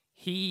think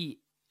he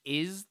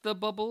is the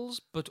bubbles,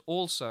 but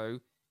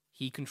also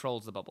he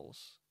controls the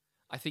bubbles.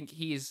 I think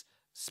he is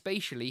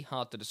spatially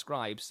hard to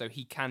describe, so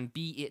he can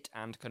be it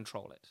and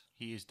control it.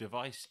 He is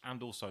device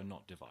and also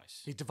not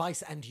device. He's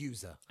device and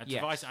user. A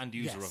Yes. device and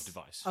user Yes. of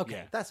device. Okay,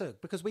 Yeah. that's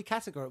it. Because we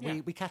Yeah.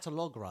 we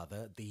catalog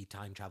rather the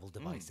time travel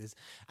devices,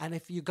 and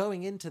if you're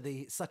going into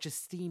the such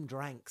esteemed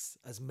ranks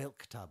as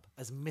Milk Tub,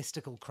 as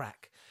Mystical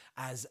Crack,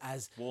 as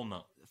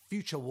Walnut.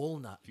 Future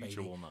Walnut, Future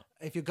baby. Walnut.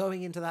 If you're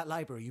going into that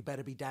library, you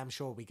better be damn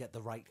sure we get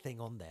the right thing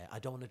on there. I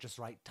don't want to just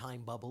write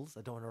time bubbles.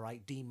 I don't want to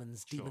write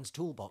demons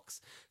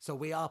toolbox. So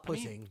we are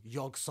putting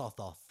Yog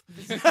Sothoth.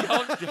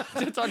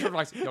 Time to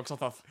advice. Yog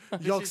Sothoth.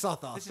 Yog This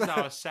Sothoth. is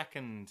our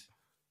second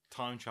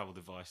time travel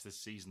device this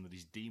season that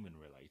is demon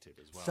related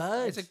as well.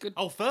 Third. It's a good.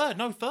 Oh, third.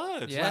 No,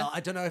 third. Yeah. Well,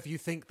 I don't know if you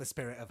think the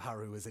spirit of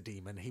Haru is a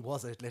demon. He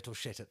was a little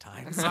shit at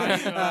times.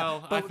 Well,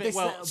 But I think, this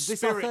well, is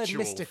our third spiritual,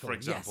 mystical, for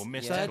example. yes.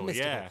 Mystical, Third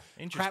mystical. yeah.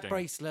 Interesting. Crap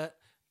bracelet,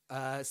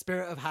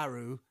 spirit of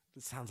Haru.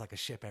 It sounds like a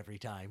ship every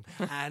time.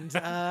 And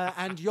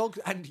Yog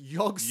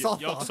Sothoth.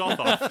 Yog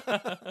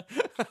Sothoth.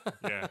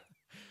 Yeah.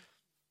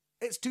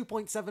 It's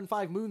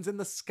 2.75 moons in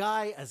the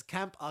sky as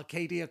Camp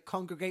Arcadia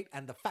congregate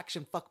and the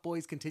faction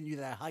fuckboys continue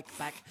their hike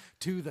back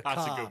to the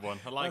That's car. a good one.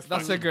 I like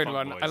That's a good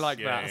one. I like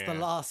that. That's the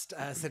last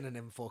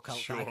synonym for cult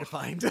that I Sure. could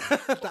find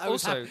that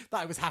Also-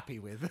 I was happy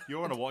with.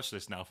 You're on a watch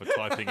list now for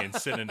typing in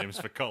synonyms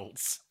for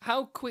cults.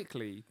 How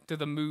quickly do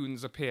the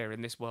moons appear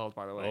in this world,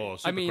 by the way? Oh, I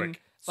super mean,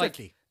 quick. like,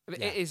 Swiftly.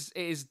 It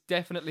is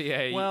definitely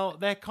a... Well,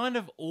 they're kind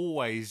of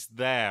always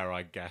there,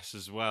 I guess,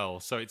 as well.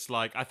 So it's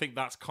like, I think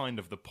that's kind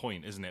of the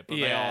point, isn't it? But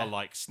they Yeah. are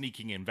like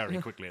sneaking in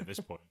very quickly at this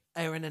point.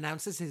 Aaron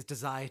announces his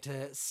desire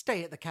to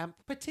stay at the camp,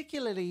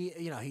 particularly,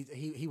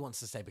 he wants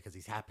to stay because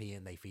he's happy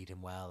and they feed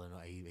him well and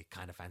he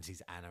kind of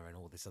fancies Anna and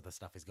all this other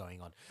stuff is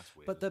going on. That's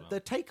weird But as well. the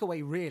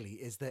takeaway really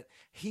is that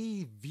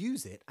he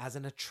views it as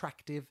an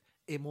attractive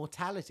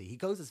immortality. He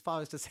goes as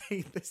far as to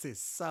say, this is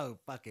so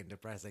fucking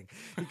depressing.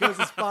 He goes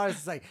as far as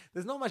to say,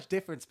 there's not much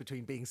difference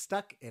between being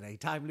stuck in a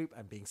time loop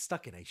and being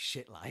stuck in a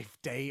shit life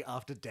day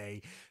after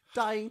day.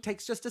 Dying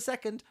takes just a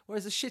second,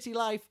 whereas a shitty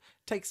life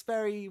takes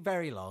very,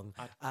 very long.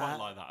 I'd quite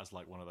like that as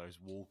like one of those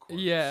wall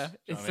quotes. Yeah, Do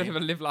you know what instead I of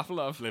mean? a live, laugh,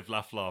 love. Live,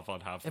 laugh, love,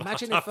 I'd have.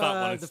 Imagine I'd if have that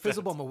one the instead.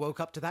 Frizzle Bomber woke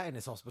up to that in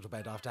his hospital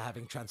bed after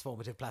having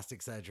transformative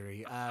plastic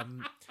surgery.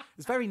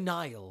 It's very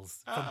Niles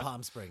from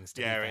Palm Springs.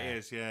 To Yeah, be fair. it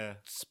is, yeah.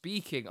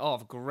 Speaking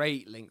of,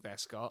 great link there,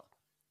 Scott.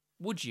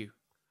 Would you?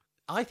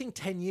 I think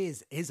 10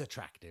 years is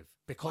attractive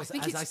because, I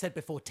think as I it's- said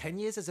before, 10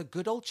 years is a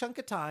good old chunk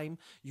of time.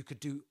 You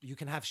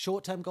can have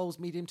short-term goals,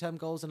 medium-term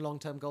goals, and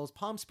long-term goals.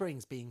 Palm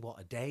Springs being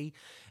a day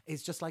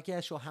is just like, yeah,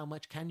 sure, how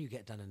much can you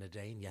get done in a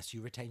day? And yes,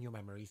 you retain your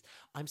memories.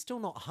 I'm still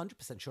not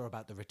 100% sure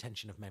about the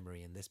retention of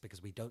memory in this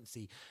because we don't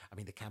see,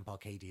 the Camp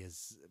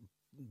Arcadia's,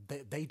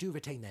 they do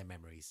retain their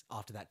memories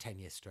after that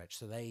 10-year stretch.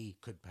 So they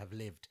could have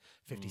lived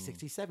 50,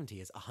 60, 70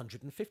 years,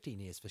 115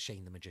 years for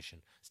Shane the Magician.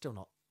 Still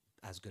not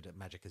as good at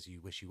magic as you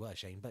wish you were,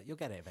 Shane, but you'll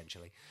get it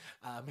eventually.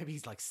 Maybe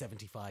he's like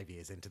 75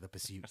 years into the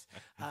pursuits.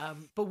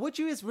 But Would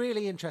You is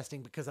really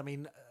interesting because,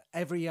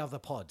 every other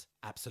pod,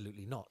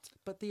 absolutely not.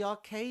 But the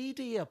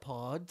Arcadia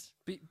pod,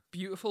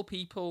 Beautiful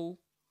people,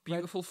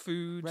 beautiful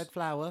food, Red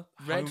Flower,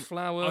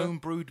 flour,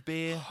 Home-brewed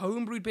beer.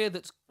 homebrewed beer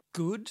that's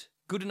good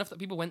enough that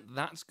people went,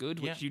 that's good,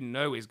 Yeah. which you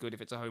know is good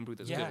if it's a homebrew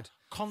that's Yeah. good.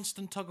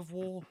 Constant tug of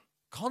war.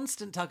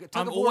 constant tug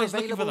I'm of war always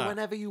looking for available that.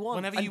 whenever you want.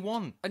 Whenever you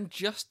want. And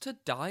just to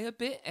die a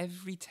bit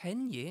every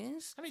 10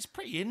 years? And it's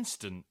pretty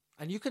instant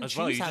And you can as choose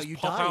well. You how just you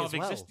pop die out as of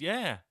well.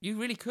 Yeah. You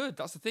really could.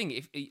 That's the thing.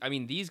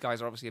 These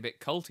guys are obviously a bit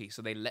culty,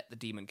 so they let the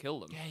demon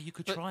kill them. Yeah, you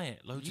could But try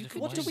it. Loads you of could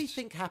different What do we ways.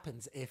 think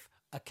happens if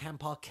a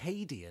Camp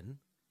Arcadian,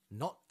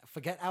 not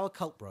forget our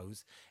cult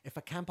bros, if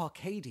a Camp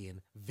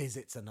Arcadian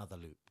visits another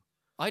loop?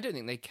 I don't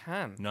think they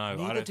can. No, I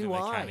Neither don't do think they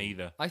I. can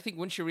either. I think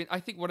once you're in, I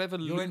think whatever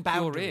You're loop in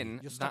boundary. you're in,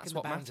 You're stuck that's in the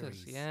what matters.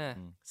 boundaries. Yeah.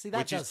 See, that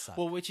which does is suck.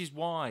 which is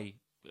why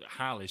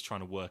Hal is trying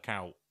to work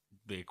out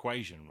the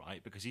equation,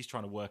 right? Because he's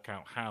trying to work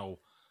out how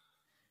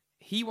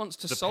He wants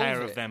to the solve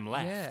pair it. of them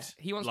left.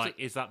 Yeah. He wants like,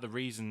 to. is that the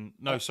reason?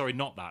 No, sorry,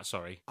 not that.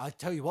 Sorry. I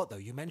tell you what, though,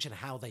 you mentioned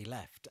how they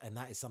left, and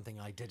that is something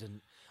I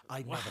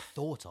never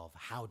thought of.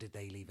 How did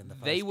they leave in the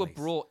first They were place?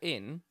 brought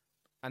in,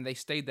 and they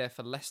stayed there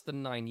for less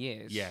than 9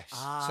 years. Yes.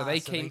 So they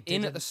came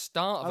in at the didn't-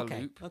 start of okay,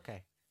 a loop,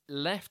 Okay.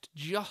 left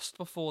just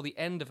before the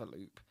end of a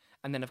loop,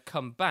 and then have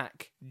come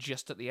back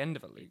just at the end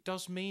of a loop. It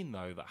does mean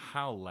though that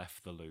Hal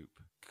left the loop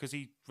because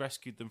he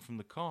rescued them from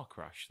the car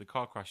crash. The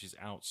car crash is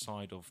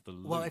outside of the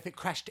loop. Well, if it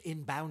crashed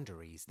in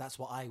boundaries, that's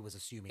what I was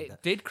assuming. It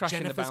that did crash in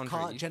the Jennifer's car,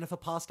 boundary. Jennifer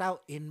passed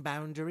out in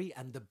boundary,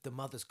 and the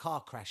mother's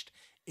car crashed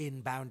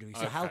in boundary.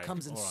 So Hal Okay,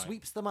 comes and all right.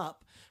 sweeps them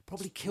up.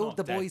 Probably It's killed not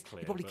the dead boys. clear,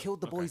 He probably but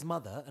killed the okay. boy's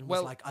mother and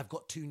Well- was like, "I've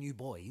got 2 new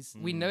boys."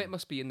 We know it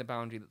must be in the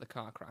boundary that the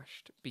car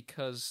crashed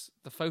because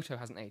the photo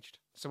hasn't aged.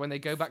 So when they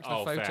go back to the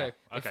Oh, photo, fair.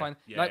 they Okay. find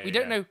Yeah, we yeah,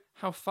 don't yeah. know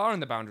how far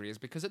in the boundary is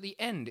because at the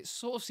end it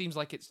sort of seems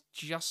like it's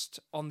just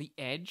on the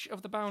edge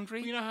of the boundary.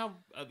 Well, you know how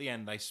at the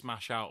end they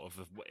smash out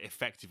of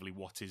effectively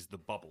what is the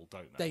bubble,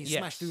 don't They Yes.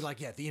 smashed through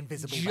the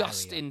invisible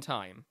just barrier. in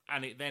time.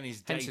 And it then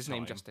is Hence his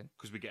name, daytime, Justin.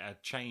 because we get a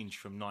change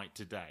from night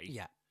to day.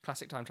 Yeah.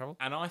 Classic time travel.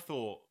 And I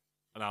thought,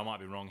 and I might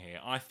be wrong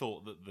here, I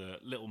thought that the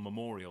little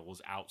memorial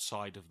was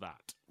outside of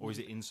that, or is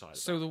it inside?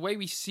 So of the way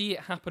we see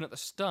it happen at the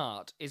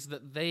start is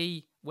that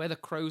where the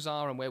crows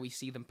are and where we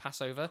see them pass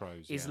over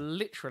Crows, is yeah.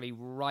 literally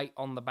right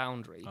on the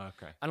boundary. that?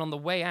 Okay, And on the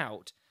way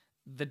out,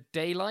 the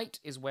daylight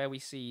is where we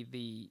see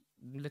the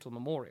little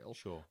memorial.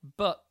 sure.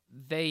 But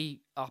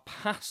they are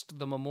past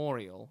the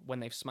memorial when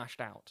they've smashed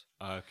out.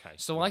 Okay.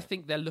 So I right,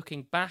 think they're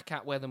looking back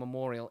at where the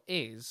memorial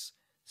is,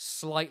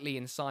 slightly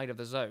inside of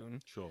the zone,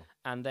 sure.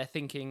 and they're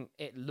thinking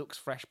it looks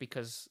fresh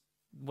because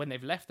when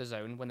they've left the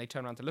zone, when they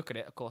turn around to look at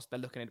it, of course, they're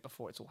looking at it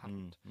before it's all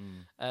happened.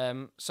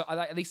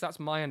 At least that's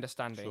my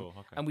understanding. Sure,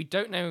 okay. And we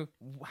don't know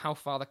how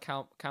far the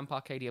Camp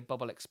Arcadia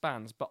bubble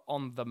expands, but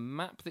on the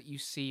map that you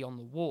see on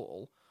the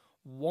wall,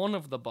 one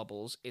of the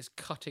bubbles is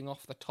cutting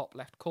off the top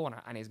left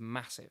corner and is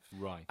massive.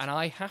 Right. And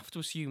I have to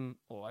assume,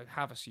 or I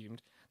have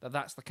assumed, that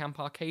that's the Camp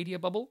Arcadia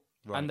bubble,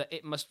 Right. and that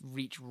it must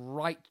reach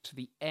right to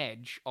the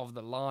edge of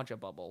the larger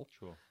bubble,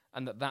 Sure.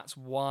 and that's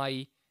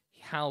why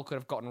Hal could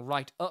have gotten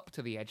right up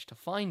to the edge to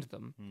find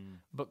them, Hmm.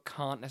 but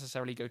can't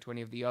necessarily go to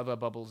any of the other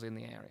bubbles in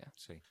the area.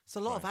 See. It's a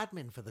lot of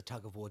admin for the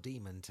tug of war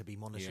demon to be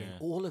monitoring Yeah.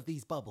 all of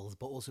these bubbles,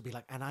 but also be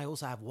like, and I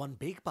also have one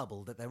big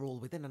bubble that they're all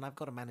within, and I've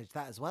got to manage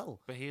that as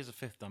well. But he is a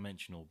fifth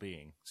dimensional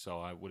being, so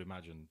I would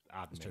imagine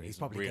admin true, he's is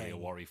probably really getting- a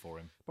worry for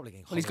him. Probably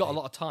getting. Well, he's got a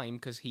holiday- lot of time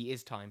because he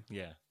is time.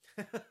 Yeah.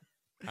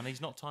 And he's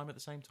not time at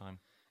the same time.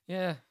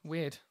 Yeah,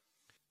 weird.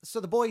 So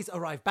the boys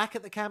arrive back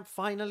at the camp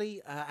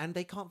finally, and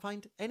they can't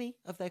find any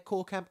of their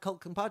core camp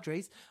cult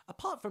compadres,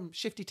 apart from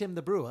Shifty Tim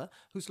the Brewer,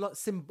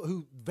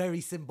 who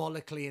very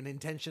symbolically and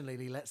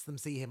intentionally lets them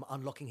see him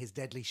unlocking his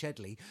deadly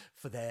Shedley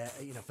for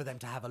them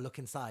to have a look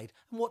inside.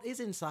 And what is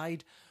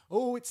inside?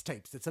 Oh, it's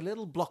tapes. It's a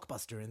little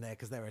blockbuster in there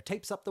because there are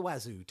tapes up the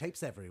wazoo,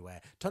 tapes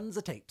everywhere, tons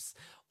of tapes,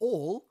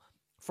 all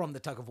from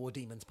the Tug of War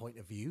Demon's point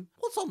of view.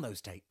 What's on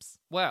those tapes?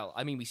 Well,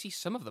 I mean, we see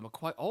some of them are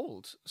quite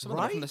old. Some of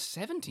them are from the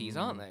 70s,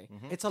 aren't they?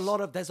 It's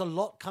there's a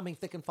lot coming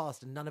thick and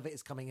fast, and none of it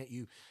is coming at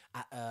you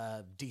at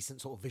a decent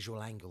sort of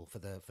visual angle for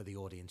the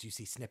audience. You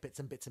see snippets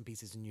and bits and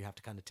pieces, and you have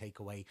to kind of take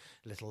away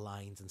little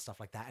lines and stuff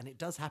like that. And it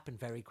does happen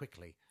very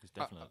quickly. It's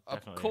definitely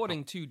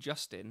According to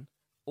Justin,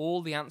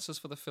 all the answers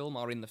for the film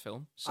are in the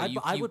film. So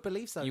I would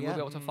believe so. You yeah. will be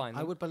able to find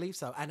them. I would believe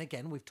so. And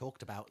again, we've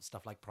talked about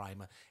stuff like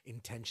Primer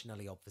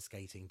intentionally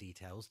obfuscating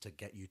details to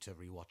get you to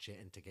rewatch it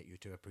and to get you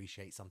to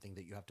appreciate something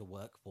that you have to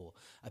work for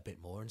a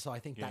bit more. And so I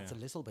think that's a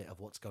little bit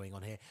of what's going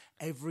on here.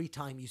 Every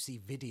time you see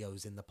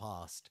videos in the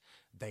past,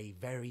 they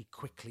very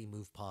quickly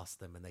move past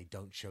them and they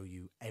don't show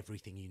you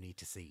everything you need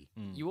to see.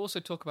 You also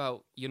talk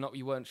about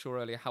you weren't sure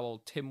earlier how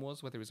old Tim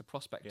was, whether he was a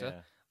prospector.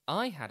 Yeah.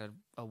 I had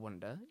a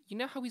wonder. You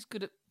know how he's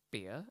good at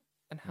beer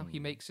and how he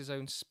makes his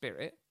own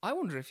spirit? I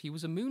wonder if he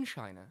was a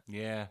moonshiner.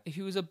 Yeah. If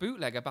he was a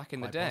bootlegger back in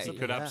the Quite day. possibly.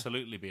 Could Yeah.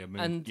 absolutely be a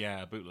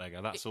bootlegger.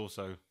 That's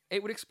also...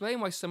 It would explain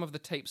why some of the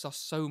tapes are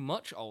so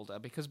much older,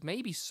 because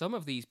maybe some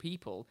of these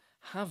people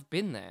have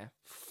been there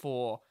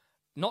for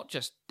not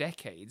just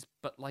decades,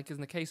 but like in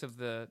the case of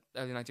the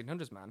early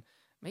 1900s man,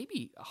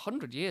 maybe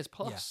 100 years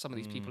plus. Yeah. Some of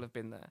these people have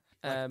been there.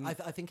 I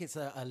think it's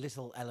a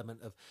little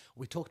element of,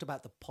 we talked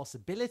about the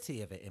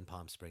possibility of it in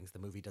Palm Springs. The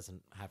movie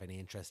doesn't have any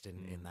interest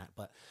in that,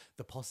 but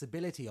the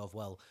possibility of,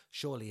 well,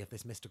 surely if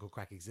this mystical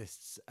crack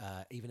exists,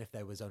 even if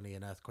there was only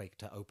an earthquake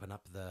to open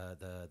up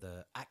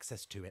the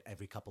access to it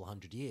every couple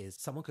hundred years,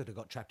 someone could have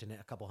got trapped in it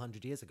a couple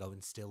hundred years ago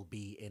and still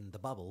be in the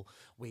bubble.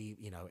 We,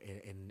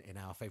 in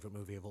our favorite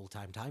movie of all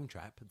time, Time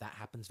Trap, that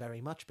happens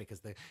very much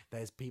because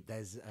there's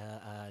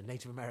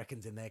Native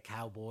Americans in there,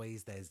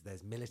 cowboys,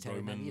 there's military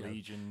Roman men,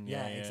 Legion.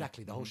 Yeah, exactly.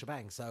 The whole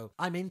shebang. So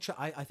I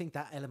think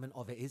that element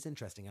of it is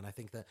interesting, and I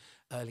think that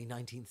early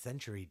 19th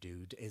century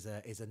dude is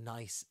a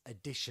nice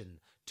addition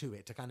to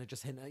it to kind of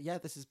just hint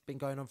at, this has been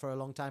going on for a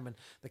long time, and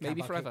the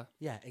Maybe forever.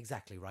 Yeah,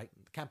 exactly right.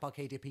 Camp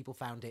Arcadia people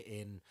found it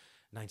in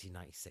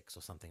 1996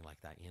 or something like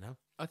that.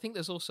 I think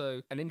there's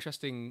also an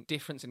interesting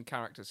difference in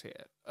characters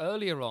here.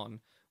 Earlier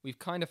on, we've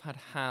kind of had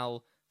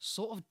Hal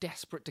sort of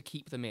desperate to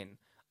keep them in.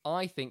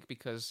 I think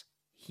because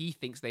he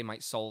thinks they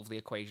might solve the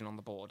equation on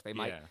the board. They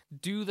might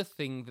do the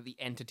thing that the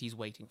entity's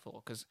waiting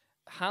for. Because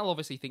Hal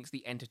obviously thinks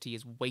the entity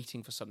is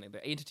waiting for something.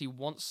 The entity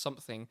wants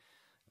something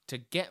to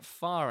get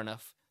far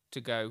enough to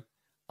go,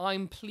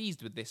 I'm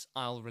pleased with this,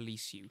 I'll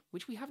release you.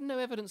 Which we have no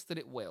evidence that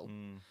it will.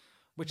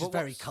 Which is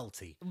very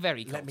culty.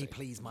 Very culty. Let me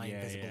please my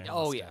invisible master.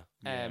 Oh,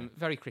 yeah.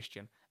 Very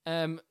Christian.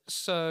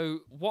 So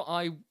what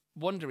I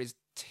wonder is,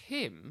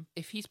 Tim,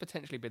 if he's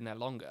potentially been there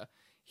longer,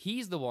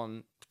 he's the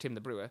one, Tim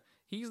the Brewer,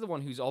 he's the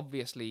one who's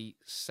obviously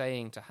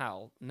saying to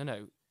Hal,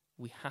 no,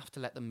 we have to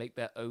let them make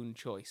their own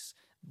choice.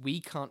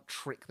 We can't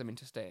trick them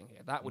into staying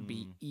here. That would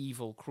be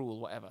evil, cruel,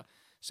 whatever.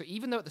 So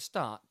even though at the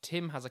start,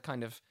 Tim has a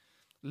kind of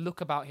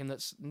look about him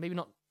that's maybe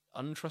not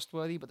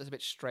untrustworthy, but that's a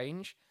bit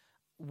strange,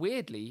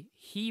 weirdly,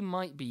 he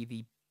might be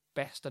the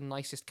best and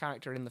nicest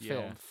character in the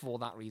film for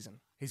that reason.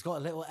 He's got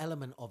a little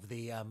element of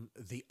the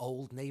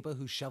old neighbor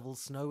who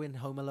shovels snow in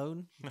Home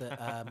Alone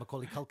that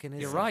Macaulay Culkin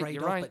is afraid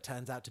of, but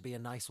turns out to be a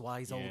nice,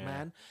 wise old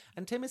man.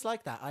 And Tim is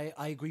like that.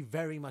 I agree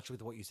very much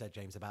with what you said,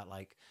 James, about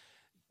like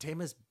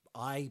Tim is.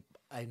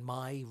 In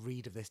my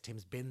read of this,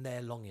 Tim's been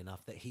there long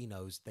enough that he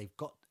knows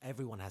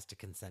everyone has to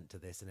consent to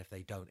this, and if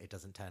they don't, it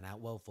doesn't turn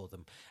out well for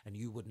them. And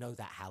you would know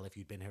that, Hal, if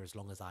you'd been here as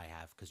long as I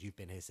have, because you've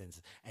been here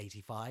since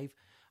 '85.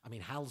 I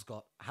mean, Hal's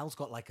got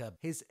like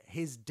his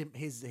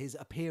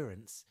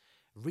appearance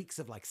reeks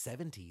of like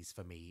 70s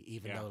for me,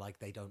 even though like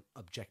they don't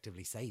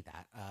objectively say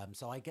that.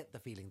 So I get the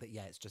feeling that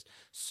it's just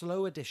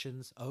slow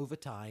additions over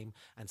time,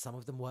 and some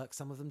of them work,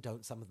 some of them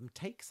don't, some of them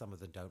take, some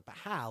of them don't. But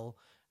Hal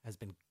has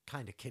been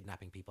kind of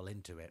kidnapping people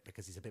into it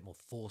because he's a bit more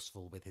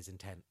forceful with his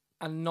intent.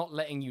 And not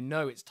letting you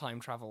know it's time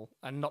travel,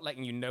 and not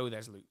letting you know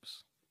there's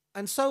loops.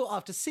 And so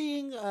after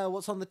seeing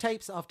what's on the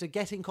tapes, after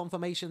getting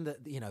confirmation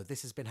that,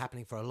 this has been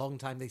happening for a long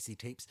time, they see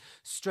tapes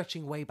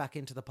stretching way back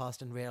into the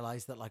past and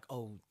realize that, like,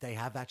 they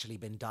have actually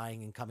been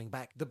dying and coming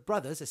back. The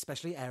brothers,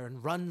 especially Aaron,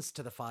 runs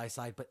to the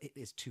fireside, but it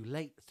is too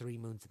late. 3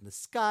 moons in the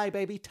sky,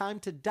 baby. Time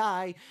to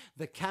die.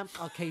 The Camp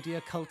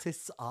Arcadia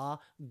cultists are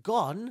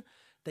gone.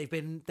 They've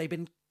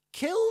been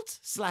killed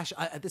 /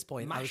 at this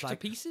point Mashed I was like,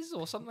 to pieces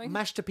or something?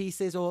 Mashed to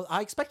pieces, or I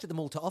expected them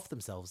all to off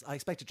themselves. I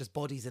expected just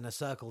bodies in a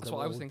circle. That's that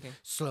what I were was all thinking.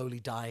 Slowly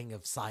dying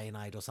of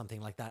cyanide or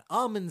something like that.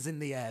 Almonds in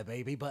the air,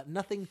 baby, but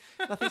nothing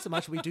so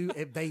much. We do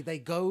they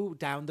go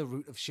down the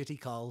route of shitty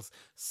Carls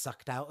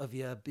sucked out of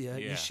your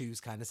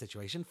shoes kind of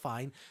situation.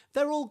 Fine,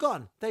 they're all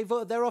gone.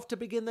 They're off to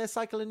begin their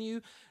cycle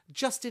anew.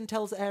 Justin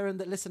tells Aaron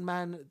that, listen,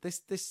 man,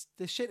 this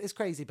shit is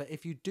crazy, but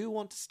if you do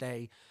want to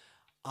stay,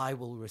 I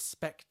will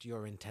respect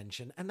your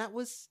intention. And that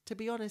was, to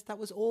be honest, that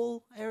was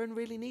all Aaron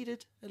really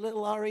needed. A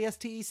little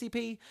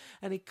RESTECP.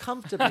 And he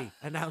comfortably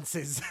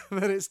announces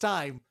that it's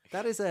time.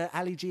 That is a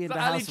Ali G in the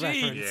Ali house G.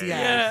 reference.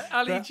 Yeah,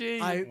 Ali That G.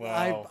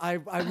 Wow.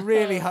 I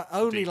really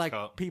only Deep like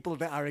cut. people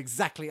that are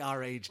exactly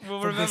our age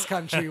Well, from this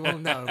remember- country will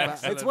know. But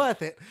it's Excellent.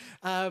 worth it.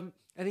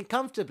 And he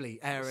comfortably,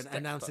 Aaron, Respect,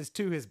 announces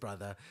to his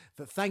brother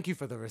that thank you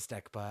for the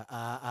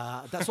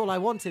Restekba. That's all I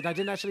wanted. I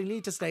didn't actually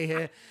need to stay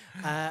here.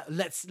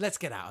 Let's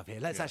get out of here.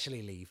 Let's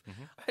actually leave.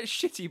 It's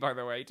shitty, by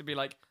the way, to be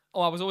like,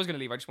 oh, I was always going to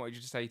leave. I just wanted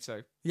you to say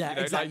so. Yeah, You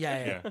know, exactly.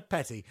 like- Yeah.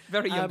 Petty.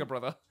 Very younger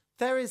brother.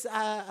 There is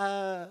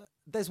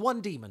there's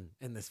one demon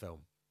in this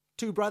film.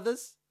 2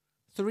 brothers,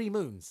 3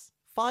 moons,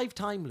 5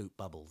 time loop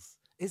bubbles.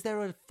 Is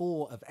there a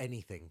 4 of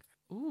anything?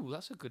 Ooh,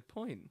 that's a good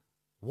point.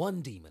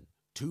 1 demon,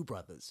 2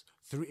 brothers,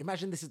 3.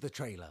 Imagine this is the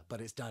trailer, but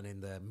it's done in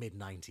the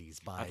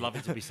mid-90s by. I'd love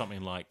it to be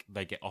something like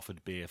they get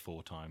offered beer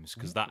 4 times,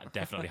 because that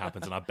definitely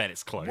happens, and I bet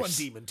it's close. 1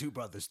 demon, 2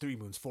 brothers, 3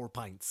 moons, 4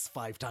 pints,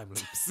 5 time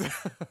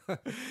loops.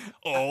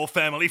 All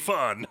family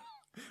fun.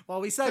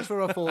 While we search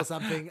for a 4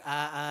 something,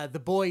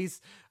 the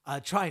boys are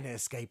trying to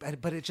escape,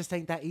 but it just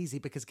ain't that easy,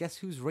 because guess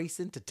who's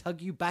racing to tug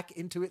you back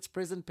into its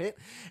prison pit?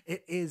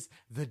 It is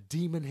the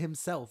demon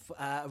himself,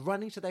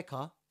 running to their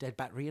car, dead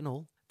battery and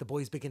all. The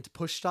boys begin to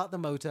push start the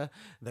motor.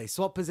 They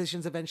swap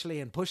positions eventually,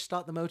 and push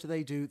start the motor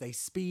they do. They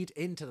speed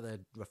into the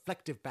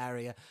reflective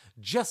barrier.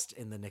 Just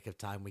in the nick of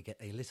time, we get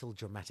a little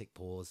dramatic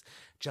pause.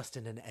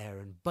 Justin and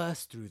Aaron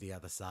burst through the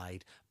other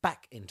side,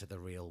 back into the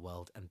real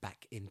world, and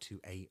back into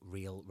a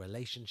real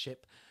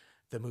relationship.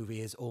 The movie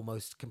is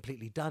almost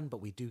completely done,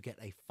 but we do get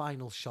a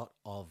final shot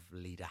of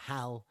Leader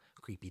Hal,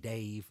 Creepy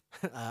Dave,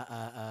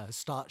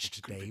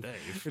 Starched Dave,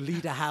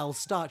 Leader Hal,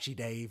 Starchy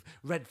Dave,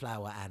 Red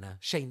Flower Anna,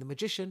 Shane the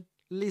Magician,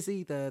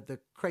 Lizzie, the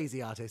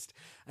crazy artist,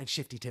 and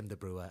Shifty Tim the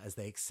brewer, as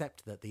they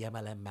accept that the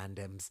MLM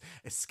Mandems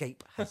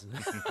escape has...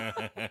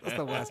 That's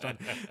the worst one.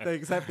 They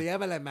accept the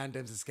MLM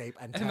Mandems escape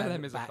and turn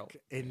MLM is a back cult.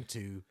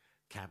 into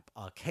Camp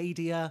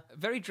Arcadia.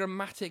 Very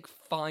dramatic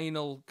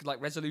final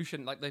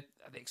resolution, like the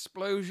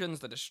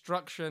explosions, the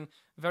destruction,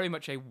 very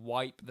much a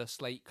wipe the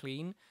slate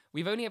clean.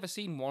 We've only ever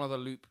seen one other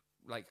loop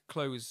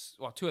close,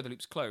 well, 2 other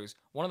loops close.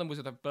 One of them was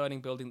with a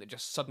burning building that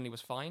just suddenly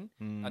was fine,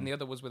 and the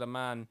other was with a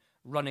man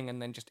running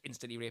and then just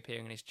instantly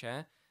reappearing in his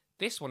chair.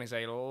 This one is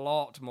a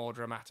lot more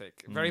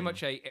dramatic. Very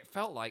much it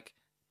felt like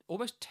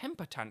almost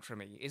temper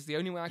tantrumy is the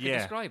only way I could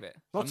describe it.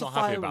 Lots I'm of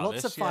not happy about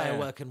lots this, of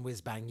firework and whiz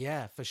bang,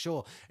 yeah, for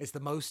sure. It's the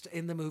most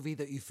in the movie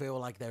that you feel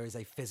like there is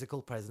a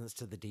physical presence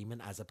to the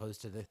demon as opposed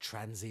to the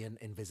transient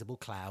invisible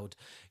cloud.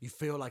 You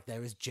feel like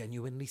there is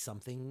genuinely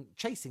something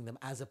chasing them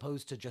as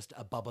opposed to just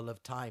a bubble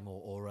of time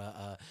or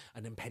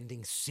an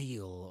impending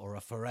seal or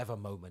a forever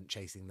moment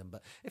chasing them.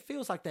 But it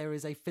feels like there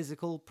is a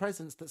physical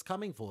presence that's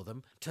coming for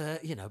them to,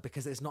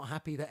 because it's not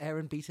happy that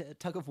Aaron beat it at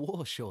tug of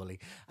war, surely.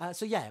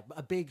 So yeah,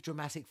 a big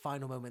dramatic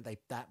final moment.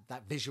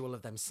 That visual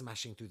of them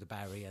smashing through the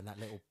barrier and that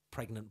little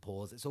pregnant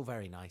pause, it's all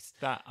very nice.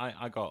 That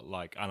I got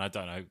and I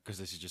don't know, because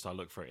this is just, I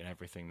look for it in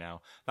everything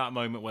now. That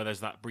moment where there's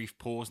that brief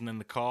pause and then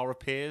the car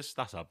appears,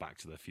 that's our Back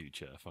to the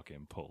Future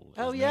fucking pull.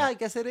 Oh isn't yeah, it? I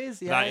guess it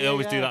is. Yeah, They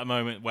always do yeah. that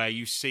moment where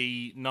you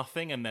see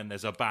nothing and then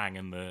there's a bang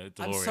and the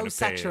DeLorean I'm so appears.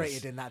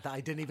 saturated in that I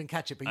didn't even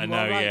catch it. But you I know,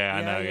 are right. yeah,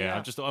 I know,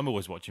 yeah. I'm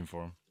always watching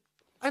for him.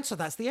 And so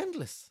that's The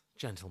Endless,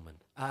 gentlemen.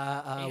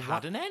 It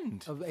had an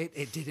end.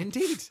 It did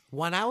indeed.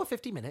 1 hour,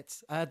 50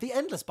 minutes. The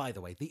Endless, by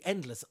the way, the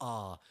Endless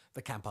are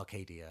the Camp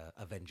Arcadia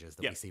Avengers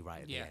that we see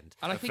right at the end.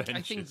 And I think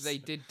Avengers. they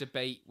did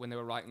debate when they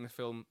were writing the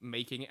film,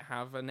 making it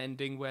have an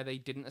ending where they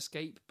didn't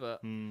escape,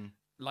 but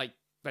I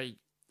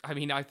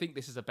think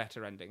this is a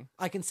better ending.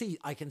 I can see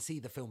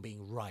the film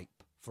being ripe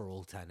for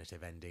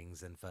alternative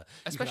endings and for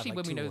Especially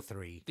when we 2 know or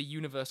 3. the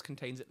universe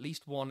contains at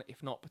least 1,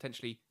 if not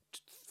potentially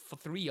for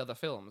 3 other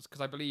films, because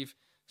I believe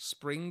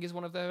Spring is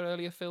one of their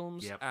earlier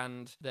films, Yep.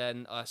 and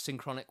then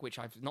Synchronic, which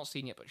I've not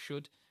seen yet but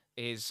should,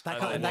 is That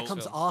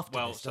comes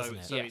after this, doesn't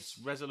it? So Yes. it's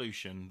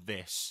Resolution,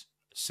 this,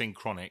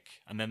 Synchronic,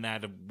 and then they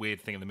had a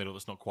weird thing in the middle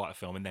that's not quite a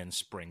film, and then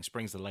Spring.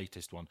 Spring's the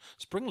latest one.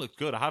 Spring looked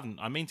good.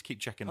 I mean to keep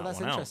checking that that's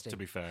one out, interesting. to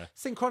be fair.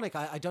 Synchronic,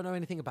 I don't know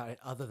anything about it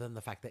other than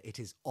the fact that it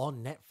is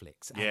on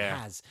Netflix and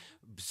Yeah. has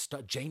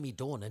Jamie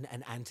Dornan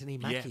and Anthony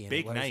Mackie in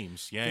big it. whereas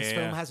names. Yeah, this yeah,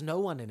 film yeah. has no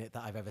one in it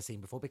that I've ever seen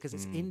before because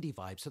it's indie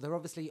vibe. So they're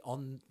obviously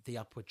on the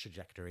upward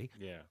trajectory.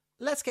 Yeah.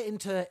 Let's get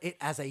into it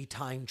as a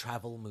time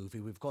travel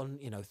movie. We've gone,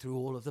 through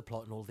all of the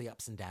plot and all the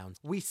ups and downs.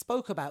 We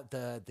spoke about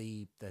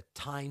the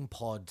time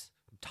pod,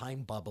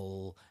 time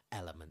bubble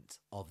element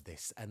of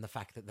this, and the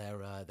fact that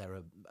there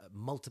are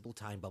multiple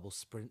time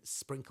bubbles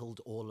sprinkled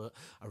all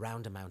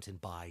around a mountain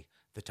by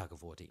the tug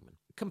of war demon.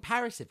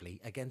 Comparatively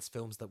against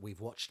films that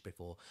we've watched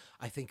before,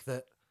 I think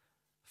that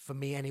for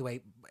me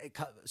anyway,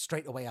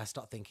 straight away I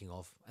start thinking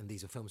of, and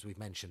these are films we've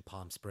mentioned: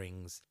 Palm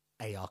Springs,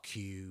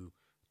 ARQ,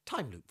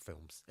 time loop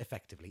films,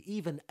 effectively,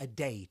 even A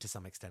Day to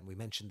some extent. We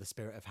mentioned The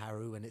Spirit of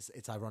Haru, and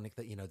it's ironic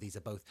that, these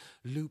are both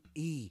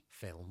loop-y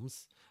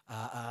films.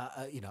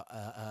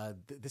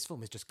 This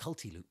film is just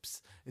culty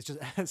loops. It's just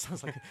it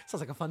sounds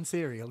like a fun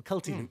serial,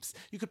 culty loops.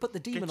 You could put the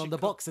demon on the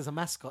box as a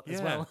mascot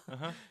as well.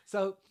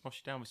 So wash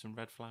it down with some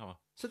red flour.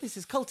 So this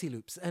is culty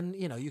loops, and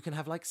you can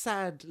have like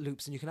sad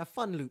loops, and you can have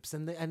fun loops,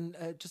 and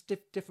just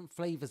different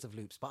flavors of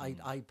loops. But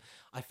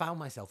I found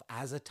myself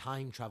as a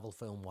time travel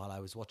film while I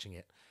was watching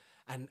it,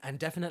 and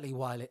definitely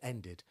while it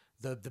ended.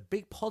 The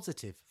big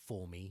positive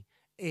for me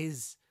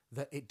is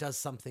that it does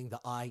something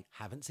that I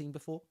haven't seen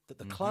before, that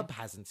the club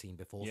hasn't seen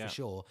before, for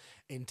sure,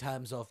 in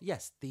terms of,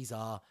 yes, these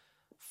are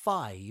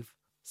 5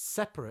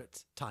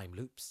 separate time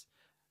loops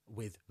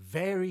with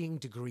varying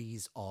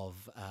degrees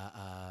of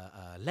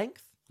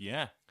length.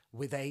 Yeah.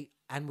 With a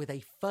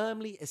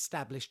firmly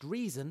established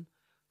reason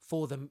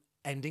for them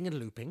ending and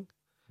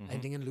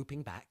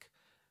looping back,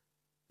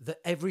 that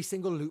every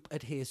single loop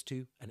adheres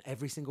to and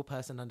every single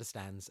person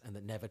understands, and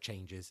that never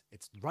changes.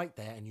 It's right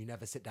there, and you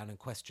never sit down and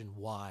question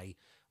why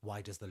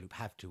does the loop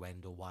have to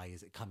end, or why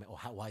is it coming, or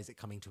why is it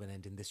coming to an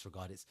end in this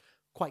regard. It's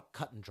quite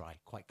cut and dry,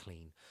 quite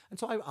clean. And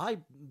so I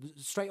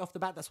straight off the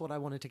bat, that's what I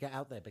wanted to get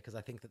out there, because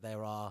I think that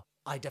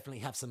I definitely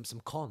have some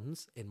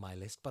cons in my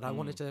list, but I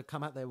wanted to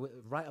come out there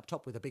right up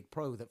top with a big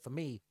pro that, for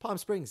me, Palm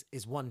Springs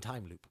is one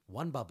time loop,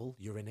 one bubble,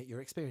 you're in it,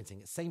 you're experiencing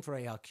it. Same for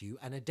ARQ,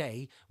 and A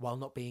Day, while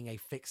not being a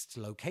fixed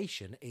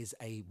location, is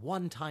a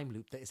one time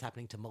loop that is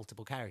happening to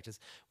multiple characters,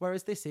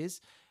 whereas this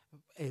is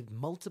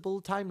multiple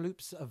time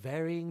loops of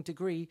varying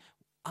degree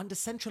under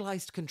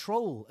centralized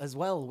control as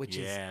well, which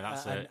is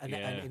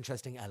an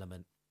interesting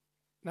element.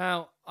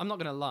 Now, I'm not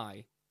going to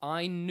lie.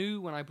 I knew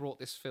when I brought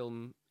this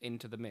film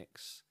into the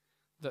mix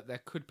that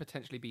there could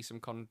potentially be some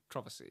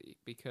controversy,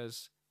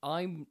 because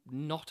I'm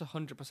not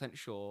 100%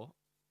 sure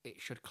it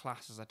should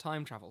class as a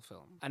time travel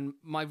film. And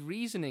my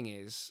reasoning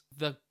is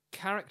the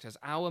characters,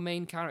 our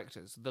main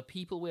characters, the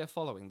people we're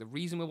following, the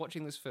reason we're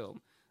watching this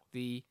film,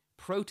 the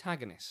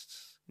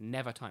protagonists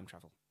never time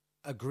travel.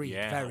 Agreed,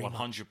 yeah, very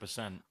 100%.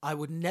 much. I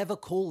would never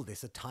call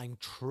this a time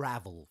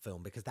travel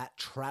film, because that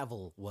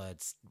travel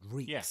word's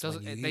reeks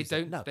when you use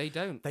it. No, they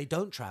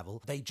don't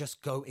travel. They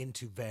just go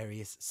into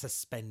various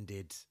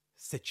suspended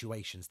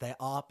situations. There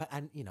are,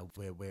 and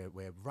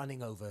we're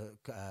running over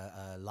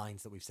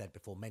lines that we've said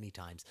before many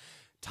times.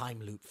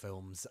 Time loop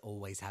films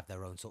always have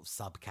their own sort of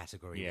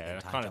subcategory within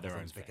time travel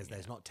films, because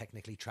there's not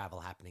technically travel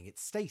happening.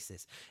 It's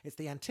stasis. It's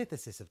the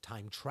antithesis of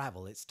time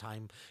travel. It's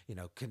time,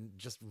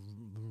 just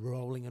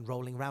rolling and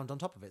rolling around on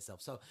top of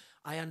itself. So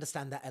I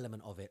understand that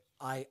element of it.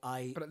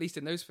 But at least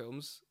in those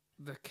films,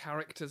 the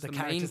characters, the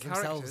characters main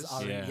themselves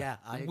characters,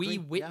 I agree. We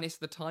witness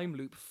the time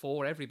loop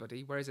for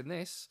everybody, whereas in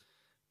this,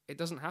 it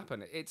doesn't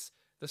happen. It's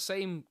the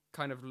same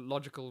kind of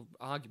logical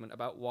argument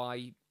about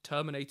why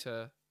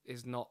Terminator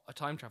is not a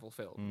time travel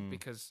film,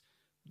 because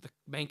the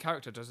main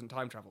character doesn't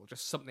time travel,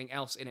 just something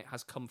else in it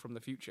has come from the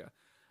future.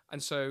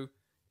 And so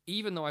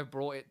even though I've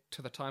brought it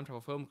to the Time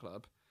Travel Film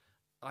Club,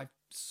 I've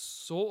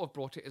sort of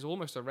brought it as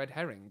almost a red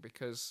herring,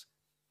 because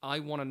I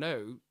want to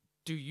know,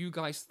 do you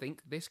guys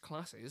think this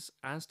classes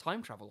as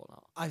time travel or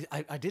not?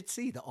 I did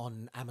see that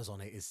on Amazon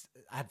it is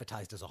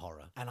advertised as a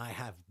horror, and I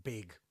have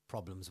big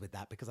problems with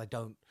that, because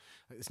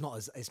it's not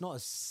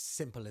as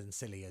simple and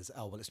silly as,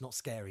 oh well, it's not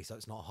scary, so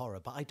it's not horror.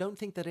 But I don't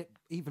think that it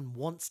even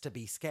wants to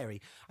be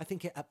scary. I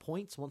think it at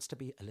points wants to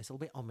be a little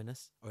bit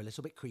ominous or a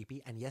little bit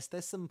creepy. And yes,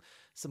 there's some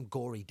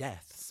gory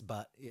deaths,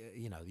 but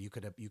you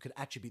could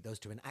attribute those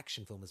to an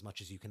action film as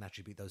much as you can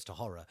attribute those to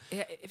horror.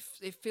 Yeah,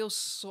 it feels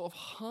sort of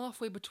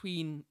halfway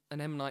between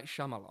an M. Night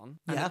Shyamalan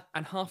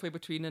and halfway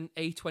between an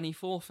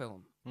A24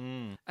 film.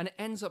 And it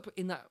ends up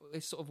in that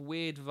sort of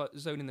weird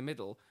zone in the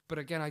middle. But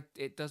again,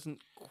 it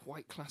doesn't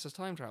quite class as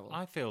time travel.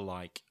 I feel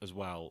like, as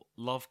well,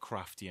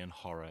 Lovecraftian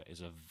horror is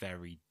a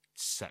very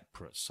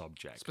separate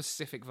subject.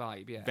 Specific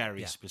vibe, yeah.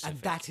 Very specific.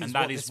 And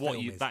that is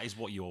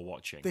what you're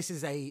watching. This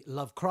is a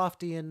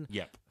Lovecraftian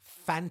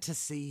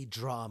fantasy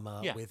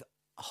drama with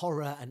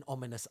horror and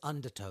ominous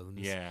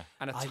undertones,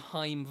 and a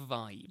time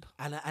vibe,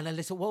 and a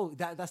little.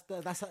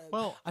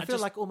 Whoa, I feel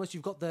like almost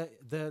you've got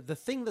the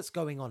thing that's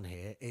going on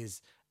here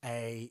is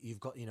you've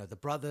got the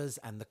brothers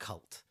and the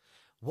cult.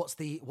 What's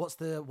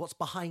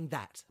behind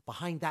that?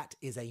 Behind that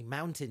is a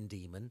mountain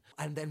demon,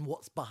 and then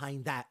what's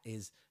behind that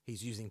is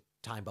he's using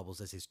time bubbles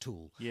as his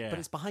tool. Yeah, but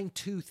it's behind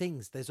two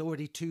things. There's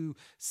already two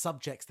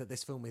subjects that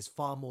this film is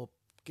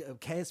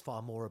cares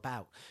far more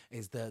about,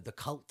 is the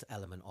cult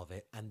element of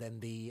it, and then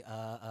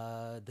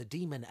the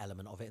demon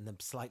element of it, and the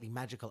slightly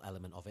magical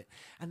element of it.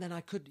 And then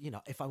I could,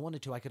 if I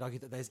wanted to, I could argue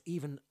that there's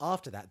even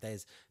after that,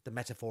 there's the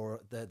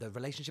metaphor, the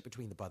relationship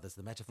between the brothers,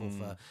 the metaphor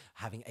for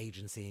having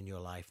agency in your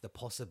life, the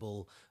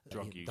possible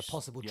drug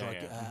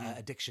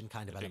addiction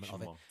kind of element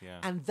of it.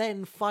 And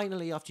then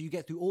finally, after you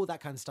get through all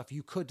that kind of stuff,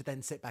 you could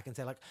then sit back and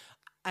say like,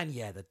 and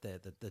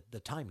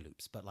the time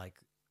loops, but like,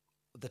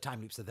 the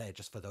time loops are there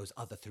just for those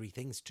other three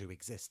things to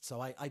exist. So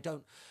I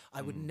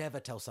would never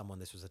tell someone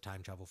this was a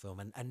time travel film,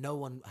 and no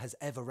one has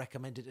ever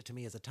recommended it to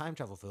me as a time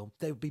travel film.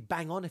 They would be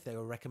bang on if they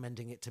were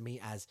recommending it to me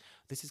as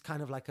this is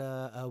kind of like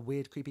a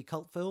weird, creepy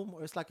cult film,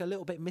 or it's like a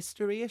little bit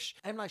mystery-ish.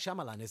 M. Night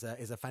Shyamalan is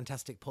a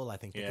fantastic pull, I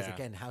think, because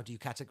again, how do you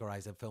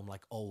categorize a film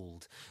like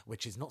Old,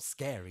 which is not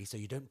scary, so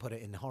you don't put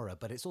it in horror,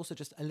 but it's also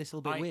just a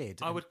little bit weird.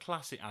 I would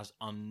class it as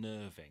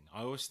unnerving.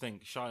 I always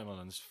think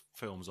Shyamalan's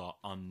films are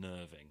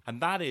unnerving,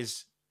 and that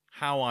is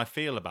how I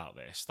feel about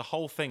this. The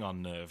whole thing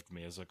unnerved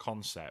me as a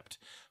concept,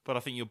 but I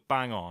think you're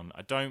bang on.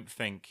 I don't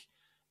think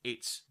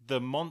it's the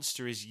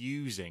monster is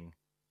using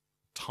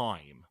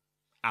time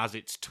as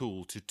its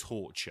tool to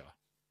torture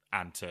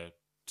and to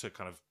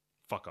kind of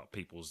fuck up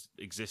people's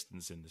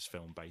existence in this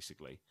film,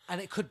 basically. And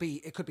it could be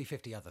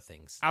 50 other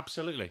things.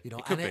 Absolutely, You know,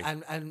 it could be.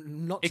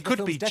 and not to It the could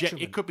film's be.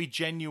 detriment. It could be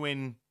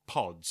genuine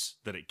pods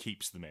that it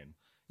keeps them in.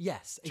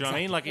 Yes, Do you know what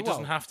I mean? Like, it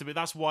doesn't Well, have to be.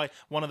 That's why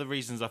one of the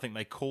reasons I think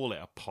they call it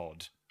a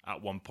pod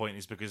at one point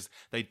is because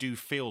they do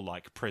feel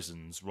like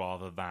prisons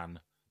rather than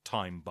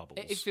time bubbles.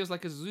 It feels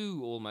like a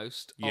zoo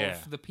almost Yeah.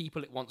 of the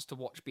people it wants to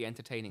watch be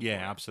entertaining. Yeah,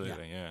 for it.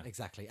 absolutely. Yeah.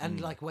 Exactly. And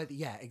like whether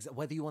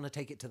whether you want to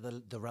take it to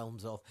the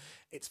realms of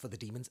it's for the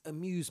demon's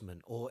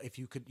amusement, or if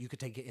you could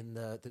take it in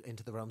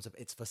into the realms of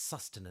it's for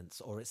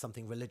sustenance, or it's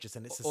something religious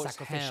and it's a Or it's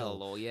sacrificial.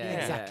 hell, or yeah.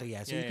 Exactly,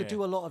 yeah. So Yeah, you could yeah.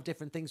 do a lot of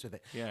different things with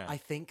it. Yeah. I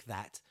think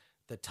that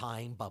the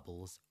time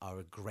bubbles are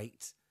a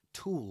great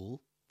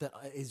tool that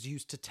is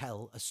used to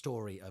tell a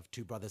story of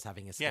two brothers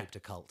having escaped a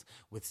cult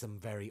with some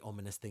very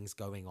ominous things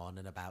going on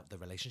and about the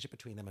relationship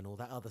between them and all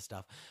that other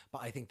stuff.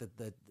 But I think that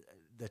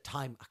the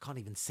time, I can't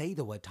even say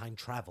the word time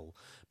travel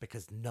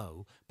because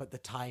but the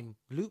time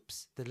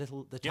loops,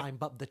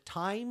 the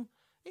time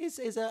is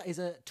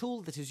a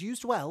tool that is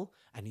used well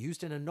and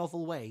used in a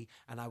novel way,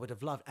 and I would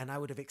have loved, and I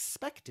would have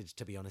expected,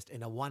 to be honest,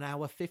 in a 1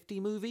 hour 50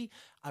 movie,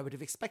 I would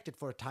have expected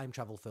for a time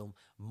travel film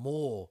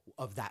more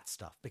of that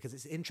stuff because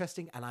it's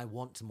interesting and I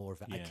want more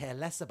of it. I care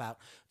less about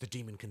the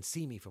demon can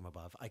see me from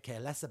above. I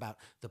care less about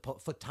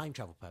for time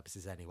travel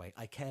purposes anyway,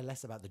 I care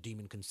less about the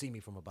demon can see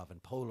me from above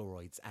and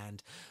Polaroids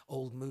and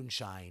old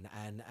moonshine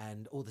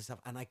and all this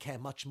stuff, and I care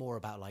much more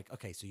about like,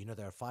 okay, so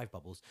there are 5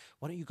 bubbles.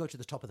 Why don't you go to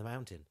the top of the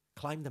mountain,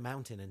 climb the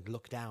mountain and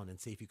look down and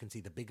see if you can see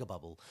the bigger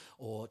bubble,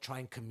 or try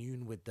and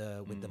commune with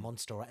the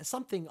monster, or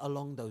something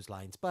along those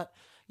lines. But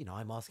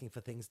I'm asking for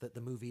things that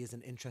the movie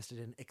isn't interested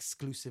in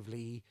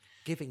exclusively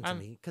giving to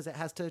me, because it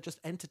has to just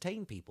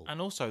entertain people.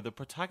 And also, the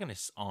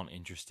protagonists aren't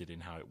interested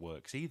in how it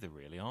works either,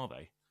 really, are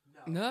they?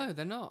 No,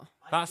 they're not.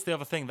 That's the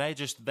other thing.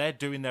 They're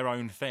doing their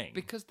own thing.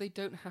 Because they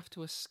don't have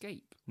to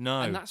escape.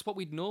 No. And that's what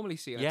we'd normally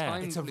see in a Yeah.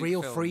 time It's a loop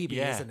real film. freebie,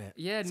 Yeah. isn't it?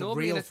 Yeah, it's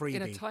normally a real in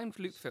freebie. a time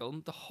loop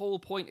film, the whole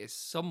point is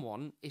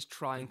someone is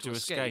trying to To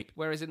escape. escape.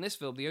 Whereas in this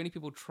film, the only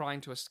people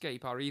trying to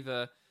escape are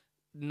either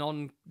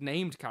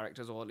non-named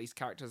characters, or at least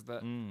characters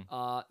that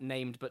are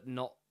named but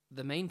not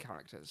the main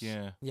characters.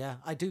 Yeah. Yeah,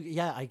 I do.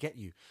 Yeah, I get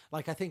you.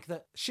 Like, I think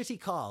that Shitty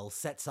Carl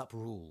sets up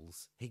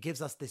rules. He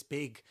gives us this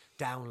big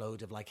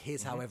download of like,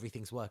 here's how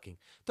everything's working.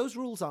 Those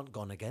rules aren't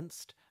gone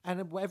against.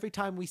 And every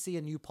time we see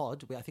a new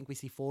pod, I think we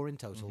see 4 in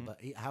total, but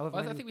however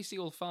Well, I many think we see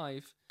all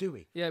 5. do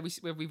we? Yeah,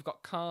 we've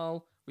got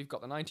Carl, we've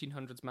got the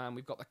 1900s man,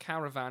 we've got the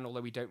caravan,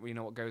 although we don't really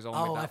know what goes on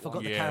Oh, with that I forgot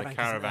one. the Yeah, caravan.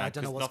 'Cause caravan. I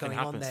don't know 'cause what's nothing going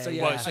on happens. there. So,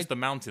 yeah. Well, it's just the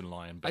mountain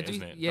lion bit, I do-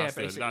 isn't it? yeah, That's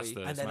the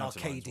basically. And then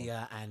mountain lion's one.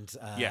 Arcadia and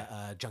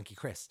Yeah. Junkie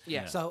Chris.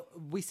 Yeah. So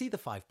we see the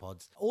 5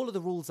 pods. All of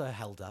the rules are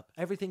held up.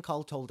 Everything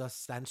Carl told us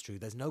stands true.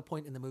 There's no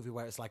point in the movie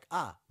where it's like,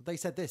 they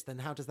said this, then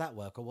how does that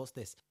work? Or what's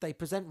this? They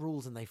present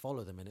rules and they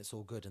follow them and it's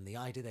all good. And the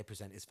idea they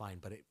present is fine.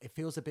 But it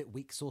feels a bit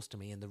weak sauce to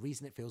me. And the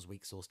reason it feels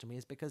weak sauce to me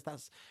is because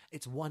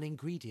it's one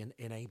ingredient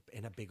in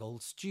a big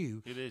old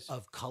stew It is.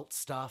 of cult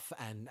stuff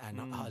and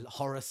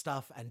horror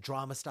stuff and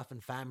drama stuff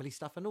and family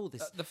stuff and all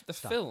this The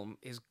stuff. film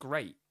is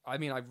great. I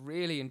mean, I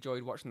really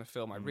enjoyed watching the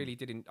film. I really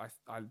didn't.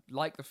 I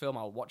like the film.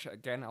 I'll watch it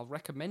again. I'll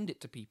recommend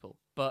it to people.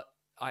 But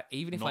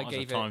even if Not I as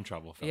gave a time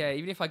travel film. yeah,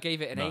 even if I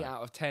gave it an No. 8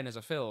 out of 10 as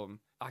a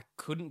film, I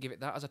couldn't give it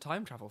that as a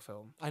time travel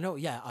film. I know,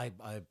 yeah,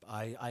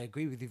 I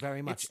agree with you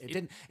very much.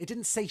 It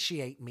didn't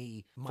satiate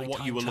me, my For what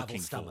time you were travel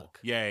looking stomach.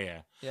 for.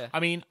 Yeah. Yeah. I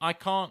mean, I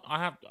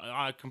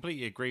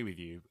completely agree with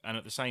you. And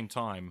at the same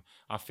time,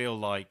 I feel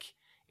like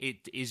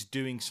it is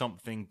doing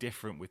something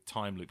different with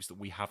time loops that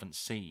we haven't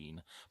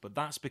seen, but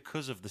that's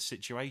because of the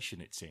situation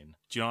it's in.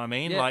 Do you know what I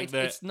mean? Yeah, like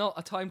it's not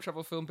a time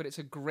travel film, but it's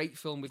a great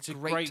film with it's a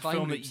great great time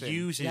film loops that in.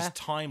 uses Yeah,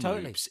 time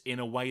totally. loops in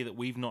a way that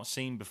we've not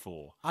seen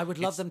before. I would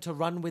love them to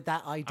run with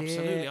that idea.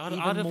 Absolutely, I'd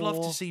even have loved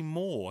more. to see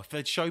more. If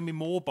they'd shown me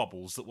more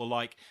bubbles that were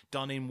like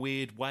done in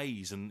weird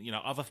ways, and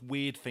other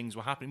weird things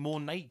were happening.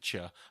 More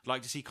nature. I'd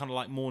like to see kind of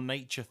like more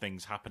nature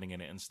things happening in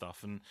it and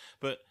stuff.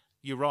 But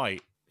you're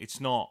right. It's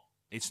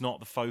not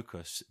the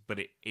focus, but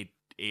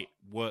it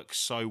works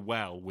so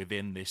well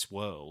within this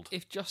world.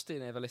 If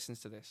Justin ever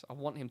listens to this, I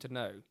want him to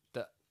know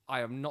that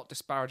I am not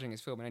disparaging his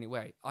film in any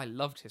way. I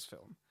loved his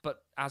film.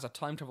 But as a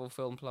time travel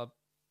film club,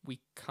 we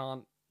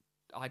can't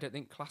I don't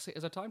think class it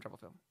as a time travel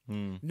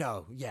film.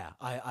 No, yeah,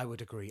 I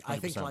would agree. I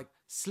think 100%. like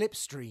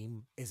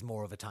Slipstream is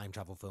more of a time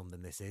travel film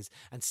than this is,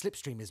 and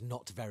Slipstream is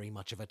not very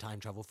much of a time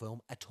travel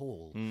film at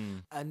all.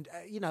 And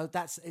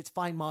it's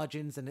fine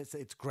margins and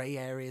it's grey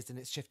areas and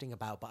it's shifting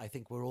about, but I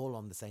think we're all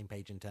on the same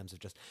page in terms of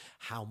just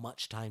how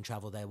much time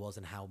travel there was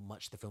and how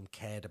much the film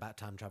cared about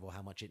time travel,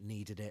 how much it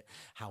needed it,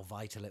 how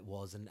vital it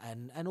was,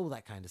 and all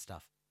that kind of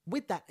stuff.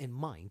 With that in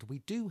mind, we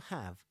do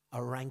have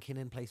a ranking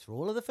in place for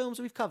all of the films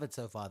we've covered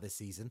so far this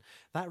season.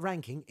 That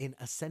ranking in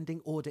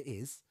ascending order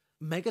is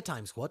Mega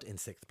Time Squad in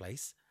 6th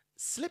place,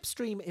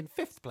 Slipstream in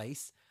 5th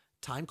place,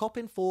 Time Cop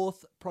in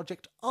 4th,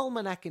 Project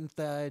Almanac in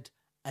 3rd,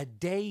 A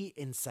Day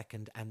in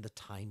 2nd, and The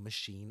Time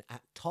Machine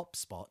at top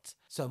spot.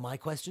 So my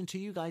question to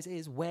you guys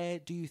is, where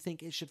do you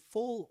think it should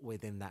fall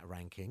within that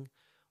ranking?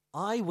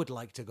 I would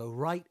like to go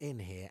right in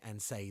here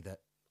and say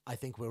that I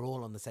think we're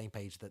all on the same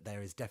page that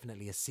there is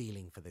definitely a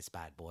ceiling for this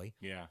bad boy.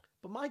 Yeah.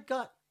 But my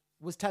gut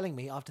was telling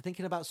me, after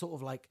thinking about sort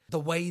of like the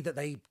way that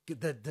the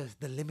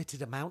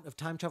limited amount of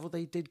time travel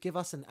they did give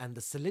us and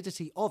the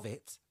solidity of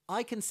it,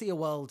 I can see a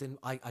world in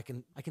I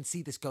can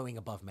see this going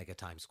above Mega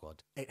Time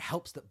Squad. It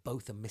helps that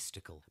both are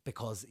mystical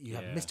because you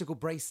have Mystical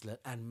Bracelet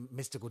and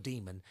Mystical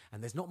Demon,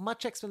 and there's not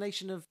much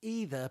explanation of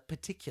either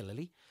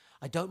particularly.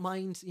 I don't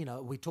mind,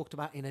 we talked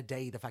about in A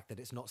Day the fact that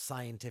it's not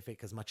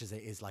scientific as much as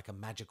it is like a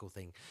magical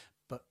thing.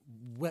 But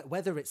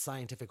whether it's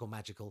scientific or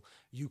magical,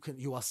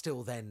 you are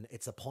still then,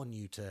 it's upon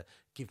you to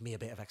give me a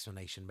bit of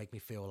explanation, make me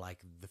feel like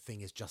the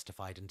thing is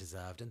justified and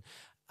deserved. And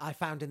I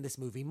found in this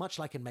movie, much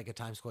like in Mega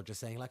Time Squad, just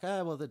saying like,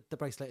 oh, well, the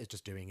bracelet is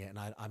just doing it and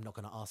I'm not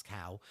going to ask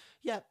how.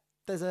 Yeah.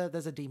 There's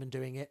a demon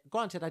doing it.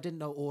 Granted, I didn't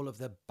know all of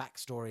the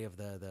backstory of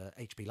the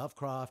H.P.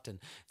 Lovecraft and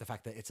the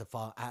fact that it's a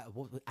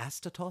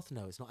Astatoth?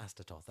 No, it's not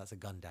Astatoth. That's a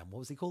Gundam. What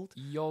was he called?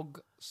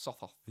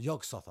 Yog-Sothoth.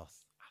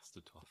 Yog-Sothoth.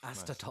 Astatoth.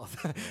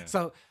 Astatoth. Yeah.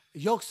 So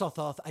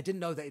Yog-Sothoth, I didn't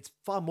know that it's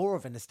far more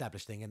of an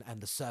established thing and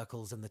the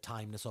circles and the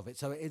timeness of it.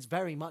 So it's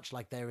very much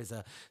like there is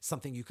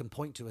something you can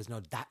point to as,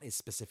 no, that is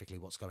specifically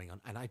what's going on.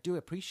 And I do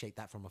appreciate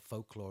that from a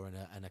folklore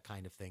and a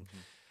kind of thing.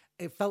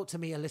 It felt to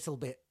me a little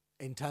bit,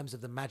 in terms of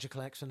the magical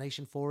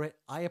explanation for it,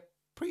 I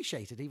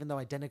appreciate it, even though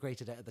I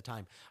denigrated it at the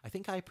time. I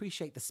think I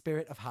appreciate the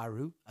spirit of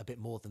Haru a bit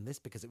more than this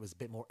because it was a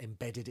bit more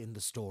embedded in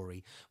the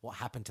story, what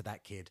happened to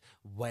that kid,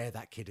 where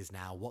that kid is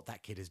now, what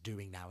that kid is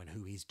doing now and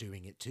who he's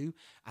doing it to,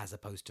 as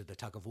opposed to the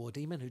tug of war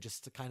demon who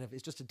just kind of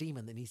is just a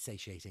demon that needs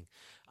satiating.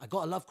 I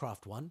got a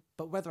Lovecraft one,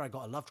 but whether I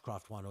got a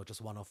Lovecraft one or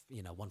just one off,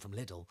 one from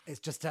Lidl, it's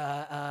just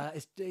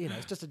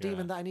it's just a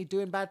demon that I need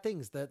doing bad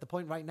things. The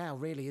point right now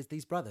really is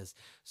these brothers.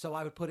 So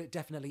I would put it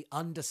definitely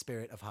under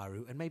Spirit of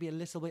Haru and maybe a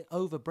little bit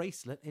over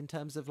Bracelet in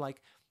terms of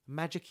like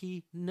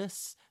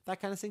magicy-ness,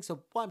 that kind of thing.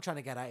 So what I'm trying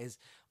to get at is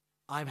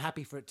I'm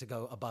happy for it to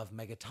go above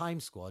Mega Time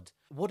Squad.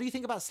 What do you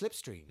think about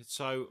Slipstream?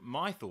 So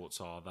my thoughts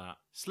are that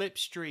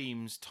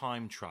Slipstream's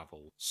time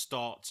travel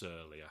starts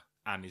earlier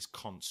and is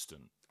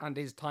constant. And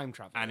is time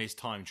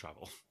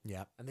travel.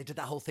 Yeah. And they did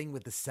that whole thing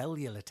with the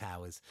cellular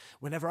towers.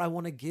 Whenever I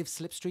want to give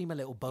Slipstream a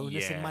little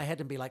bonus in my head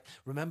and be like,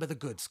 remember the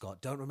good,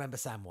 Scott, don't remember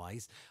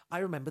Samwise, I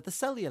remember the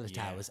cellular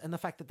towers and the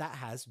fact that that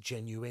has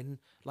genuine,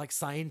 like,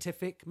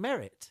 scientific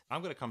merit.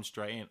 I'm going to come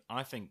straight in.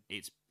 I think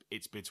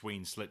it's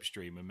between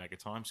Slipstream and Mega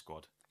Time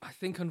Squad. I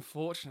think,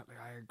 unfortunately,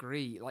 I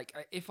agree. Like,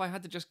 if I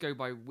had to just go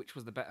by which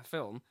was the better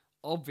film,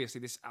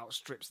 obviously this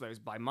outstrips those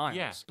by miles.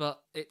 Yeah.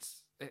 But it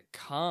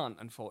can't,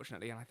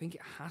 unfortunately, and I think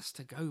it has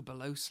to go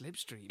below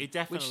Slipstream. It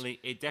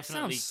definitely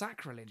sounds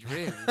sacrilege,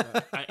 really.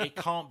 But it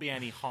can't be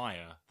any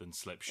higher than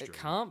Slipstream. It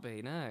can't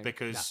be, no.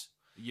 Because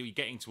you're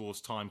getting towards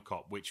Time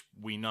Cop, which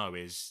we know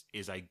is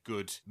a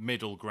good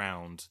middle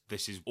ground.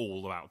 This is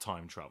all about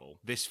time travel.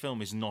 This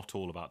film is not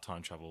all about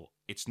time travel.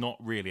 It's not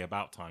really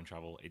about time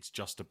travel. It's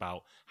just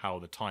about how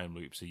the time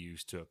loops are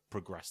used to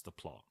progress the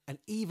plot. And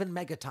even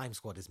Mega Time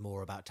Squad is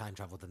more about time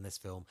travel than this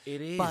film.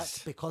 It is.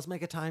 But because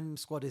Mega Time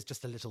Squad is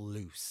just a little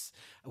loose,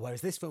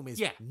 whereas this film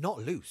is not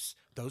loose.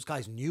 Those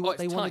guys knew what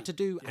they wanted to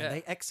do and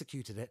they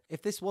executed it.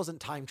 If this wasn't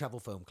Time Travel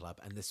Film Club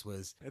and if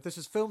this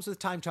was films with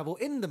time travel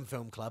in them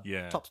film club,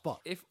 top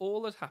spot. If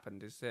all that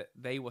happened is that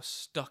they were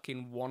stuck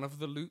in one of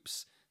the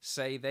loops,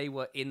 say they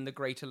were in the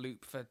greater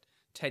loop for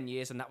 10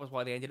 years and that was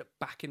why they ended up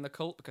back in the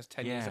cult because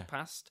 10 years had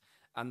passed,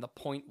 and the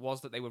point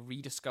was that they were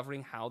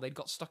rediscovering how they'd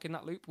got stuck in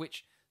that loop,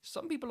 which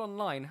some people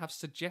online have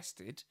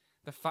suggested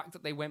the fact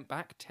that they went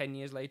back 10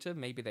 years later,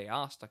 maybe they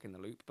are stuck in the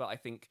loop, but I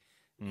think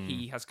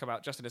Justin has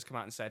come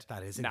out and said,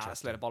 that is nah,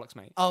 it's a load of bollocks,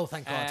 mate. Oh,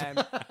 thank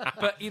God.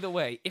 But either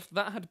way, if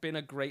that had been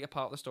a greater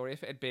part of the story,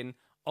 if it had been,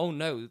 oh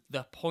no,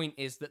 the point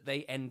is that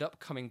they end up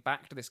coming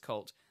back to this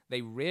cult,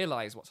 they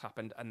realise what's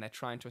happened and they're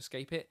trying to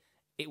escape it,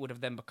 it would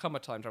have then become a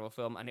time travel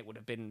film and it would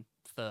have been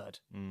third,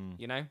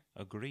 you know?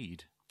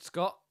 Agreed.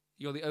 Scott,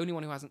 you're the only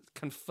one who hasn't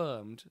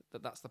confirmed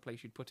that that's the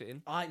place you'd put it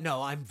in.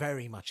 I'm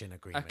very much in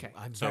agreement. Okay.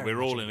 So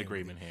we're all in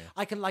agreement here.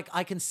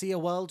 I can see a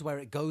world where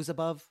it goes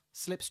above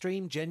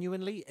Slipstream,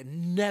 genuinely,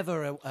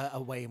 never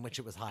a way in which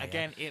it was higher.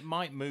 Again, it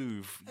might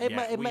move.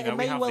 It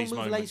may well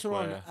move later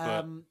where,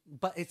 on,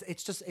 but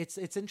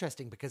it's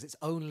interesting because it's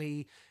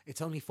only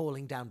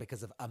falling down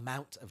because of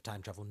amount of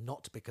time travel,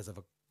 not because of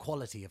a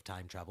quality of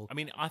time travel. I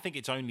mean, I think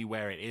it's only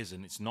where it is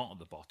and it's not at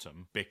the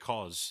bottom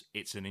because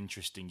it's an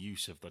interesting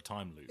use of the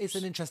time loops. It's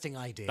an interesting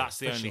idea. That's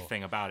the for only sure.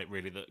 thing about it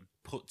really that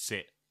puts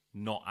it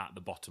not at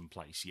the bottom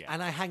place yet.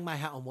 And I hang my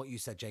hat on what you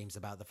said, James,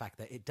 about the fact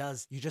that it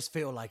does. You just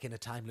feel like in a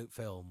time loop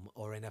film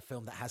or in a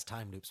film that has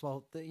time loops,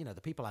 well,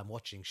 the people I'm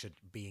watching should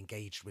be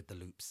engaged with the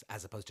loops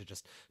as opposed to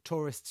just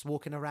tourists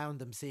walking around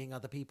them, seeing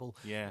other people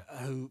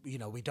who,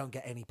 we don't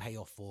get any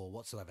payoff for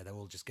whatsoever. They're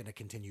all just going to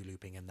continue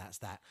looping and that's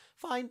that.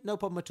 Fine, no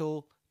problem at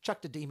all.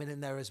 Chucked a demon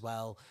in there as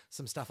well.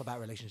 Some stuff about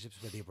relationships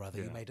with your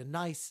brother. You made a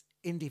nice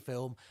indie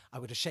film. I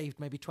would have shaved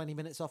maybe 20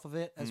 minutes off of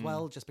it as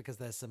well, just because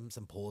there's some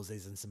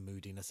pauses and some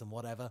moodiness and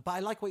whatever. But I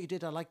like what you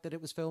did. I like that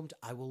it was filmed.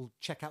 I will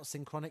check out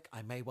Synchronic.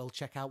 I may well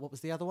check out, what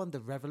was the other one?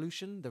 The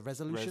Resolution?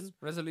 Resolution.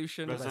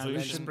 Resolution.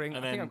 And Spring.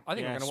 And I think I'm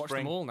going to watch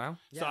them all now.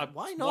 So I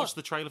why not? watched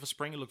the trailer for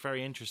Spring. It looked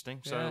very interesting.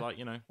 So,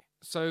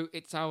 So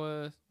it's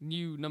our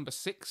new number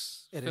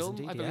 6 It is film,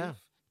 indeed, I believe. yeah.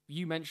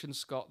 You mentioned,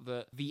 Scott,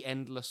 that the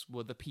Endless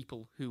were the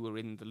people who were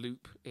in the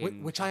loop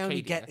in Which I only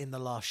Arcadia. get in the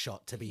last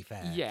shot, to be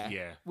fair. Yeah.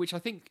 Yeah. Which I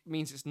think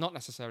means it's not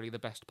necessarily the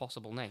best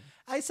possible name.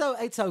 So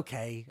it's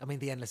okay. I mean,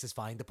 the Endless is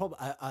fine. The problem,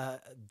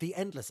 the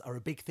Endless are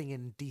a big thing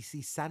in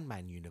DC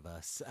Sandman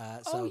universe.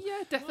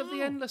 Death of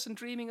the Endless and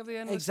Dreaming of the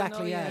Endless.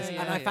 Exactly, yes.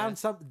 Yeah, and I found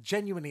some,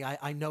 genuinely,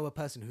 I know a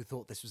person who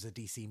thought this was a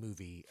DC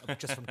movie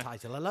just from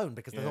title alone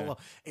because they thought, well,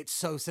 it's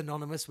so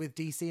synonymous with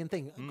DC and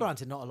thing.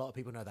 Granted, not a lot of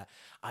people know that.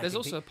 There's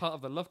also a part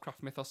of the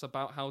Lovecraft mythos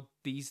about how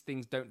these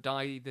things don't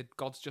die, the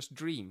gods just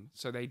dream.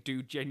 So they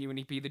do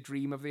genuinely be the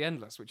dream of the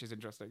Endless, which is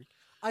interesting.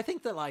 I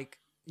think that,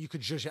 you could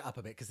zhuzh it up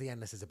a bit because the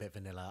Endless is a bit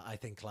vanilla. I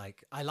think,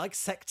 I like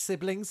sect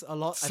siblings a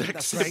lot. I think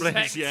that's great.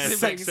 siblings, yeah. Sect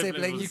Sect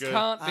siblings. You good.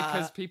 can't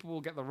because people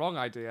will get the wrong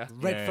idea.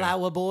 Red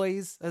Flower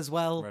Boys as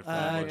well. Red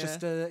Flower Boys.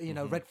 Just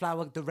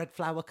the Red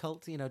Flower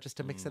cult, just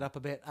to mix it up a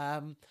bit.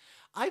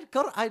 I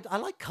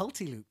like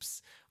culty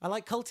loops. I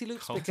like culty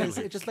loops because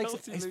it just makes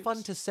it's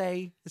fun to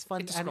say. It's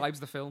fun. It describes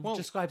the film. It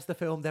describes the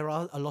film. There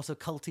are a lot of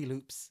culty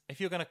loops.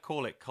 If you're going to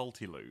call it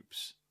culty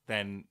loops,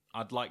 then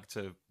I'd like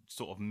to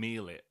sort of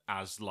meal it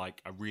as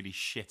a really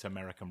shit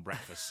American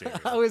breakfast cereal.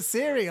 Oh, a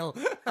cereal.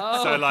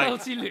 Oh, so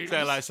Culty Loops.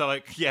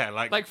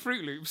 Like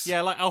Fruit Loops.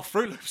 Yeah,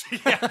 Fruit Loops.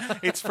 Yeah,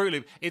 it's Fruit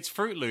Loops. It's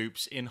Fruit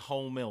Loops in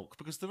whole milk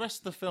because the rest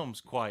of the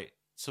film's quite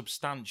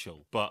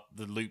substantial, but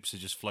the loops are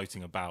just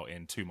floating about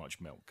in too much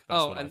milk.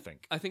 That's what I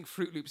think. I think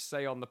Fruit Loops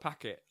say on the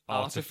packet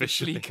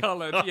Artificially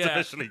coloured.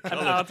 Artificially And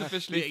coloured.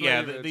 artificially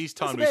flavoured. These It's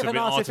time a loops bit have of an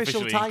been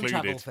artificial artificially time included.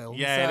 travel film.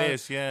 Yeah, So it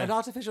is. Yeah, an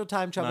artificial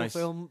time travel Nice.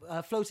 film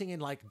floating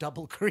in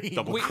double cream.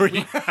 Double we,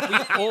 cream.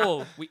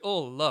 we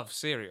all love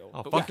cereal,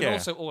 but we fuck can yeah.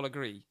 also all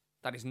agree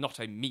that is not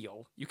a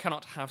meal. You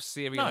cannot have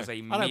cereal No, as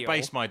a meal. I don't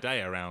base my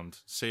day around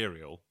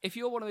cereal. If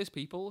you're one of those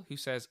people who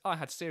says, "I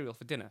had cereal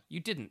for dinner," you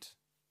didn't.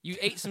 You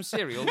ate some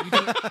cereal.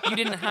 You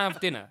didn't have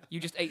dinner.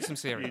 You just ate some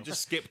cereal. You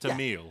just skipped a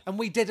meal. And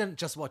we didn't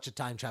just watch a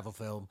time travel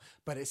film,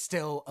 but it's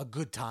still a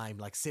good time.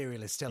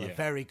 Serial is still a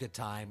very good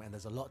time, and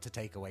there's a lot to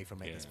take away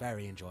from it. Yeah. It's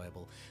very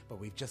enjoyable.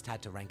 But we've just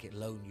had to rank it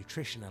low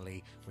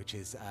nutritionally, which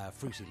is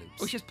Fruity Loops.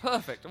 Which is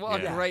perfect. What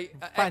a Yeah. great,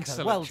 Fantastic.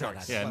 excellent Well choice. done,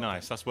 Adam. Yeah, Well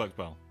nice. That's worked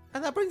well.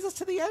 And that brings us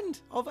to the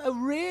end of a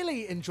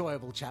really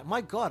enjoyable chat.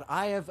 My God,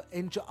 I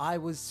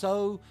was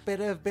so bit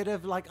of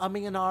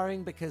umming and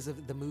ahhing because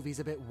of the movie's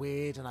a bit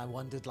weird, and I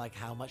wondered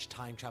how much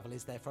time travel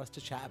is there for us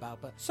to chat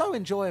about. But so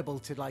enjoyable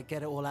to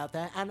get it all out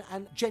there, and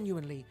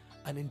genuinely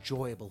an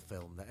enjoyable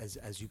film that,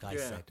 as you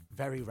guys said,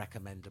 very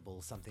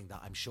recommendable. Something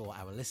that I'm sure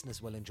our listeners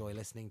will enjoy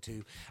listening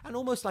to, and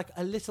almost like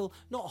a little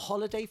not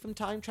holiday from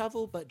time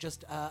travel, but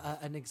just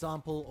an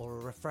example or a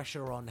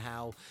refresher on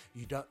how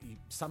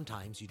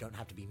sometimes you don't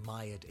have to be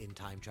mired in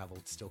time travel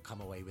to still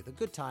come away with a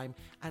good time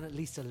and at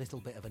least a little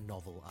bit of a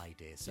novel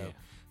idea.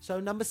 So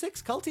number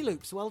 6, Culty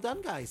Loops. Well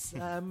done, guys.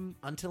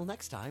 Until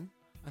next time,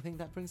 I think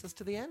that brings us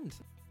to the end.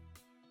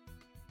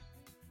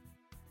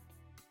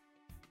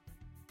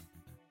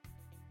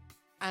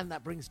 And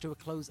that brings to a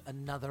close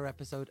another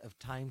episode of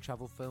Time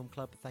Travel Film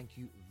Club. Thank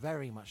you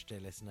very much, dear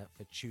listener,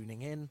 for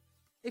tuning in.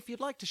 If you'd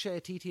like to share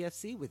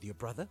TTFC with your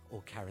brother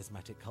or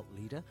charismatic cult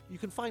leader, you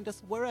can find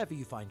us wherever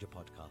you find your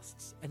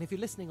podcasts. And if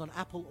you're listening on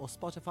Apple or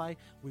Spotify,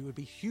 we would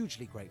be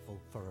hugely grateful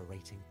for a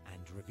rating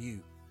and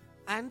review.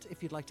 And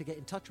if you'd like to get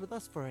in touch with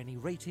us for any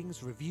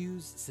ratings,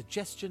 reviews,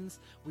 suggestions,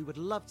 we would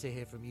love to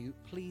hear from you.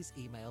 Please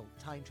email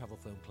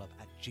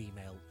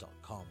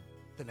timetravelfilmclub@gmail.com.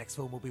 The next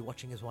film we'll be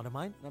watching is one of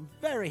mine, and I'm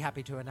very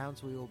happy to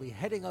announce we will be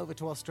heading over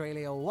to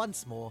Australia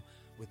once more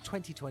with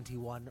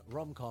 2021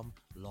 rom-com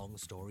Long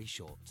Story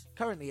Short,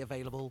 currently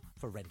available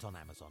for rent on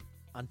Amazon.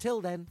 Until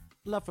then,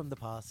 love from the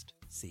past,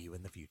 see you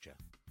in the future.